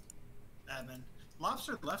admin.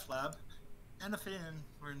 Lobster left lab, and a fan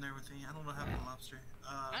were in there with me. I don't know what happened to Lobster.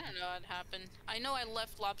 I don't know what happened. I know I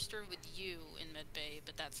left Lobster with you in Med Bay,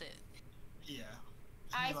 but that's it. Yeah.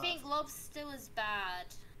 I think Lobster was bad.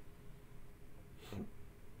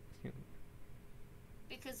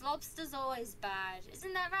 Because Lobster's always bad.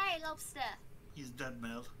 Isn't that right, Lobster? He's dead,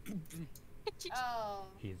 Mel. Oh.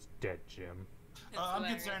 He's dead, Jim. I'm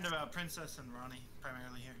concerned about Princess and Ronnie,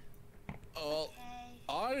 primarily here.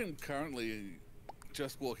 I am currently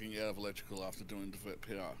just walking out of electrical after doing divert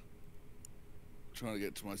power. Trying to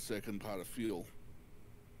get to my second part of fuel.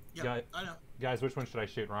 Yeah, I know. Guys, which one should I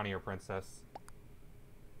shoot, Ronnie or Princess?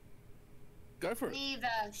 Go for it. Neither.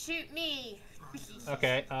 Shoot me.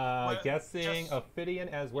 Okay, guessing Ophidian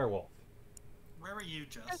as werewolf. Where were you,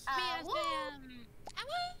 Jess?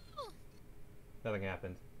 Nothing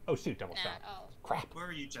happened. Oh shoot, double shot. Crap. Where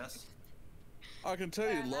are you, Jess? I can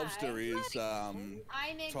tell you Lobster is I'm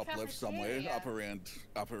in top left somewhere,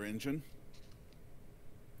 upper engine.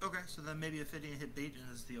 Okay, so then maybe Ophidian hit bait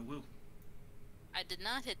as the woo. I did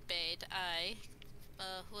not hit bait.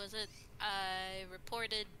 Who was it? I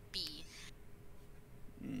reported B.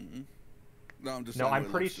 No, I'm just. No, saying I'm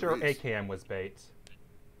where pretty Lobster sure is. AKM was bait.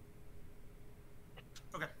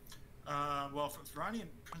 Okay. Well, if Ronnie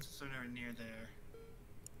and Princess are nowhere near there,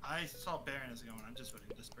 I saw Baron as going. I'm just voting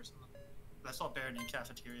this person. I saw Baron in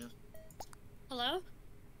cafeteria. Hello?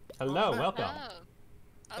 Hello, welcome.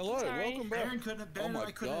 Hello, welcome back. Baron couldn't have, Baron and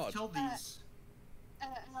I couldn't have killed these.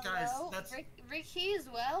 Guys, Hello? that's... Riki as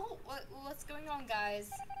well? What's going on,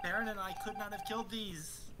 guys? Baron and I could not have killed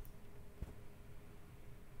these.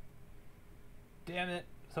 Damn it.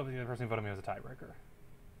 So the person who voted me was a tiebreaker.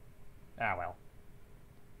 Ah, well.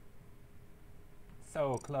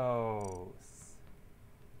 So close.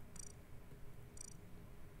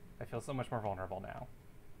 I feel so much more vulnerable now.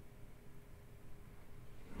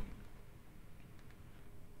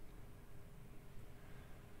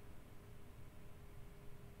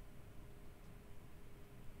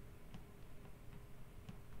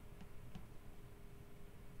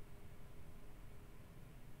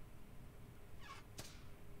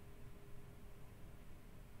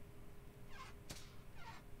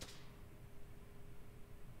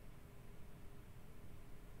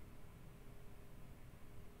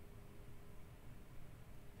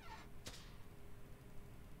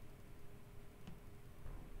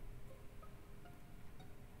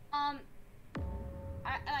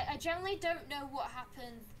 I generally don't know what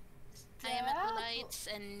happened there. I am at lights,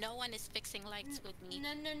 and no one is fixing lights with me. No.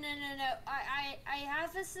 I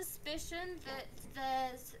have a suspicion that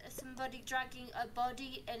there's somebody dragging a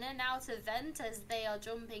body in and out of vent. As they are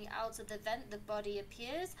jumping out of the vent, the body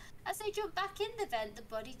appears. As they jump back in the vent, the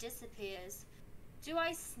body disappears. Do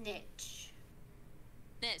I snitch?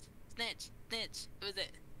 Snitch. Who's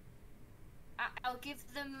it? I'll give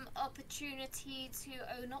them opportunity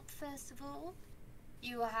to own up first of all.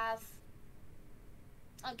 You have...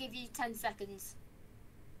 I'll give you 10 seconds.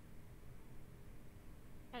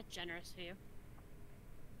 That's generous for you.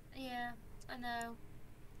 Yeah, I know.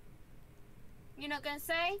 You're not gonna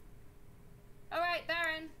say? Alright,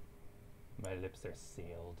 Baron. My lips are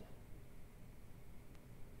sealed.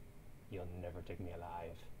 You'll never take me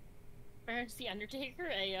alive. Where's the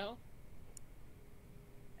Undertaker, Ayo?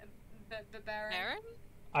 Baron?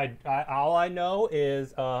 All I know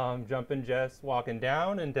is Jumpin' Jess walking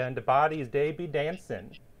down and then the bodies they be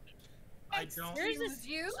dancing. I don't. Excuse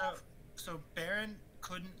you? So Baron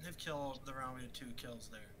couldn't have killed the round with 2 kills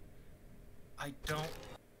there. I don't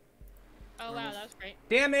Oh wow, that was great.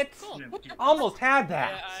 Damn it! Cool. Almost had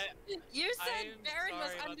that. You said I'm Baron was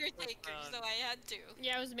sorry about the Undertaker, first so I had to.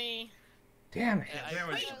 Yeah, it was me. Damn it. Yeah, Baron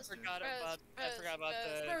was I Rose, forgot about Rose,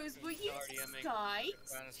 the Rose, were you RDMing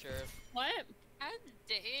Skype? around the sheriff. What? How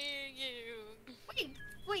dare you?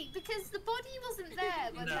 Wait, because the body wasn't there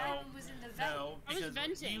when No, Baron was in the vent. No, I was because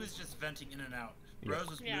venting. he was just venting in and out. Yeah. Rose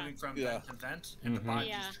was Yeah. moving from Yeah. vent to vent, and the body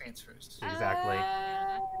Yeah. just transfers. Exactly.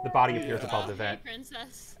 The body appears Yeah. above the vent.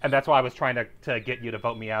 Princess. And that's why I was trying to get you to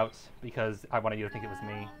vote me out, because I wanted you to think it was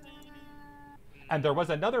me. And there was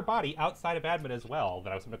another body outside of admin as well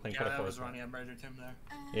that I was going to claim Yeah, credit that for. was as well. Ronnie. I murdered him there.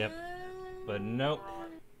 Yep. But nope.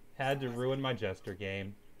 Had to ruin my Jester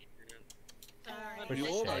game. Which You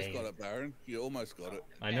is a almost shame. got it, Baron. You almost got it.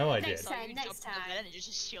 I know I did. Next time, and it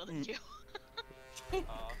just shielded you.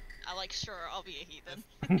 I like, sure, I'll be a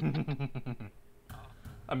heathen.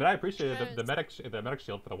 I mean, I appreciated the medic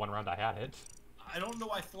shield for the one round I had it. I don't know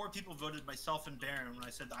why 4 people voted myself and Baron when I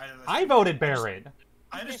said either of those. I voted Baron.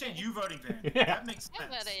 I understand you voting Baron. Yeah. That makes I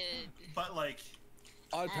sense. voted. But like,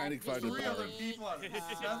 I panic voted 3 other Baron. people out of 7.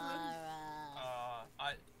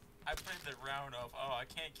 I played the round of, oh, I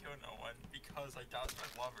can't kill no one because I doused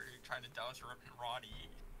my lover trying to douse Ronnie.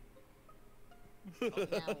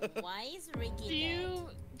 Now, why is Riki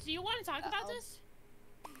Do you want to talk about this?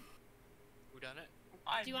 Who done it?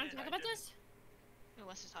 Do you want to talk about this? Who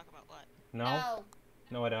wants to talk about what? No.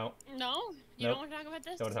 No, I don't. No? You Nope. don't want to talk about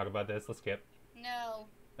this? Don't want to talk about this. Let's skip. No.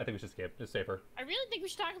 I think we should skip. It's safer. I really think we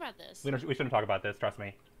should talk about this. We shouldn't talk about this. Trust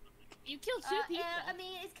me. You killed 2 people. Yeah, I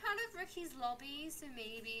mean, it's kind of Ricky's lobby, so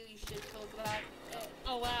maybe we should talk about it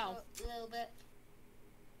Oh wow. a little bit.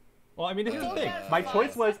 Well, I mean, this is the Talk thing. about it My for choice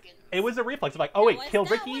 5 was, seconds. it was a reflex. I'm like, oh wait, Why is kill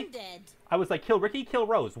that Riki. one dead? I was like, kill Riki, kill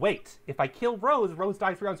Rose. Wait, if I kill Rose, Rose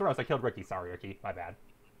dies 3 rounds in a row. So I killed Riki. Sorry, Riki. My bad.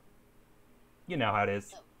 You know how it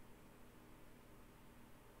is.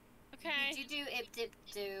 Okay. Did you do ip dip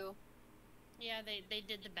do? Yeah, they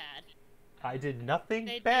did the bad. I did nothing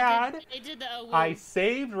They bad. They did the oh I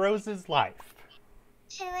saved Rose's life.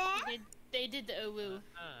 They did the oh woo.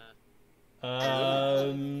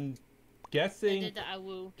 Um, They guessing did the ah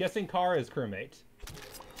woo. guessing Kara is crewmate.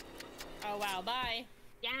 Oh wow, bye.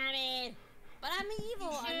 Damn it! But I'm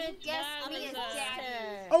evil. You I'm should guess I'm me a as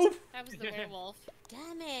jester. Oh, That was the werewolf.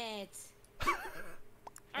 Damn it!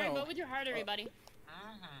 Alright, Oh. vote with your heart, everybody.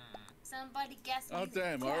 Somebody guess me. Oh as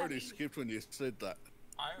damn! I already Gabby. skipped when you said that.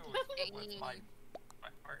 I was with my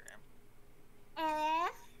partner.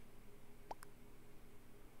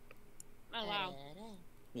 Oh wow.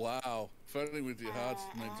 Wow, voting with your hearts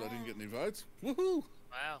means I didn't get any votes. Woohoo!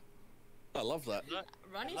 Wow. I love that.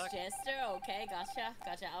 Ronnie's Luck. jester. Okay,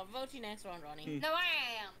 gotcha. I'll vote you next round, Ronnie. No,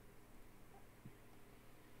 I am.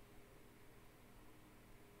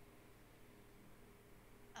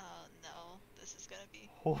 Oh no, this is gonna be.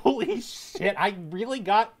 holy shit! I really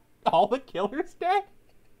got all the killers dead.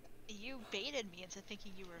 You baited me into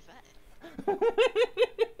thinking you were vet.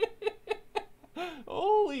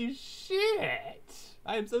 Holy shit!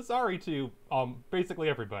 I am so sorry to basically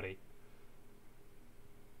everybody.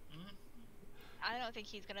 I don't think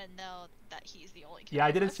he's gonna know that he's the only. Yeah,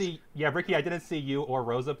 I didn't left. see. Yeah, Ricky, I didn't see you or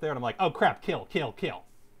Rose up there, and I'm like, oh crap, kill.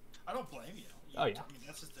 I don't blame you. Oh, yeah. I mean,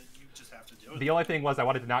 that's just that you just have to do it. The only thing was I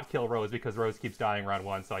wanted to not kill Rose because Rose keeps dying round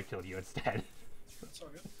 1, so I killed you instead. That's all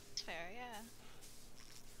good. It's fair, yeah.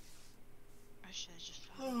 I should have just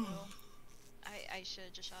shot a Will. I should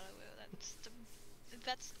have just shot a Will.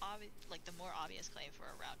 That's obvious, like the more obvious claim for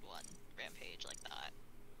a round 1 rampage like that.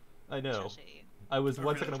 I know. Especially- I was I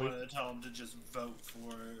one really second away. wanted to tell him to just vote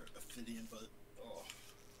for Ophidian, but oh,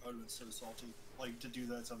 I would have been so salty. Like to do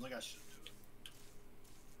that, so I'm like, I shouldn't do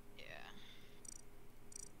it.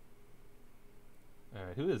 Yeah.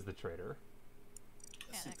 Alright, who is the traitor?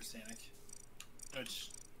 That's Super Sanic. Which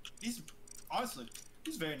he's honestly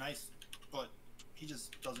he's very nice, but he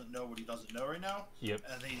just doesn't know what he doesn't know right now. Yep.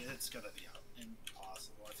 And it's gonna be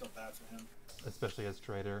impossible. I feel bad for him. Especially as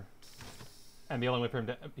traitor. And the only way for him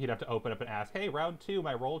to, he'd have to open up and ask, hey, round 2,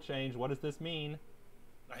 my role changed, what does this mean?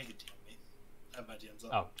 No, he could DM me. I have my DMs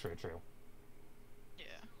up. Oh, true. Yeah.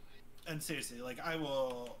 And seriously, like I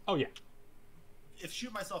will. Oh yeah. If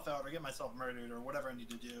shoot myself out or get myself murdered or whatever I need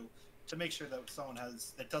to do to make sure that someone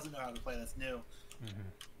that doesn't know how to play, that's new,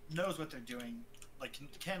 knows what they're doing, like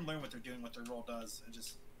can learn what they're doing, what their role does, and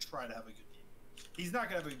just try to have a good game. He's not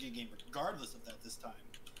gonna have a good game regardless of that this time,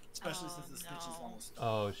 especially since the snitch is almost done.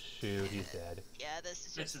 Oh shoot, he's dead. Yeah, this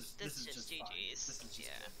is just this is just fine. GG's. This is just yeah.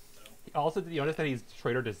 good, so. Also, did you notice that he's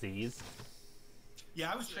traitor disease?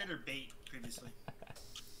 Yeah, I was trader bait previously.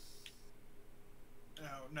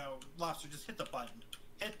 No, Lobster, just hit the button.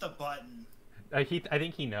 Hit the button. I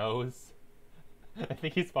think he knows. I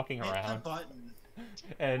think he's fucking Hit the around. button.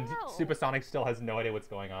 And No. Supersonic still has no idea what's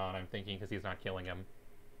going on, I'm thinking, because he's not killing him.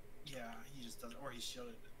 Yeah, he just doesn't, or he's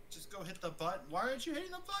shielded. Just go hit the button. Why aren't you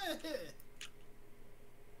hitting the button?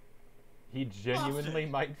 He genuinely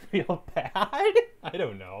might feel bad? I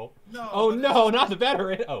don't know. No. Oh but no, it's not the just-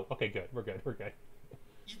 veteran! Oh, okay, good. We're good. We're good.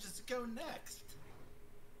 You just go next.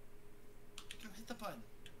 Go hit the button.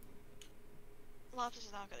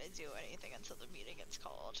 Lobster's not gonna do anything until the meeting gets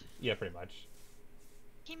called. Yeah, pretty much.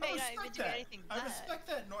 He I may not even respect do that. anything I bad. respect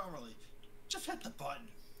that normally. Just hit the button.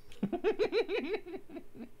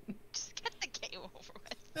 Just get the game over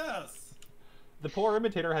with. Yes. The poor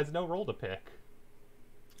imitator has no role to pick.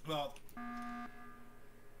 Well.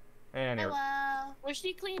 And here. Hello. Was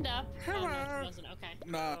she cleaned up? Oh, no, she wasn't. Okay.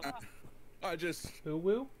 Nah, I just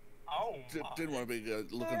Woo-woo? Oh, didn't want to be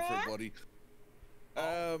looking for a body.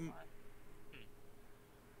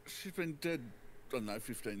 She's been dead, I don't know,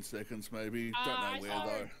 15 seconds maybe. Don't I know where saw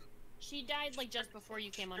her. though. She died like just before you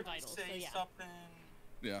came on Did we Vitals, say so yeah. something?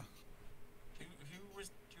 Yeah. Who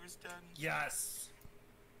was done? Yes.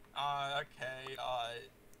 Okay.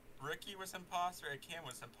 Riki was imposter, Cam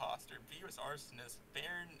was imposter, B was arsonist,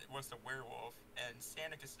 Baron was the werewolf, and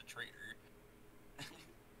Sanic is the traitor.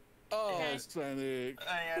 Oh, Okay. Sonic.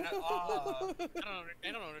 And I don't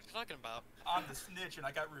know what you're talking about. I'm the snitch, and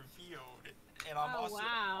I got revealed. And I'm Oh, also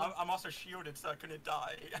wow. I'm also shielded, so I couldn't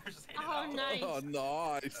die. I was just hanging Oh, out. nice. Oh,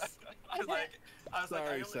 nice. I was like,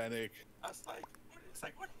 Sorry, I Sonic. was like, it's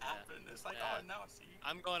like, what happened? It's like, Yeah. oh no, see.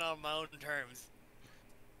 I'm going on my own terms.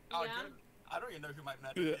 Oh, Yeah. good. I don't even know who my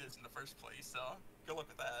medic is in the first place, so good luck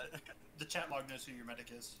with that. The chat log knows who your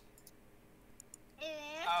medic is.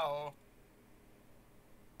 Oh.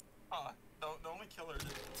 Huh. The only killer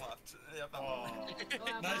that's left. Yep, that Oh.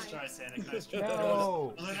 one. Nice try, Sanic. Nice try.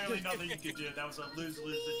 No. There was literally nothing you could do. That was a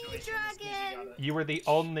lose-lose situation. As soon as you got it. You were the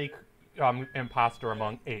only imposter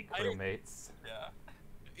among 8 crewmates. Yeah.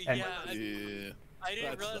 And- Yeah, Yeah. I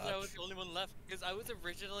didn't that realize I was sucks. the only one left because I was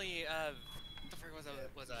originally what the frick was I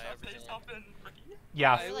Say originally? something, Ricky?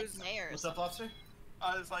 Yeah. I You're like was- mayors. What's up, Lobster?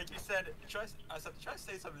 I was like, you said, I said, try to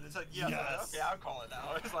say something. It's like, yes. I was like, Yes. okay, I'll call it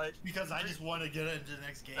now. It's like, Because I just want to get into the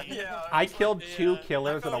next game. yeah. I it's like- killed 2 yeah.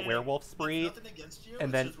 killers in a It's werewolf spree. nothing against you. and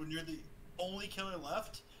It's then- just when you're the only killer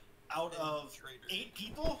left out of Traitor. 8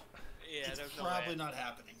 people, Yeah, it's there's no probably way. not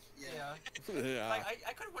happening. Yeah. Yeah. Like,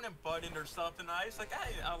 I could have went and buttoned or something. I was like,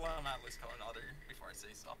 hey, I'll let him at least call another before I say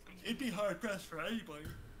something. It'd be hard pressed for anybody.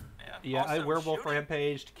 Yeah, I Also, werewolf shooting-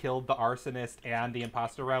 rampaged, killed the arsonist and the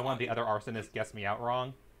imposter round 1. The other arsonist guessed me out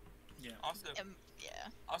wrong. Yeah. Also, Yeah.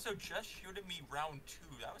 also just shooting me round 2.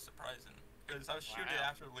 That was surprising. Because I was shooting Wow.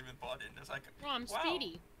 after leaving button. It's like, Oh, I'm wow,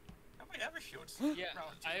 speedy. nobody ever shoots Yeah,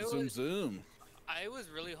 round 2. I Zoom was zoom. I was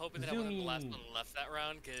really hoping that I wasn't the last Zooming. one left that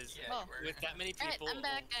round because Yeah, Oh. you were. with that many Alright, people I'm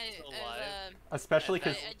back. still I alive, Especially Yeah,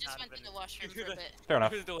 because, I just went to the washroom for a bit. fair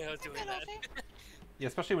enough. was the way I was doing Hey, that. Luffy. Yeah,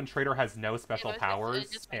 especially when Trader has no special I powers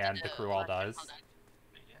just went and to the crew all washroom. does. Hold on.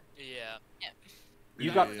 Yeah, You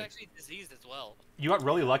Yeah, got- I was yeah. actually diseased as well. You got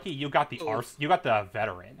really lucky. You got the Oh. you got the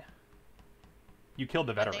veteran. You killed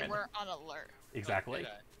the They veteran. were on alert. Exactly.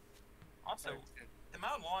 Okay. Also, the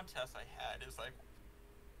amount of lawn tests I had is like,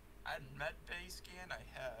 I had med bay scan, I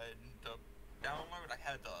had the download, I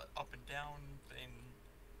had the up and down thing.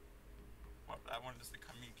 What that one is the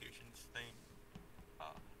communications thing.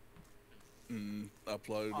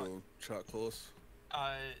 Upload or chart course.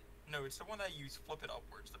 No, it's the one that you flip it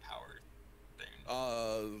upwards, the power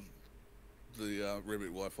thing. The Ribbit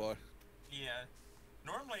Wi-Fi Yeah.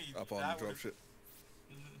 Normally up on that the would dropship.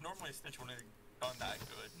 normally a snitch wouldn't have done that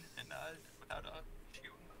good, and without a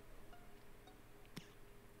shield.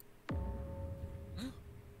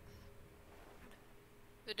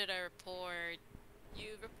 Who did I report?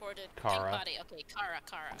 You reported Kara. Pink body. Okay, Kara.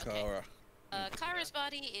 Okay. Kara. Kara's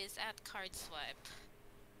body is at card swipe.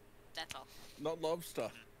 That's all. Not lobster.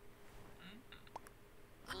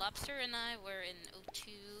 Lobster and I were in O2.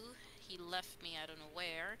 He left me, I don't know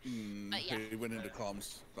where. But yeah. He went into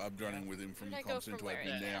comms. I'm running with him from Where'd I go comms from into where?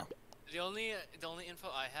 admin Yeah. now. The only info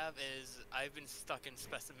I have is I've been stuck in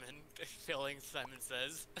specimen filling. Simon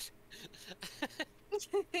says.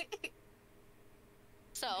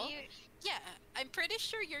 So, yeah, I'm pretty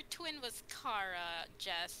sure your twin was Kara,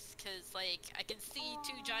 Jess, because, like, I can see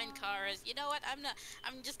 2 giant Karas. You know what? I'm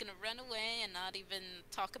just gonna run away and not even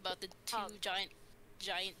talk about the 2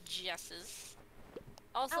 giant Jesses.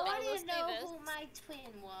 Also, I want will to say know this. who my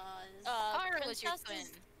twin was. Kara was your Princess twin.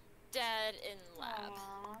 is dead in lab.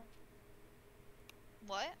 Aw.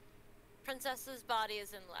 What? Princess's body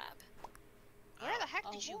is in lab. Where the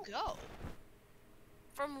heck did you go?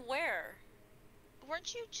 From where?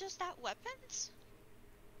 Weren't you just at weapons?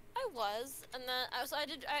 I was, and then I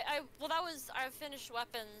did. Well, that was I finished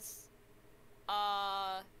weapons.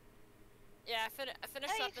 Yeah, I finished Yeah,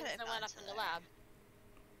 you weapons could've and I went gone up to in the there. lab.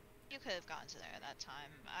 You could have gone to there that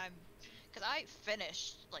time. Cause I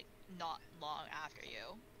finished like not long after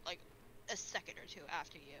you, like a second or two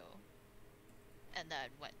after you, and then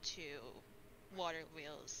went to water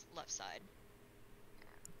wheels left side.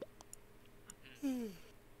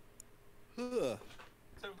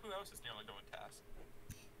 So who else is nearly doing tasks?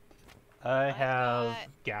 I have got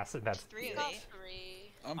gas, and that's 3 of Got 8.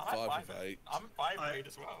 3. I'm I'm 5 of 8. I'm 5 of 8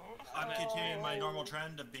 as well. I'm continuing my normal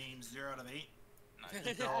trend of being 0 out of 8.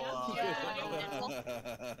 Nice.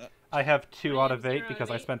 I have 2 I out have of 8 0 because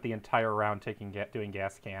out I of 8. spent the entire round doing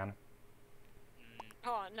gas can.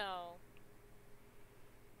 Oh no.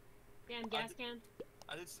 Damn gas can.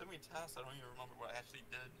 I did so many tasks, I don't even remember what I actually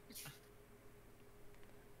did.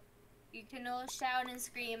 You can all shout and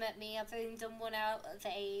scream at me. I've only done 1 out of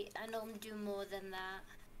 8. I normally do more than that.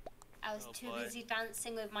 I was too busy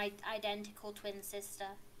dancing with my identical twin sister.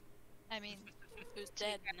 I mean, Who's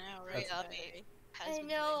dead now, right? Three of 8 has I been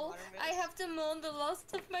doing know. water I wheels. have to mourn the loss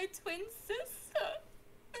of my twin sister.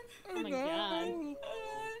 Oh my god.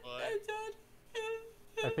 I don't.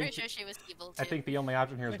 I Pretty think sure she was evil too. I think the only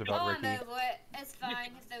option here is to vote Oh, Riki. I'm over it. It's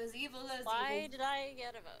fine. If there was evil, there was Why evil. did I get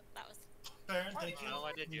a vote? That was Baron, thank you. Oh,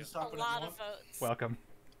 I did Can you you. stop a whenever lot you of want? votes. Welcome.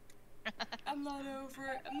 I'm not over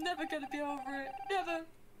it. I'm never gonna be over it. Never.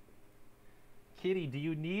 Kitty, do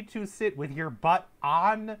you need to sit with your butt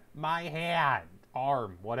on my hand?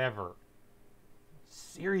 Arm, whatever.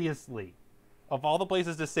 Seriously. Of all the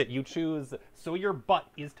places to sit, you choose so your butt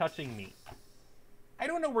is touching me. I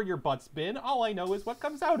don't know where your butt's been. All I know is what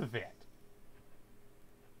comes out of it.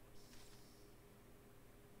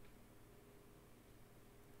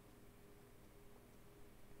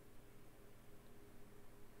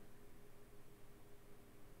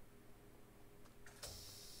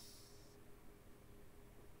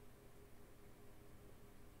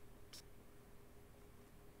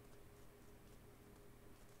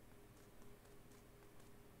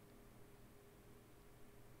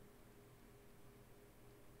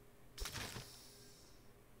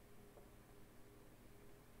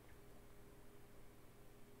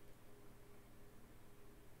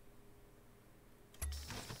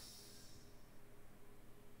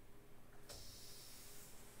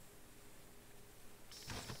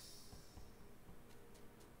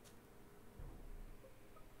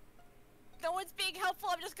 No one's being helpful.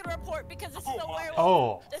 I'm just gonna report because this is a Oh, werewolf.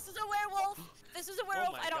 Oh. This is a werewolf. This is a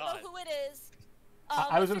werewolf. my I don't God. know who it is.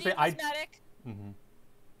 I was gonna say, I- Medic,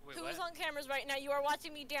 Wait, who what? is on cameras right now. You are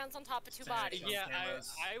watching me dance on top of 2 bodies. Yeah,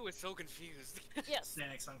 cameras. I was so confused. Yes.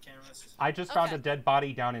 Xanax on cameras. I just found Okay. a dead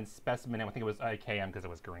body down in specimen, and I think it was AKM because it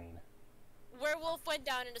was green. Werewolf went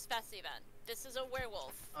down in a specimen. This is a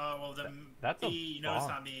werewolf. Oh, well then, That's a you know it's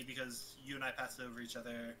bomb. not me because you and I passed over each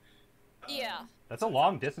other. Yeah. That's a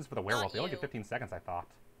long distance for the werewolf. They only you. get 15 seconds, I thought.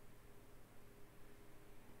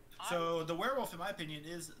 So the werewolf, in my opinion,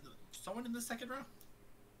 is someone in the second row.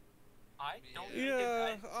 I don't Yeah,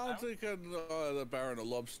 think I'm thinking the Baron of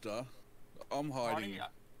Lobster. I'm hiding. Ronnie,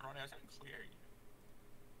 I was trying to clear you.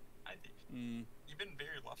 I think Mm. you've been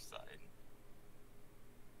very left side.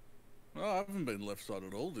 Well, I haven't been left side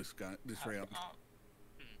at all this round.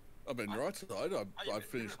 I've been right side. I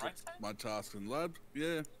finished right side? my task in lab.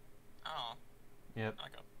 Yeah. Oh. Yep.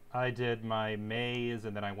 Okay. I did my maze,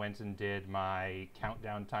 and then I went and did my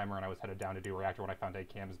countdown timer, and I was headed down to do reactor when I found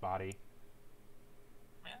AKM's body.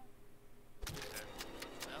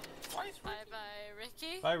 Bye bye,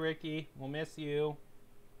 Ricky. Bye, Ricky. We'll miss you.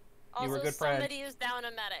 Also, you were a good friend. somebody is down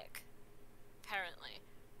a medic. Apparently.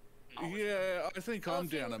 Yeah, I think I'm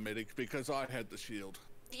down a medic because I had the shield.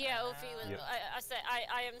 Yeah, Ophi was. Yep. I said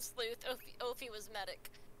I am sleuth. Ophi was medic.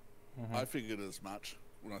 I figured as much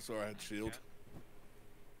when I saw I had shield.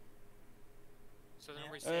 So then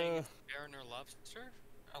we're saying Baron or Lobster?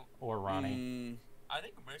 Or Ronnie. Mm, I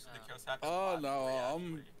think most of the kills happen. oh last no,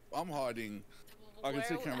 way, I'm hiding. I can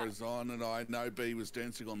see Where- cameras on, and I know B was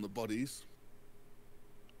dancing on the bodies.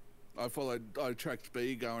 I tracked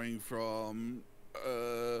B going from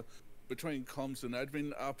between comms and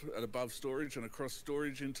admin up at above storage and across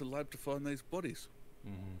storage into lab to find these bodies.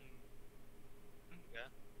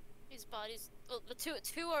 These bodies. Well, the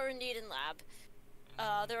two are indeed in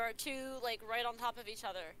lab. There are 2 like right on top of each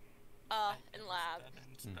other. In lab.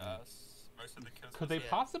 Most of the kills. Could they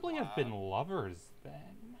possibly have been lovers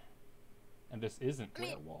then? And this isn't I mean,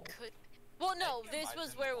 werewolf. Well, no, this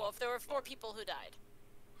was werewolf. There were 4 people who died.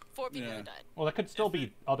 4 people who died. Well, that could still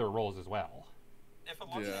be other roles as well. If a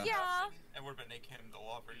lover Yeah. it would have been AKM the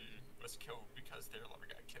lover was killed because their lover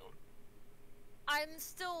got killed. I'm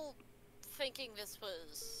still thinking this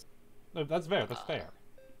was. No, that's fair. That's fair.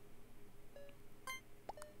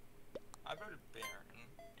 I voted Baron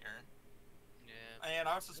here. Yeah. And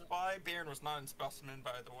I was a spy. Baron was not in specimen,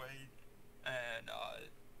 by the way. And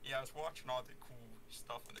yeah, I was watching all the cool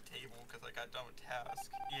stuff on the table because I got done with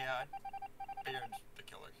task. Yeah, Baron's the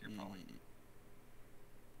killer here, probably.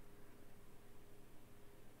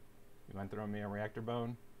 You mind throwing me a reactor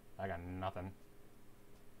bone? I got nothing.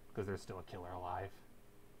 Because there's still a killer alive.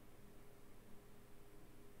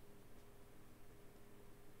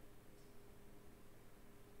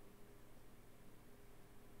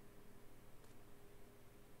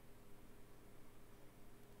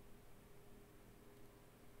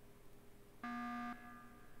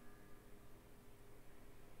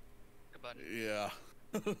 Good button. Yeah.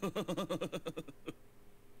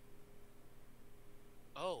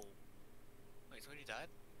 Oh. Wait, somebody died?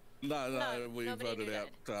 No, No, we nobody voted knew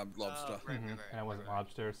out Lobster. Right, And it wasn't right.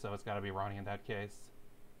 Lobster, so it's gotta be Ronnie in that case.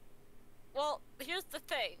 Well, here's the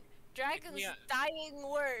thing. Dragon's Yeah. dying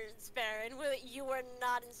words, Baron, were that you were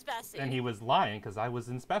not in specimen. And he was lying because I was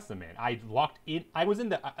in specimen. I walked in. I was in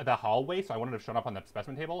the hallway, so I wouldn't have shown up on the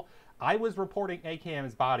specimen table. I was reporting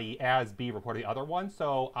AKM's body as B reported the other one,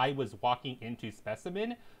 so I was walking into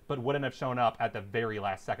specimen, but wouldn't have shown up at the very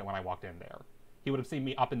last second when I walked in there. He would have seen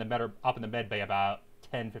me up in the med bay about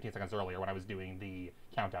 10-15 seconds earlier when I was doing the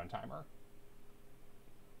countdown timer.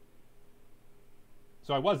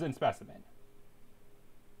 So I was in specimen.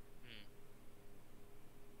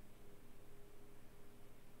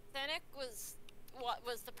 Thanik was what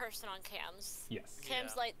was the person on cams. Yes.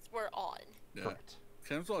 Cam's Yeah. lights were on. Yeah. Correct.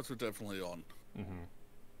 Cam's lights were definitely on. Mm-hmm.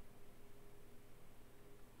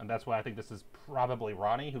 And that's why I think this is probably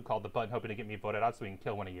Ronnie who called the button hoping to get me voted out so he can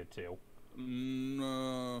kill one of you two.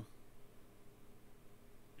 No.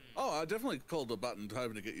 Oh, I definitely called the button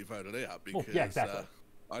hoping to get you voted out because yeah, exactly.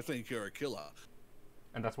 I think you're a killer.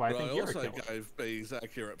 And that's why I But think I you're a also killer. gave B's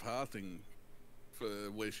accurate pathing for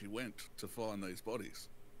where she went to find these bodies.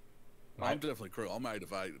 I'm definitely cruel. I'm 8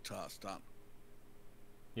 of 8 at task done.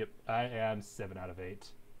 Yep, I am 7 out of 8.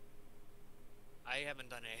 I haven't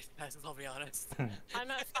done any tests, I'll be honest.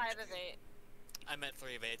 I'm at 5 of 8. I'm at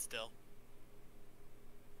 3 of 8 still.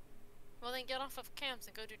 Well, then get off of cams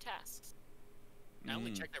and go do tasks. I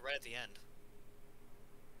only checked it right at the end.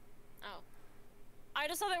 Oh. I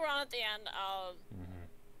just saw they were on at the end,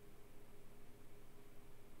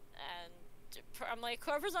 and I'm like,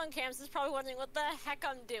 whoever's on cams is probably wondering what the heck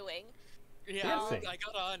I'm doing. Yeah, Dancing. I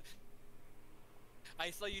got on. I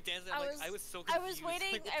saw you dancing. I was so I confused. was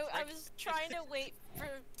waiting. Like, I was trying to wait for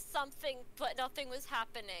something, but nothing was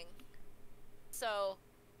happening. So,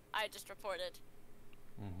 I just reported.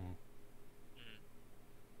 Mm-hmm.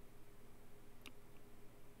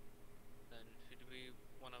 Then who do we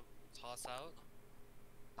want to toss out?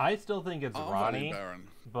 I still think it's I'm Ronnie, voting Baron.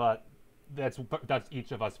 but that's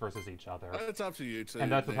each of us versus each other. It's up to you two.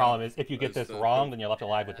 And that's the now. problem is if you get As this the- wrong, then you're left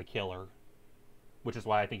alive with the killer. Which is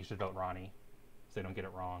why I think you should vote Ronnie, so they don't get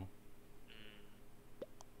it wrong.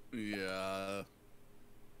 Yeah.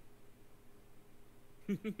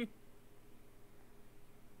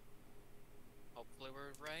 Hopefully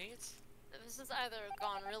we're right. This has either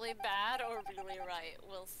gone really bad or really right.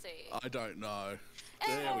 We'll see. I don't know.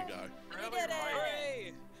 There we go. We did it!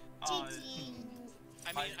 Hooray! GG.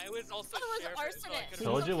 I mean, I was also Oh, it was sheriff, so I arsonist. could've-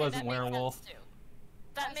 Told you it wasn't that makes werewolf. sense, too.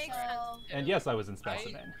 That makes sense. too. And yes, I was in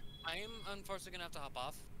specimen. I'm unfortunately gonna have to hop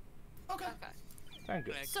off. Okay. Sound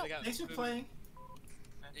good. So- I got Thanks for food. playing.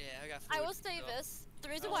 Yeah, I got food. I will say so- this. The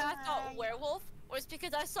reason why I thought werewolf was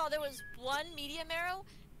because I saw there was one medium arrow,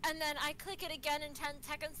 and then I click it again in 10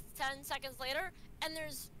 seconds later, and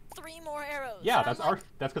there's 3 more arrows. Yeah, And I'm that's like,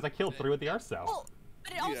 that's because I killed 3 with the arso. Well,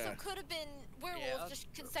 but it also Yeah. could have been werewolf, Yeah.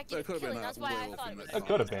 just There consecutive could have been killing. a That's why I werewolf thought in it was. that It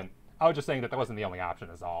could have been. I was just saying that wasn't the only option,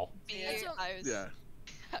 is all. That's what- I was Yeah.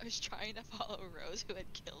 I was trying to follow Rose, who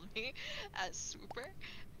had killed me as Super.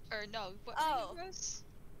 Or no, what Oh. Rose?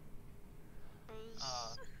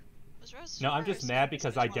 Rose. Was Rose? No, I'm Super or just mad Super?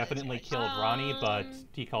 because Which I one is definitely it? killed Ronnie, but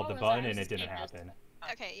he called the what was button I? and it didn't Escapist. happen.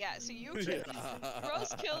 Okay, yeah, so you killed me. Rose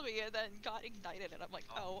killed me and then got ignited, and I'm like,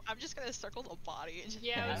 oh, I'm just gonna circle the body and just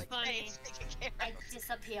Yeah, it was like, funny. hey, it's taken care I of.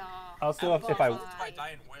 disappear. Also, if I It's my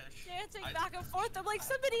dying wish. Dancing I- back and forth. I'm like,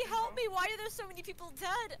 somebody help me! Why are there so many people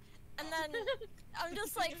dead? And then I'm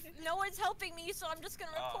just like, no one's helping me, so I'm just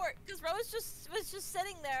gonna report. Because Rose was just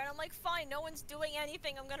sitting there, and I'm like, fine, no one's doing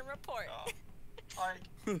anything. I'm gonna report. Like,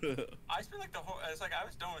 I spent like the whole. It's like I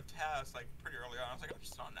was done with tasks like pretty early on. I was like, I'm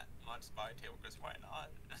just on that spy table because why not?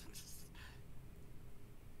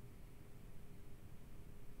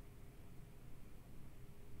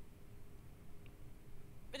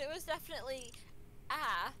 But it was definitely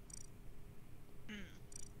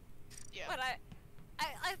Yeah. But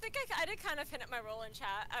I think I did kind of hint at my role in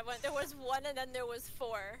chat. I went, there was 1 and then there was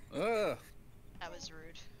 4. That was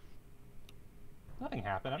rude. Nothing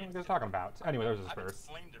happened. I don't know what they're talking about. Anyway, there's his I've first.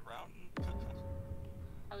 explained it around.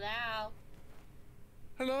 Hello.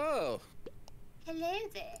 Hello. Hello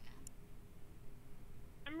there.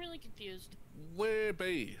 I'm really confused. Where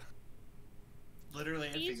be? Literally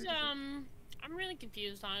and He's figuratively. I'm really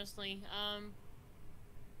confused, honestly.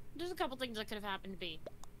 There's a couple things that could have happened to B.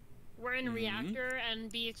 We're in a reactor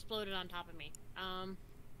and B exploded on top of me. I'm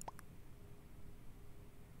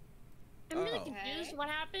really confused what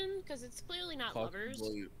happened because it's clearly not lovers.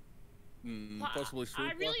 Possibly Swooper.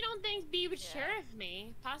 I really don't think B would sheriff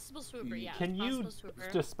me. Possible Swooper, yeah. Can you possible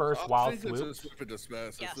Swooper. disperse I while think it's swooped? a Swooper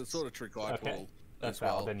disperse. Yes. It's the sort of trick I Okay. pull That's as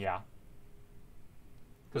well. valid, then yeah.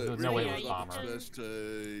 Because But there's no way really, it was Bomber. Disperse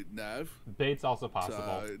to Nav. Bait's also possible.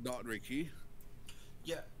 So, not Ricky.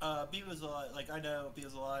 Yeah, B was alive. Like, I know B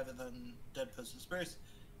was alive, and then Dead Post dispersed.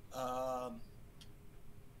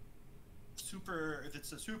 Super. If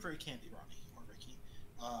it's a super, it can't be Ronnie or Ricky.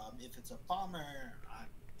 If it's a bomber,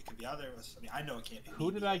 it could be either of us. I mean, I know it can't be. Who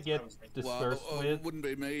me did I because get was right dispersed Well, with? it wouldn't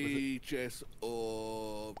be me, Jess,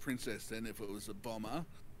 or Princess then if it was a bomber,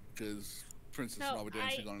 because Princess No, and I were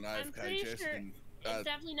dancing on an I'm AFK, pretty Jess. sure And, it's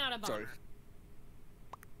definitely not a bomber. sorry.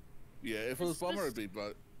 Yeah, if it was This bomber, was- it'd be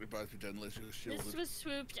we'd both be dead unless it was shielded. This was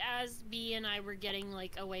swooped as B and I were getting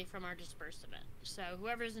like away from our dispersed event. So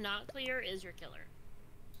whoever's not clear is your killer.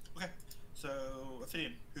 Okay, so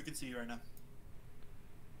Ophidian, who can see you right now?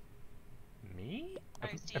 Me?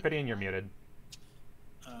 Alright, Steve. Ophidian, you're muted.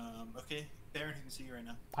 Okay, Baron, who can see you right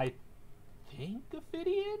now? I think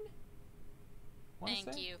Ophidian? Wanna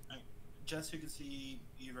Thank say? you. Alright, Jess, who can see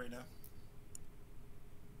you right now?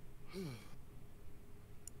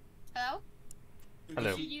 Hello? Who Hello.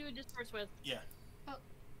 can Who see- you disperse with? Yeah.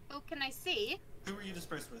 Who can I see? Who were you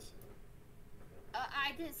dispersed with?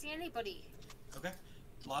 I didn't see anybody. Okay.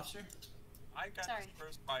 Lobster? I got Sorry.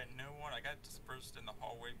 dispersed by no one. I got dispersed in the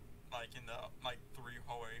hallway, like in the 3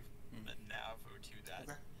 hallway from the nav to that.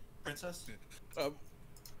 Okay. Princess?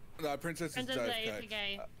 No, Princess is Princess AFK.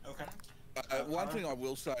 AFK. Okay. One thing I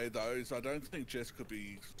will say though is I don't think Jess could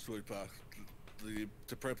be Swooper.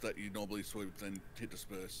 To prep that you normally swoop, then hit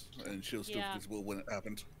disperse, and she'll still Yeah. be visible when it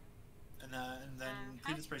happened. And then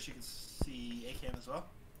pre-disperse, you can see ACAM as well?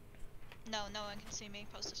 No, no one can see me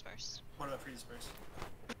post-disperse. What about pre-disperse?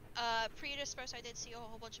 Pre-disperse, I did see a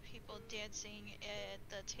whole bunch of people dancing at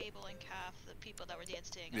the table in CAF, the people that were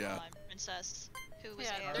dancing Yeah. on Princess, who was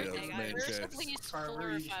Yeah, AFK. it was me and There's Jess. at least Cara, 4 where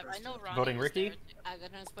are or you 5. I know supposed to- Ronnie Voting was Ricky? there, too. I got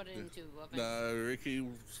transported into weapon. No, Ricky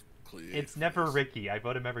was clear. It's never Ricky. I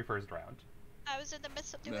vote him every first round. I was in the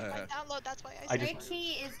midst of doing my Nah. download, that's why I I said just-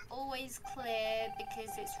 Ricky is always clear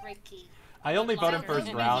because it's Ricky. I only vote him Like first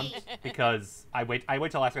Ricky. round because I wait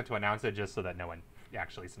till Asuka to announce it just so that no one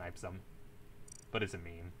actually snipes them. But it's a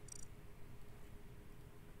meme.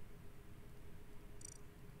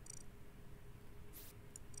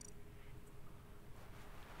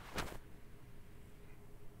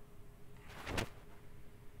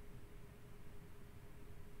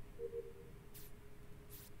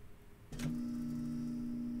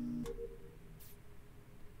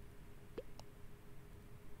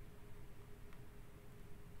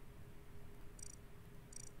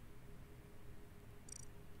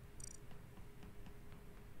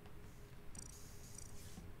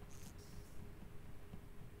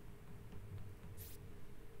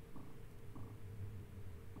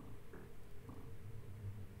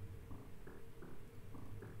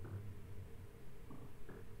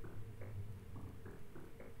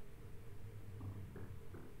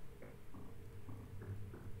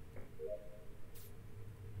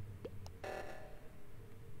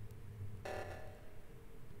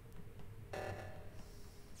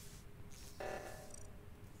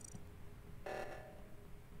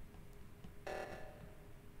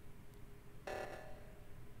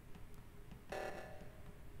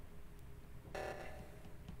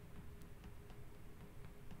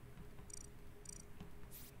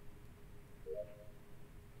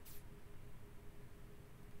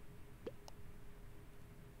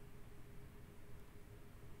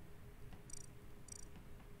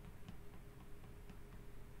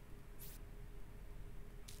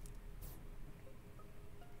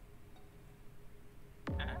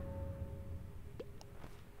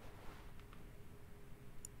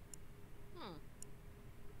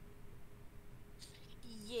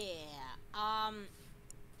 Yeah. I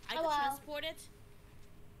Oh, got wow. transported,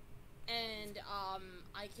 and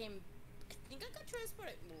I came. I think I got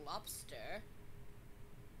transported lobster.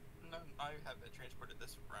 No, I have it transported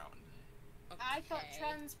this round. I got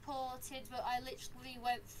transported, but I literally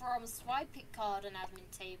went from swiping card and admin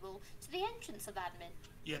table to the entrance of admin.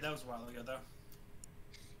 Yeah, that was a while ago, though.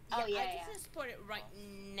 Oh, yeah, I yeah. just transport it right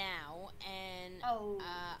now, and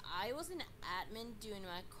I was in admin doing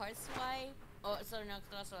my card swipe. Oh, sorry, no,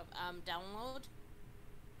 card swipe. Download,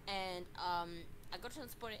 and I got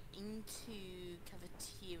transported into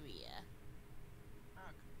cafeteria.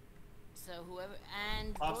 So whoever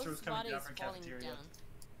and Lobster was Rose's coming body down is from falling cafeteria. down.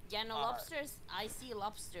 Yeah, no, lobsters. I see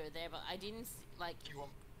lobster there, but I didn't see, like. Do you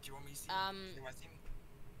want me to see my team?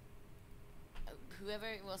 Whoever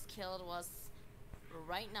was killed was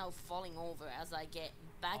right now falling over as I get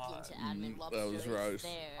back into admin. Lobster that was Rose. is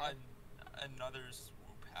there. Another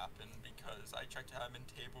swoop happened because I checked the admin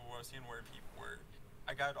table, I was seeing where people were.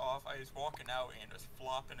 I got off, I was walking out and was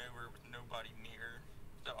flopping over with nobody near.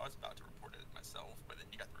 So I was about to report it myself, but then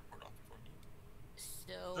you got the report off before me.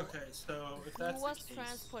 So okay, so if who that's was the case,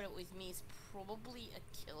 transported with me is probably a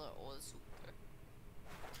killer or a super.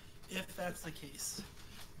 if that's the case,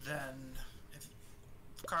 then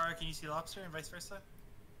Kara, can you see lobster and vice versa?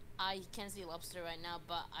 I can see lobster right now,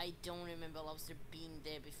 but I don't remember lobster being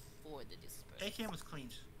there before the disperse. AKM was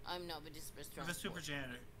cleaned. I'm not with disperse With a transport. super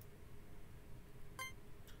janitor.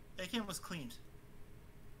 AKM was cleaned.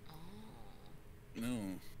 No.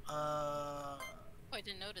 Oh, I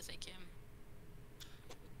didn't notice AKM.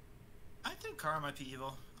 I think Kara might be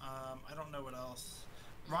evil. I don't know what else.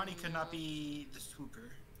 Ronnie could not be the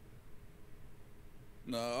swooper.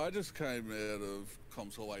 No, I just came out of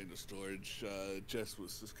console way into storage. Jess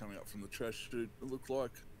was just coming up from the trash chute, it looked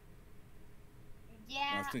like.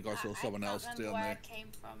 Yeah, I think I saw someone else can't down remember where there. it came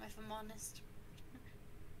from, if I'm honest.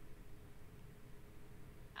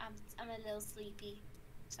 I'm a little sleepy,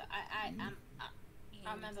 so I don't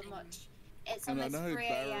remember much. It's And I almost know 3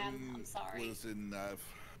 a.m. Baron I'm sorry. was in Nav.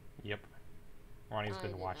 Yep. Ronnie's I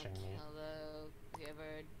been did watching not me. kill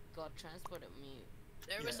whoever got transported me.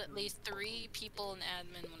 There was at least 3 people in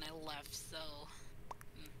admin when I left, so.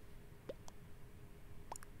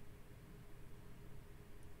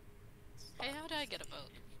 Hey, how did I get a vote?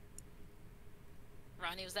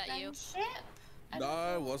 Ronnie, was that you? Ship?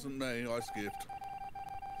 No, it wasn't me. I skipped.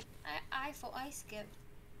 I thought I skipped.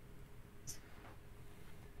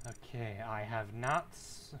 Okay, I have not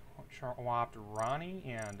swapped Ronnie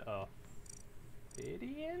and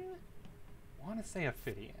Ophidian? I want to say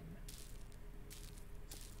Ophidian.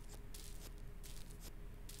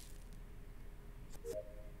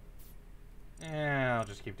 I'll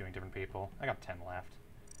just keep doing different people. I got 10 left.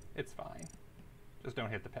 It's fine. Just don't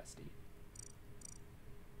hit the pesty.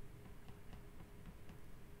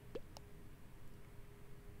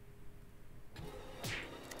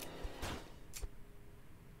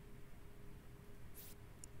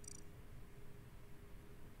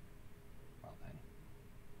 Well then.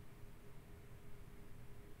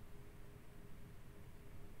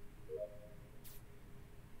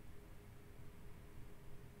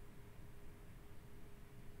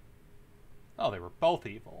 Oh, they were both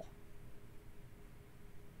evil.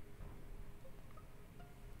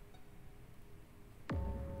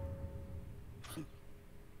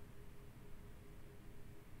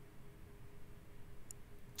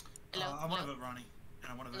 I want to vote Ronnie,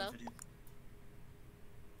 and I want to vote Video.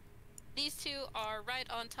 These two are right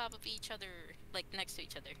on top of each other, like next to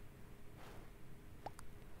each other.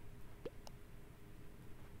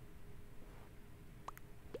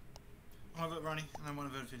 I want to vote Ronnie, and I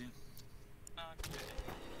want to vote Video.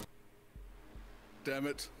 Damn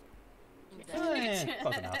it. Close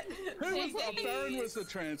enough. Who was Baron was the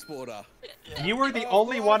transporter? You were the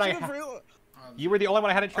only one I had. Real... You were the only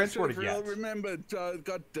one I hadn't transported I yet. remembered.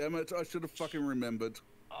 God damn it! I should have fucking remembered.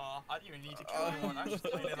 I didn't even need to kill anyone. I was just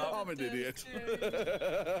playing it up. I'm an idiot.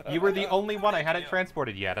 You were the only one I hadn't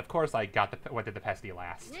transported yet. Of course, I got the what did the pesty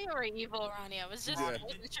last. You were evil, Ronnie. I was just wasn't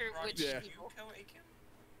sure which evil.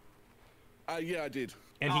 Yeah, I did.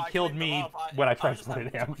 And he killed me when I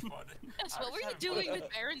transported him. Yes, what were you doing with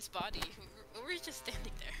Baron's body? We were just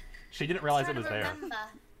standing there. She didn't realize it was there. Remember.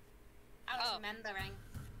 I was remembering.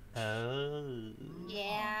 Oh.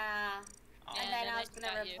 Yeah. And then I was gonna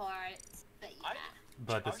shot you. report. But yeah.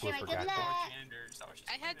 But this was regretful.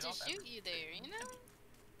 I had to shoot you there, you know?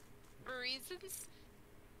 For reasons.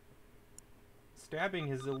 Stabbing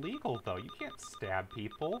is illegal, though. You can't stab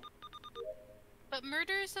people. But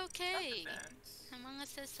murder is okay. Among us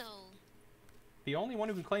says so. The only one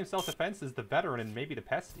who can claim self-defense is the veteran and maybe the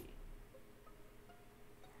pesty.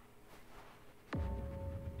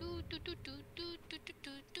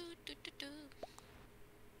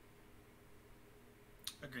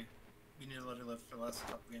 Agree. We need to let her live for the last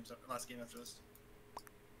couple games. Last game after this.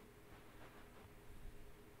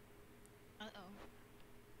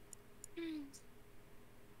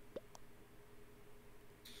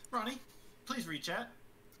 Please reach out.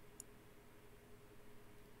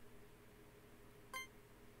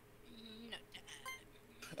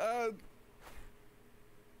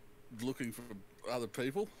 Looking for other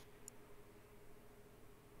people.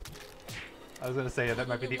 I was gonna say that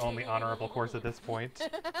might be the only honorable course at this point.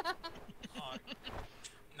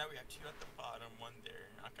 Now we have 2 at the bottom, 1 there.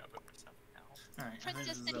 Knock out with something else. Alright,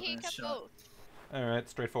 Princess, did he get both? Alright,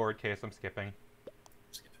 straightforward case, I'm skipping.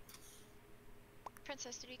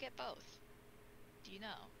 Princess, did he get both? Do you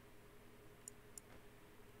know?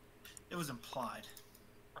 It was implied.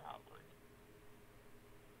 Probably.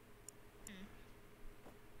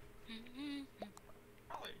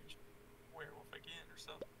 Probably werewolf again or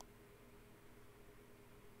something.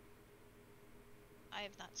 I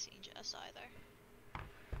have not seen Jess either.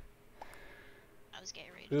 I was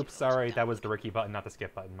getting ready to Oops, sorry, that was the Riki button, not the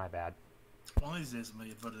skip button, my bad. One of these days I'm gonna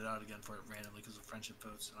get voted out again for it randomly because of friendship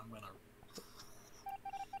votes, and I'm gonna...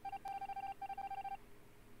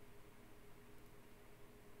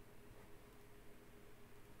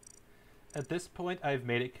 At this point, I've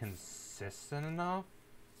made it consistent enough.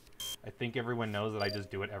 I think everyone knows that I just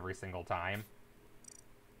do it every single time.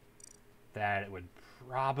 That it would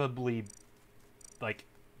probably, like,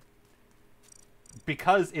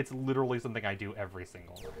 because it's literally something I do every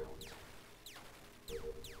single round.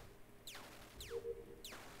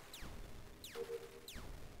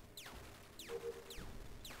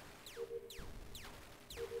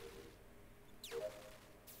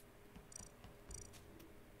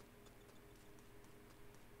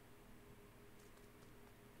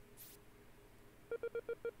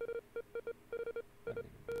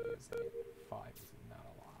 Five is not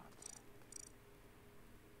a lot.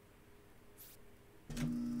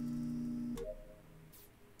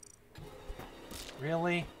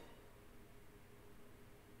 Really?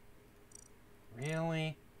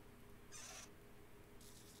 Really?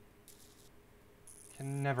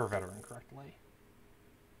 Can never veteran correctly.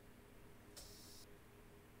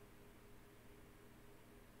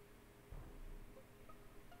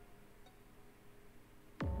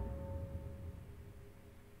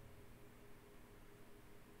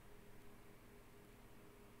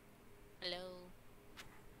 Hello.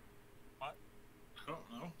 What? I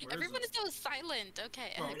don't know. Where Everyone is is so silent.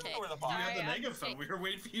 Okay, Well, okay. you had the megaphone. We were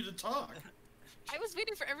waiting for you to talk. I was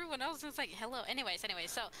waiting for everyone else. It's like, hello. Anyways,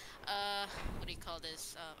 so, what do you call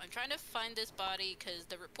this? I'm trying to find this body because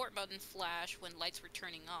the report button flashed when lights were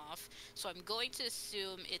turning off. So I'm going to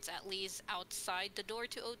assume it's at least outside the door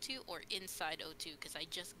to O2 or inside O2 because I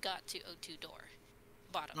just got to O2 door.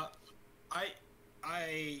 Bottom.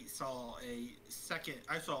 I saw a second.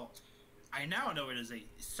 I now know it is a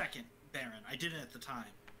second Baron. I didn't at the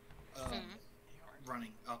time.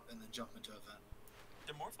 Running up and then jump into a vent.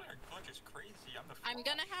 The Morphling glitch is crazy. I'm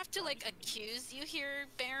gonna have to like accuse you here,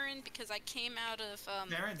 Baron, because I came out of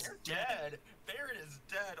Baron's dead. Baron is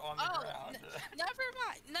dead on the ground. Never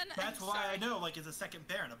mind. No, That's why I know, like, it's a second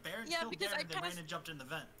Baron. A Baron killed because Baron, then ran and jumped in the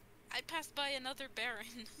vent. I passed by another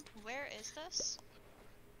Baron. Where is this?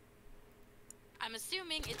 I'm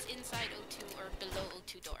assuming it's inside O2 or below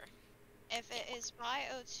O2 door. If it is by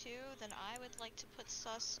O2, then I would like to put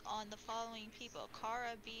sus on the following people.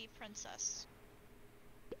 Kara, B, Princess.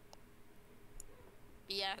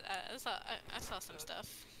 Yeah, I saw some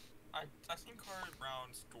stuff. I seen Kara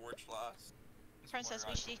around storage last. Princess,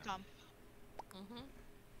 reach decom. Mm-hmm.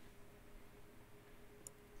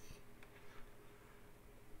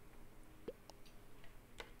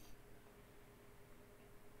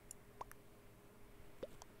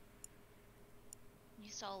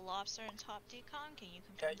 You saw Lobster in top decon? Can you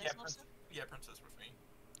confirm this, Lobster? Yeah, Princess with me.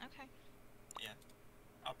 Okay. Yeah.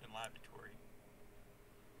 Up in laboratory.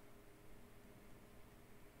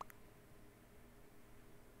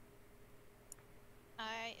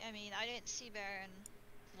 I mean, I didn't see Baron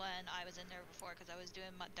when I was in there before because I was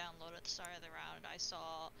doing my download at the start of the round. I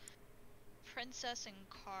saw Princess and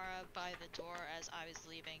Kara by the door as I was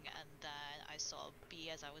leaving, and then I saw B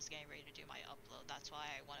as I was getting ready to do my upload. That's why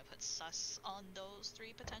I want to put sus on those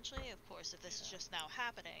three potentially. Of course, if this is just now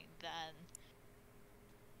happening, then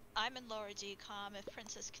I'm in lower decom. If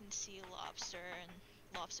Princess can see Lobster, and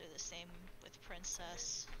Lobster the same with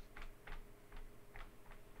Princess.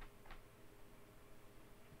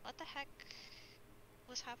 What the heck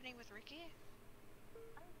was happening with Riki?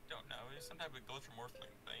 Don't know. It's some type of glitch or morphling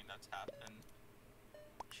thing that's happening.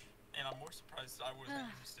 And I'm more surprised I wasn't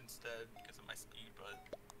used instead because of my speed, but...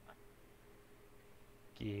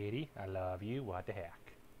 Kitty, I love you. What the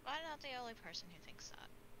heck? I'm not the only person who thinks that.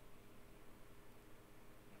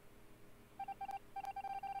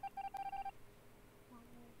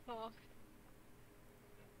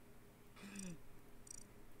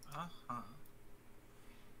 Uh-huh.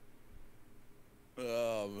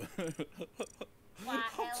 Why, I'm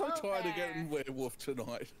so hello tired of there. getting werewolf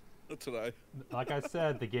today. Like I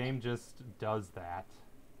said, the game just does that.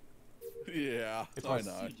 Yeah, It's I why,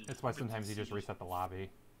 know. it's why sometimes you just reset the lobby.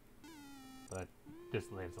 But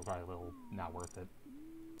this late's probably a little not worth it.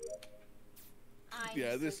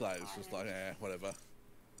 Yeah, this late is just like, whatever.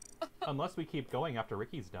 Unless we keep going after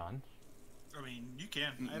Ricky's done. I mean, you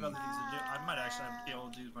can. I have other things to do. I might actually be able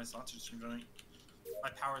to do my sausage stream tonight. My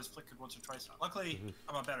power has flickered once or twice. Luckily,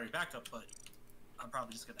 I'm on battery backup, but I'm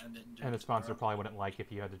probably just gonna end it. And the sponsor probably wouldn't like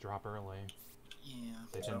if you had to drop early. Yeah.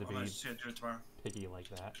 They tend to be just gonna do it tomorrow. picky like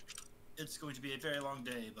that. It's going to be a very long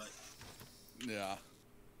day, but yeah,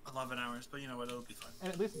 11 hours. But you know what? It'll be fun.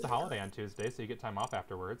 And at least it's a holiday on Tuesday, so you get time off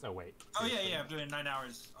afterwards. Oh wait. Oh yeah. I'm doing 9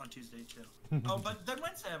 hours on Tuesday too. Oh, but then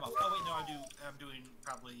Wednesday I'm off. Oh wait, no, I'm doing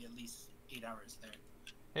probably at least 8 hours there.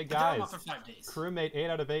 Hey But then I'm guys, off for 5 days. crewmate 8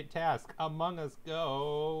 out of 8 task. Among Us,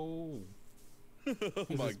 go! Oh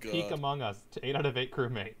This my is god. peak Among Us to 8 out of 8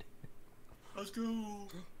 crewmate. Let's go.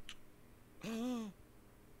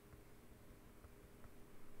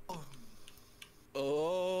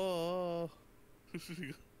 Oh.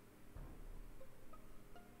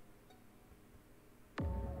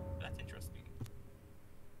 That's interesting.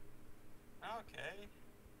 Okay.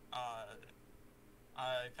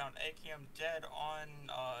 I found AKM dead on,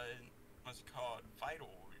 what's it called? Vitals.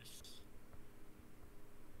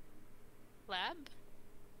 Lab?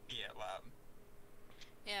 Yeah, lab.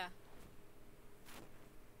 Yeah.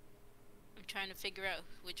 I'm trying to figure out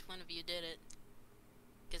which one of you did it.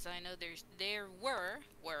 Because I know there were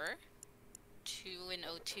 2 in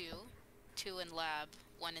O2, 2 in lab,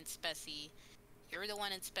 1 in Speci. You're the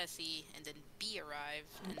one in Speci, and then B arrived,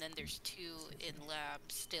 and then there's 2 in lab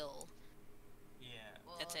still. Yeah.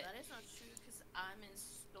 Well, That's it. that is not true because I'm in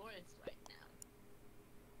storage right now.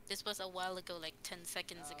 This was a while ago, like 10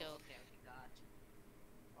 seconds ago. Okay, gotcha.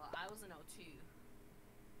 Well, I was in O2.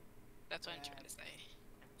 That's what I'm trying to say.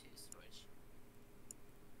 M2 storage.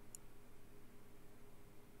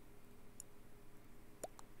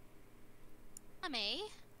 Mommy?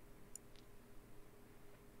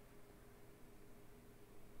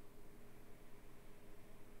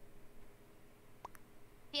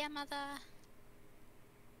 Yeah, mother.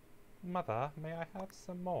 Mother, may I have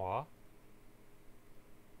some more?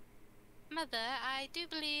 Mother, I do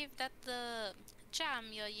believe that the jam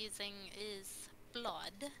you're using is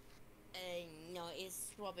blood. No, it's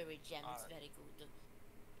strawberry jam. It's very good.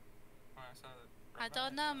 I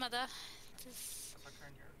don't know, mother. Just...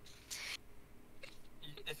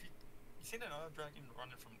 If you seen another dragon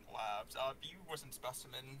running from the labs, View wasn't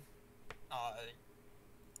specimen.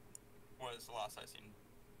 Was the last I seen.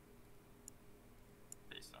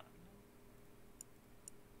 Based on.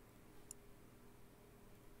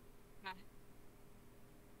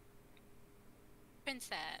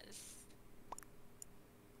 Princess.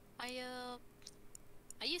 Are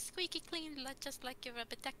you squeaky clean just like your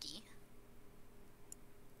rubber ducky?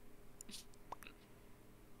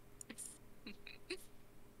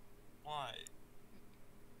 Why?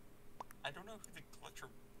 I don't know who the Glitcher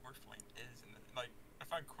Morphling is, and like, I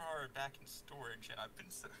found Quara back in storage, and I've been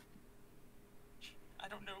so. I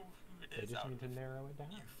don't know who it They is. just out need to of narrow it down.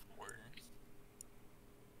 you four.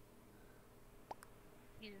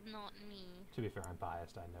 It's not me. To be fair, I'm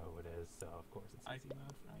biased. I know who it is, so of course it's easy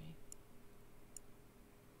mode for me.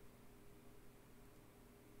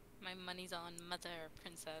 My money's on Mother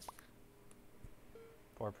Princess.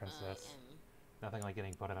 Poor princess. Nothing like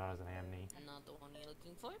getting put out as an amni. Not the one you're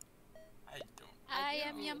looking for. I don't. I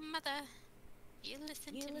am your mother. You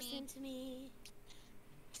listen You to listen me. to me.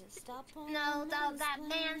 Just stop on No, that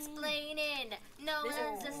mansplaining. No, This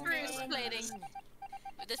that's is just cruise-plating.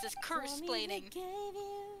 This is curse-plating.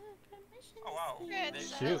 Oh wow.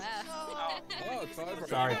 Shoot. Oh, tiebreaker.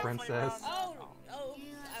 Sorry, princess. Oh,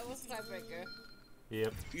 I was tiebreaker.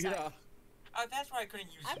 Yep. Yeah. That's why I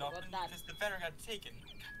couldn't use I nothing forgot that. because the veteran got taken.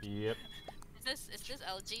 Yep. Is this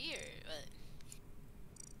LG or what?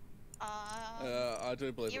 I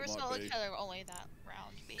do believe You were it solo might be. killer only that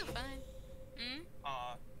round, B. Oh, fine. Hmm?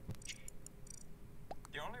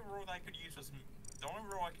 The only role I could use was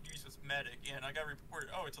medic, and I got reported.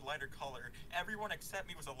 Oh, it's a lighter color. Everyone except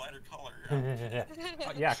me was a lighter color.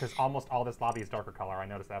 Yeah, because almost all this lobby is darker color. I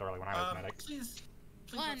noticed that early when I was medic. Please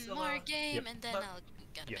One let's, more game Yep. and then Let- I'll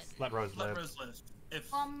go to Yes, bed. let Rose let live. Rose live.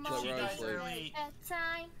 If One more she Rose dies live. early,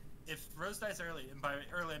 time. if Rose dies early, and by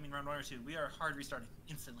early I mean round 1 or 2, we are hard restarting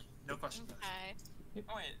instantly. No questions asked. Okay.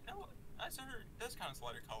 Oh wait, no, I saw her. This kind of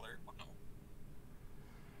lighter color. Wow.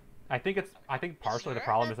 I think partially the Sure.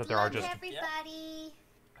 problem is that there are Love just. everybody.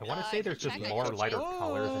 I want to I say can there's just check it. more Coach lighter it.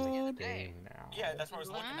 colors in the Oh. game now. Yeah, that's what I was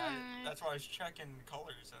looking at. That's why I was checking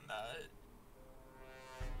colors and that.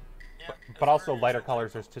 Yeah. But also lighter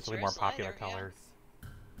colors are typically more popular colors.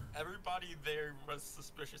 Everybody there was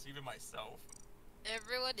suspicious, even myself.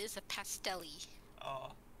 Everyone is a pastelly.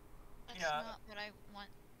 Oh. That's Yeah. not what I want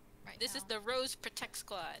right This now. is the Rose Protect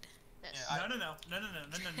Squad. This. Yeah, No.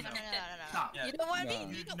 Stop. You don't want me?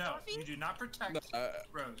 You do not protect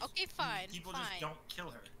Rose. Okay, fine. People fine. just don't kill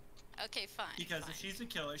her. Okay, fine. Because fine. if she's a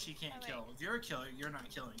killer, she can't kill. If you're a killer, you're not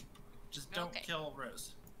killing. Just don't kill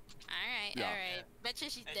Rose. Alright, alright. Bet you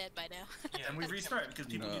she's dead by now. Yeah, and we restart because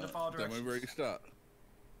people need to follow directions. Then we restart.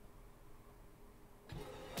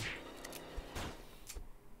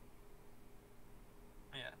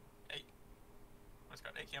 Yeah. Hey. What's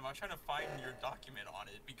got AKM? I'm trying to find your document on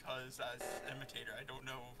it because as imitator, I don't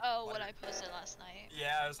know. Oh, what I posted last night.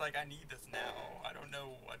 Yeah, I was like, I need this now. I don't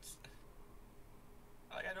know what's.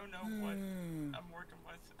 Like, I don't know what I'm working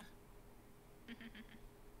with.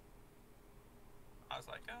 I was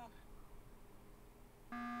like, oh.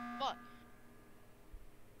 What?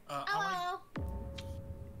 Hello.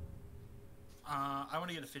 I want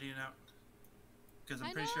to get Ophidian out. Because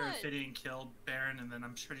I'm pretty sure Ophidian killed Baron, and then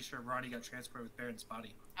I'm pretty sure Ronnie got transported with Baron's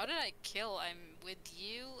body. How did I kill? I'm with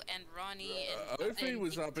you and Ronnie and. Ophi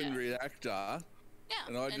was up in reactor. Yeah.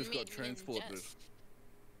 And I just got transported.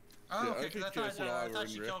 Oh, Yeah, okay. I think I Jess and I were thought in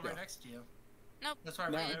she killed reactor. right next to you. Nope. That's why I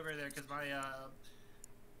ran over there because my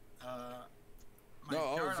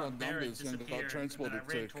No, I dart was on Baron numbers and got disappeared, transported and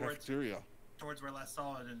then I ran to cafeteria. towards where I last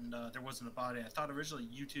saw it, and there wasn't a body. I thought originally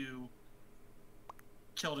you two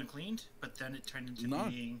killed and cleaned, but then it turned into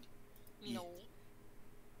being. No.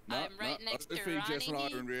 I'm right next to Ophi, Jess and I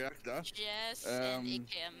Ronnie, were in reactor. Jess, and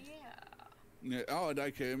Akim. Yeah. Oh, and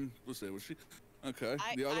AKM was there, was she? Okay.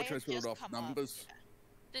 I got transported off numbers.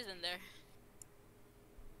 She's in there.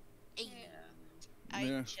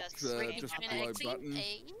 Yeah. Just below button.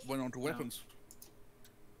 Went on to weapons.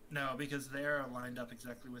 No, because they're lined up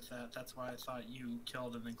exactly with that. That's why I thought you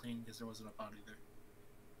killed and then cleaned because there wasn't a body there.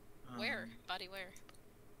 Where? Body where?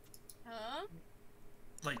 Huh?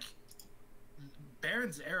 Like,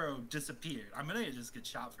 Baron's arrow disappeared. I'm gonna just get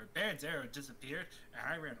shot for it. Baron's arrow disappeared,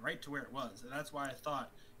 and I ran right to where it was, and that's why I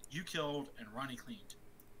thought you killed and Ronnie cleaned.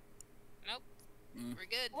 Nope. We're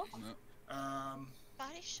good. No.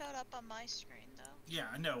 Body showed up on my screen though. Yeah,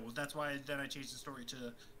 I know. That's why then I changed the story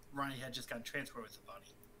to Ronnie had just gotten transported with the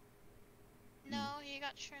body. No, he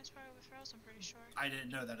got transported with Rose, I'm pretty sure. I didn't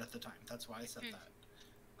know that at the time. That's why I said that.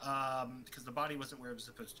 Because the body wasn't where it was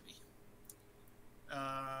supposed to be.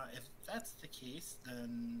 If that's the case,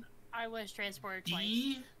 then I was transported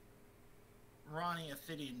twice. Ronnie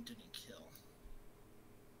Ophidian didn't kill.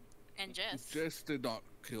 And Jess. Jess did not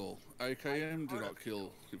kill. AKM did not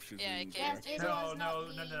kill. If she's in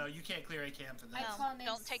No, you can't clear AKM for this. No,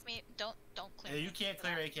 don't take me. Don't clear. Yeah, you can't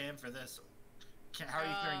clear AKM for this. How are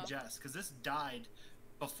you clearing Jess? Because this died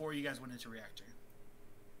before you guys went into reactor.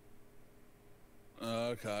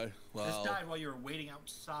 Okay, well. This died while you were waiting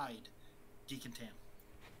outside decontam.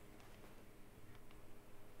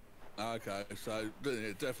 Okay, so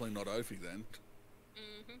definitely not Ophi then.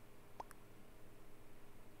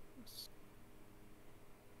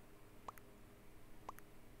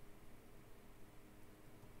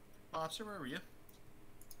 Officer, where were you?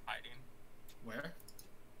 Hiding. Where?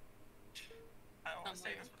 I don't want to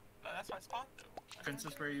say this, but that's my spot though.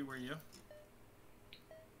 Princess, where were you?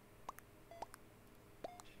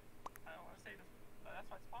 I don't want to say this, but that's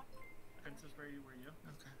my spot. Princess, where were you?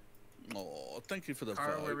 Okay. Oh, thank you for the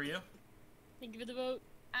Cara, vote. where were you? Thank you for the vote.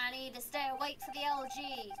 I need to stay awake for the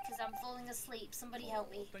LG because I'm falling asleep. Somebody help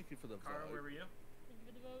me. Thank you for the Cara, vote. where were you? Thank you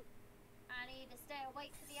for the vote. I need to stay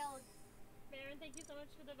awake for the LG. Baron, thank you so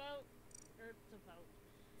much for the vote. Or the vote.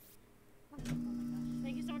 Oh my gosh.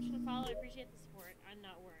 Thank you so much for the follow. I appreciate the support. I'm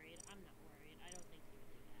not worried. I don't think you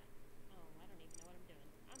would do that. Oh, I don't even know what I'm doing.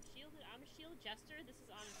 I'm shielded. I'm a shield jester. This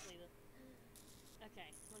is honestly the.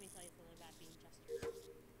 Okay, let me tell you something about being jester.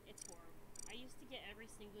 It's horrible. I used to get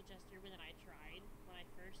every single jester win that I tried when I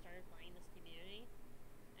first started playing this community,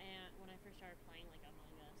 and when I first started playing like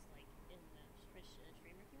Among Us, like in the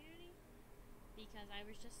streamer community, because I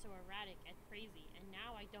was just so erratic and crazy, and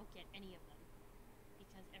now I don't get any of them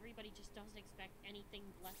because everybody just doesn't expect anything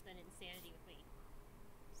less than insanity with me.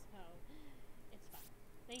 So it's fun.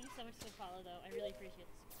 Thank you so much for the follow, though. I really appreciate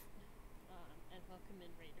the support. And welcome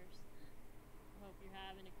in, Raiders. I hope you're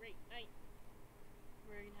having a great night.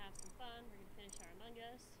 We're gonna have some fun. We're gonna finish our Among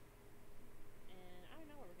Us, and I don't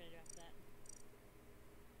know what we're gonna do after that.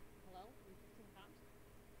 Hello? We fixing comms?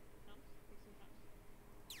 Comms? Fixing comms?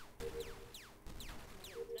 Right here.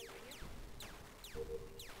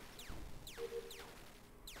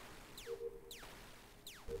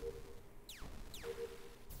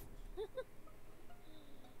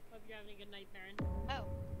 Good night, Baron. Oh.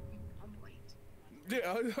 I'm wait.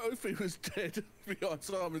 Yeah, Opie was dead behind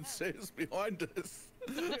Simon Says behind us.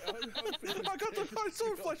 I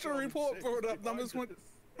saw a flash report, brought up numbers, went,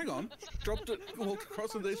 hang on, dropped it, walked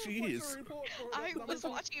across, and there she is. I was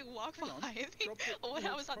watching you walk behind me when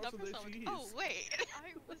I was on number, so I was like, oh wait.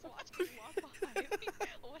 I was watching you walk behind me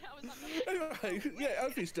when I was on number. Anyway, yeah,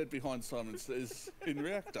 Opie's dead behind Simon Says in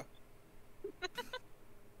reactor.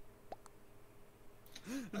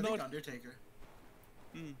 I think Undertaker.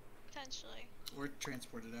 Potentially. Or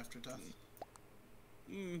transported after death.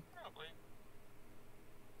 Probably.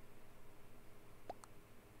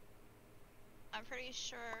 I'm pretty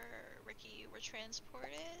sure, Ricky, you were transported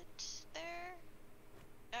there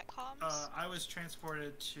at comms. I was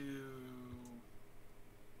transported to.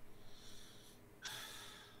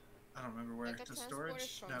 I don't remember where. To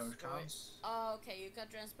storage? No, comms. Oh, okay, you got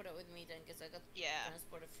transported with me then, because I got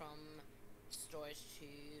transported from storage to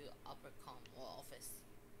upper comm or office.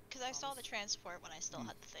 Because I saw the transport when I still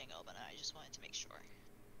had the thing open, and I just wanted to make sure.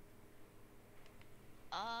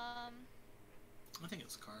 I think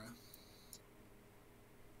it's Kara.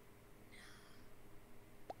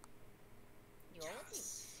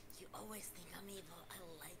 You always think I'm evil. I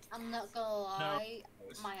like that. I'm not gonna lie,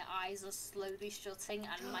 my eyes are slowly shutting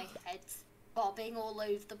and my head's bobbing all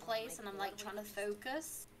over the place, and I'm like trying to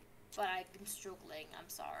focus, but I've been struggling. I'm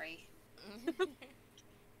sorry.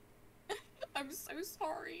 I'm so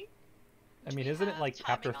sorry. I mean, isn't it like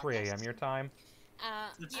after 3 a.m. your time?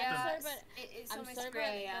 Yeah, but it's I'm almost sorry, 3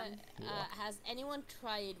 a.m. Has anyone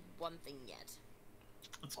tried one thing yet?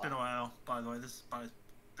 It's been a while, by the way. This has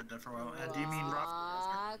been there for a while. Do you mean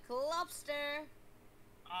Rock lobster?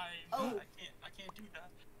 I can't do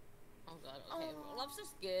that. Oh god, okay.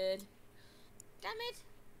 Lobster's good. Damn it.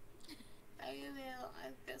 I will.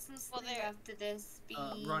 I've got some sleep after this.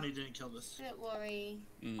 Ronnie didn't kill this. Don't worry.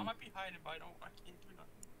 I might be hiding, but I can't do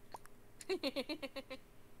nothing.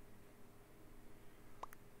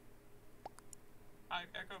 I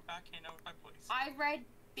go back in with my police. I read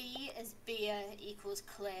B as beer equals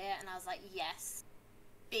clear, and I was like, yes.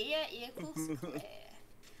 Beer equals clear.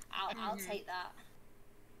 I'll take that.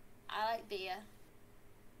 I like beer.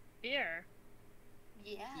 Beer?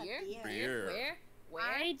 Yeah, Beer. Where?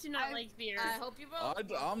 I do not like beer. I hope you both.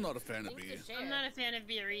 I'm not a fan of beer. I'm not a fan of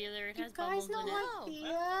beer either. It has You guys bubbles not in it. like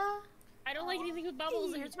beer? I don't like anything with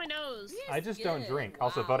bubbles. It hurts my nose. I just don't drink.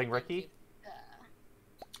 Also, voting Ricky.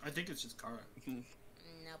 I think it's just Kara. Nope.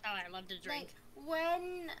 Oh, I love to drink. Like,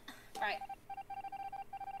 when... Right.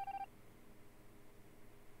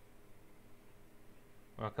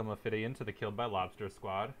 Welcome, Ophidian, to the Killed by Lobster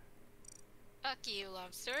squad. Fuck you,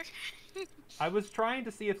 lobster. I was trying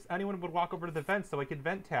to see if anyone would walk over to the vent so I could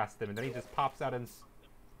vent test them, and then he just pops out and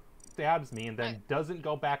stabs me, and then doesn't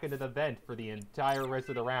go back into the vent for the entire rest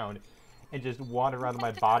of the round, and just wander around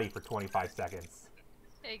my body for 25 seconds.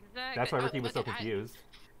 Exactly. That's why Ricky was so confused.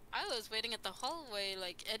 I was waiting at the hallway,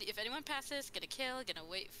 like, if anyone passes, gonna kill, gonna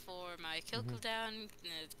wait for my kill cooldown,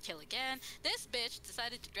 gonna kill again. This bitch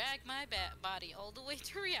decided to drag my body all the way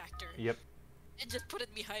to reactor. Yep. And just put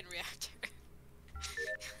it behind reactor.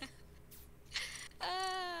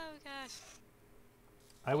 Oh, gosh.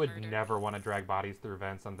 I would never want to drag bodies through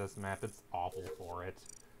vents on this map. It's awful for it.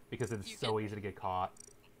 Because it's so easy to get caught.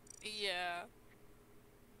 Yeah.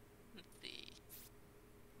 Let's see.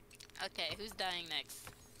 Okay, who's dying next?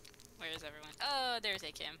 Where is everyone? Oh, there's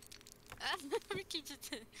Akim. Ricky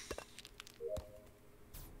just...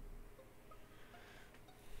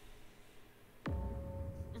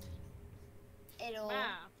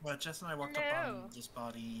 Wow. Well, Jess and I walked up on this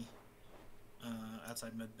body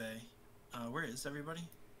outside Mid Bay. Where is everybody?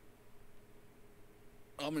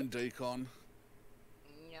 I'm in decon.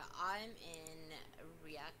 Yeah, I'm in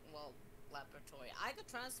laboratory. I got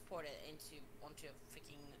transported onto a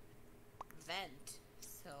freaking vent,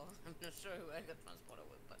 so I'm not sure who I got transported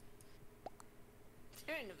with, but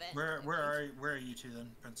they're in the vent. Where are you two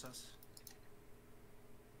then, Princess?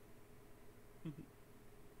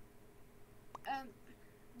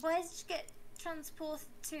 Where did you get transported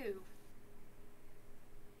to?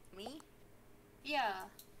 Me? Yeah.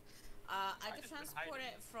 I got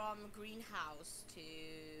transported from greenhouse to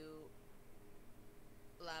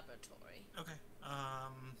laboratory. Okay.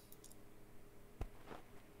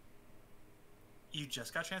 You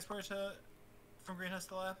just got transported from greenhouse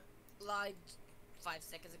to lab? Like 5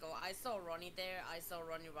 seconds ago. I saw Ronnie there. I saw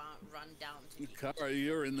Ronnie run down to Kara,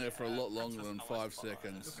 you're in there for a lot longer than 5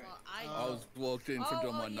 seconds. Well, I was walked in from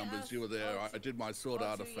doing my numbers. You were there. I did my sword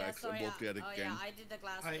artifacts and walked out again. Oh yeah, I did the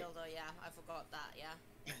glass build though. Yeah, I forgot that. Yeah.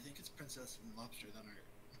 I think it's Princess and Lobster that are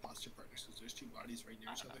imposter partners because there's two bodies right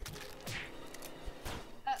near each other.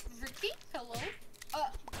 Riki? Hello?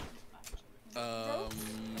 Um,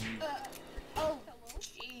 Oh,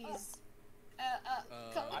 jeez.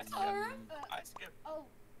 Kara? I skipped. Oh,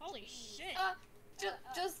 Holy shit.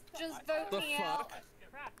 Just vote The me fuck? out.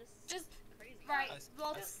 Crap, this is Just, crazy. right,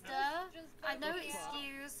 Lobster. I know it's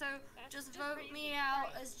you, so just vote me out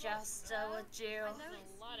as Jester, would you? That's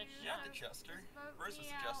a lot of shit. You're not the Jester. Rose was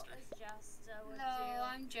the Jester. No,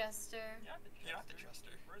 I'm Jester. You're not the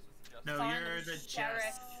Jester. Rose was the Jester. No, Fine, you're I'm the Sheriff.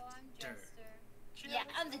 Jester. I'm Jester. She Yeah, never-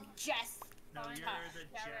 I'm the Jester. No, you're the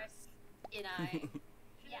Jester. You know.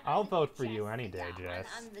 Yeah, I'll I'm the vote for you Jester. any day, Yeah, Jess.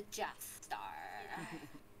 I'm the Jester.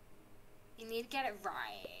 You need to get it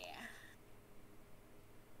right.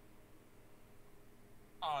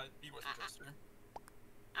 He was the Jester.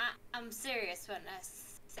 I'm serious when I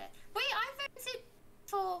said. Wait, I voted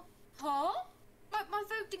for her? My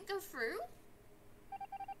vote didn't go through?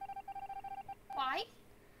 Why?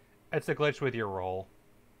 It's a glitch with your roll.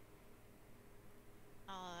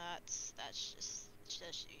 Oh, that's just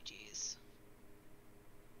GG's.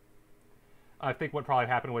 I think what probably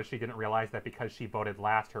happened was she didn't realize that because she voted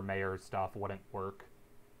last, her mayor's stuff wouldn't work.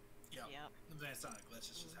 Yep. Yep. That's not a glitch,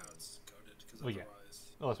 it's just how it's coded, because Well, yeah.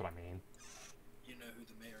 otherwise, Well, that's what I mean. you know who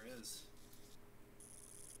the mayor is.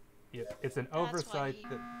 Yeah, it's an That's why oversight he-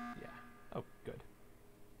 that... Yeah. Oh, good.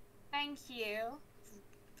 Thank you.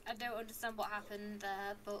 I don't understand what happened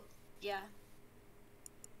there, but yeah.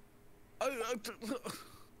 I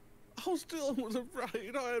still was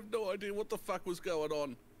afraid. I have no idea what the fuck was going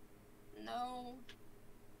on. No.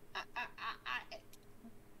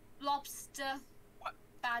 Lobster. What?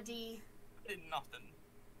 Baddie. I did nothing.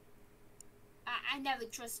 I never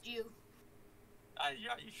trust you.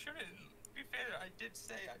 Yeah, you shouldn't. To be fair, I did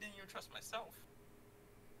say I didn't even trust myself.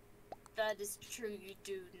 That is true, you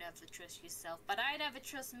do never trust yourself. But I never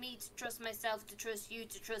trust me to trust myself, to trust you,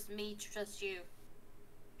 to trust me, to trust you.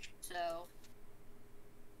 So...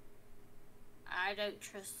 I don't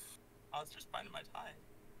trust... I was just biding my time.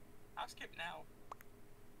 I'll skip now.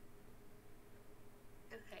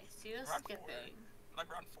 Okay, so you're Round skipping. 4.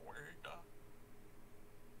 Like round 4, duh.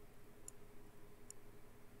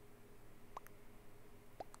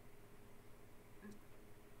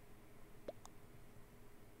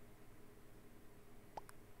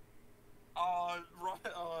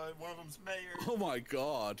 One of them's mayor. Oh my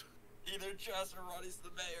god. Either Jess or Ronnie's the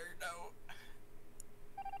mayor. No.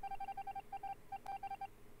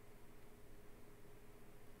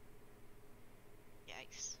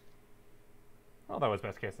 Yikes. Well, that was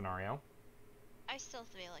best case scenario. I still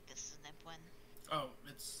feel like this is an imp win. Oh,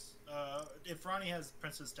 it's, if Ronnie has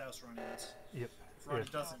Princess Douse, Ronnie wins. Yep. If Ronnie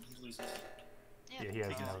Yeah. doesn't, he loses. Yeah, he has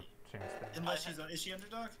Because- no chance there. Unless is she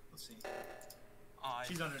underdog? Let's see.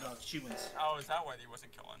 She's underdog, she wins. Oh, is that why he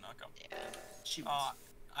wasn't killing Nuka? Yeah. She wins.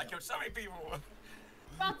 I killed so many people.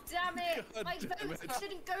 God damn it! God My damn vote it.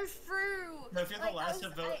 shouldn't go through! No, if you're the Like, last to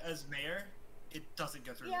I- vote as mayor, it doesn't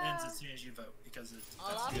go through. It ends Yeah. as soon as you vote, because it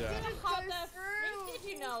Oh, doesn't. that's Yeah. how Go the through. frick did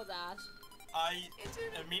you know that? I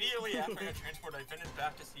immediately after I got transported, I finished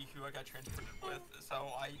back to see who I got transported with. So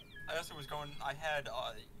I also was going. I had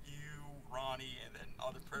you, Ronnie, and then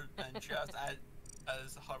and Jess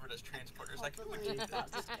as hovered as transporters. I couldn't keep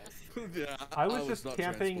this. Yeah, I was just not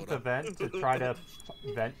camping the transporter. vent to try to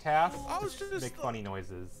vent tasks, I was just make funny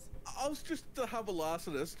noises. I was just the humble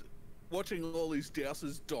arsonist watching all these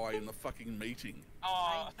dousers die in the fucking meeting.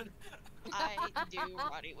 I knew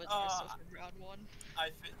Ronnie was Russell from round 1.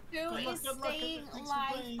 Who is staying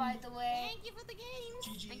alive, by the way? Thank you for the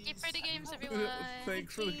games. Thank you for the games, everyone.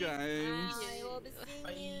 Thanks for the games. I will be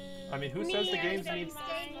seeing you. I mean, who says the games need?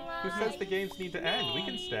 Who says the games need to end? We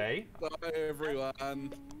can stay. Bye, everyone.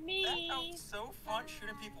 That felt so fun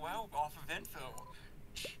shooting people out off of info.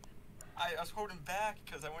 I was holding back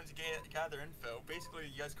because I wanted to gather info. Basically,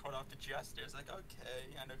 you guys called off the Jester. It's like,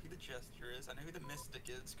 okay, I know who the Jester is. I know who the Mystic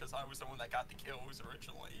is because I was the one that got the kills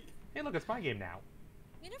originally. Hey, look, it's my game now.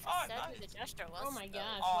 We never Oh, said nice. who the Jester was. Oh my gosh,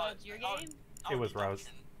 Oh, well, it's your game? It was Rose.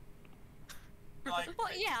 Like, Well,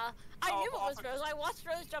 yeah, I knew it was off- Rose. I watched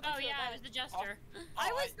Rose jump Oh into yeah, a it was vent. the Jester.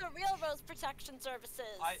 I was the real Rose Protection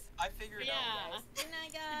Services. I figured Yeah. out. Good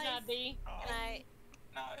night, Good guys. job, B. Oh, And I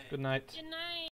no, Good night. Good night.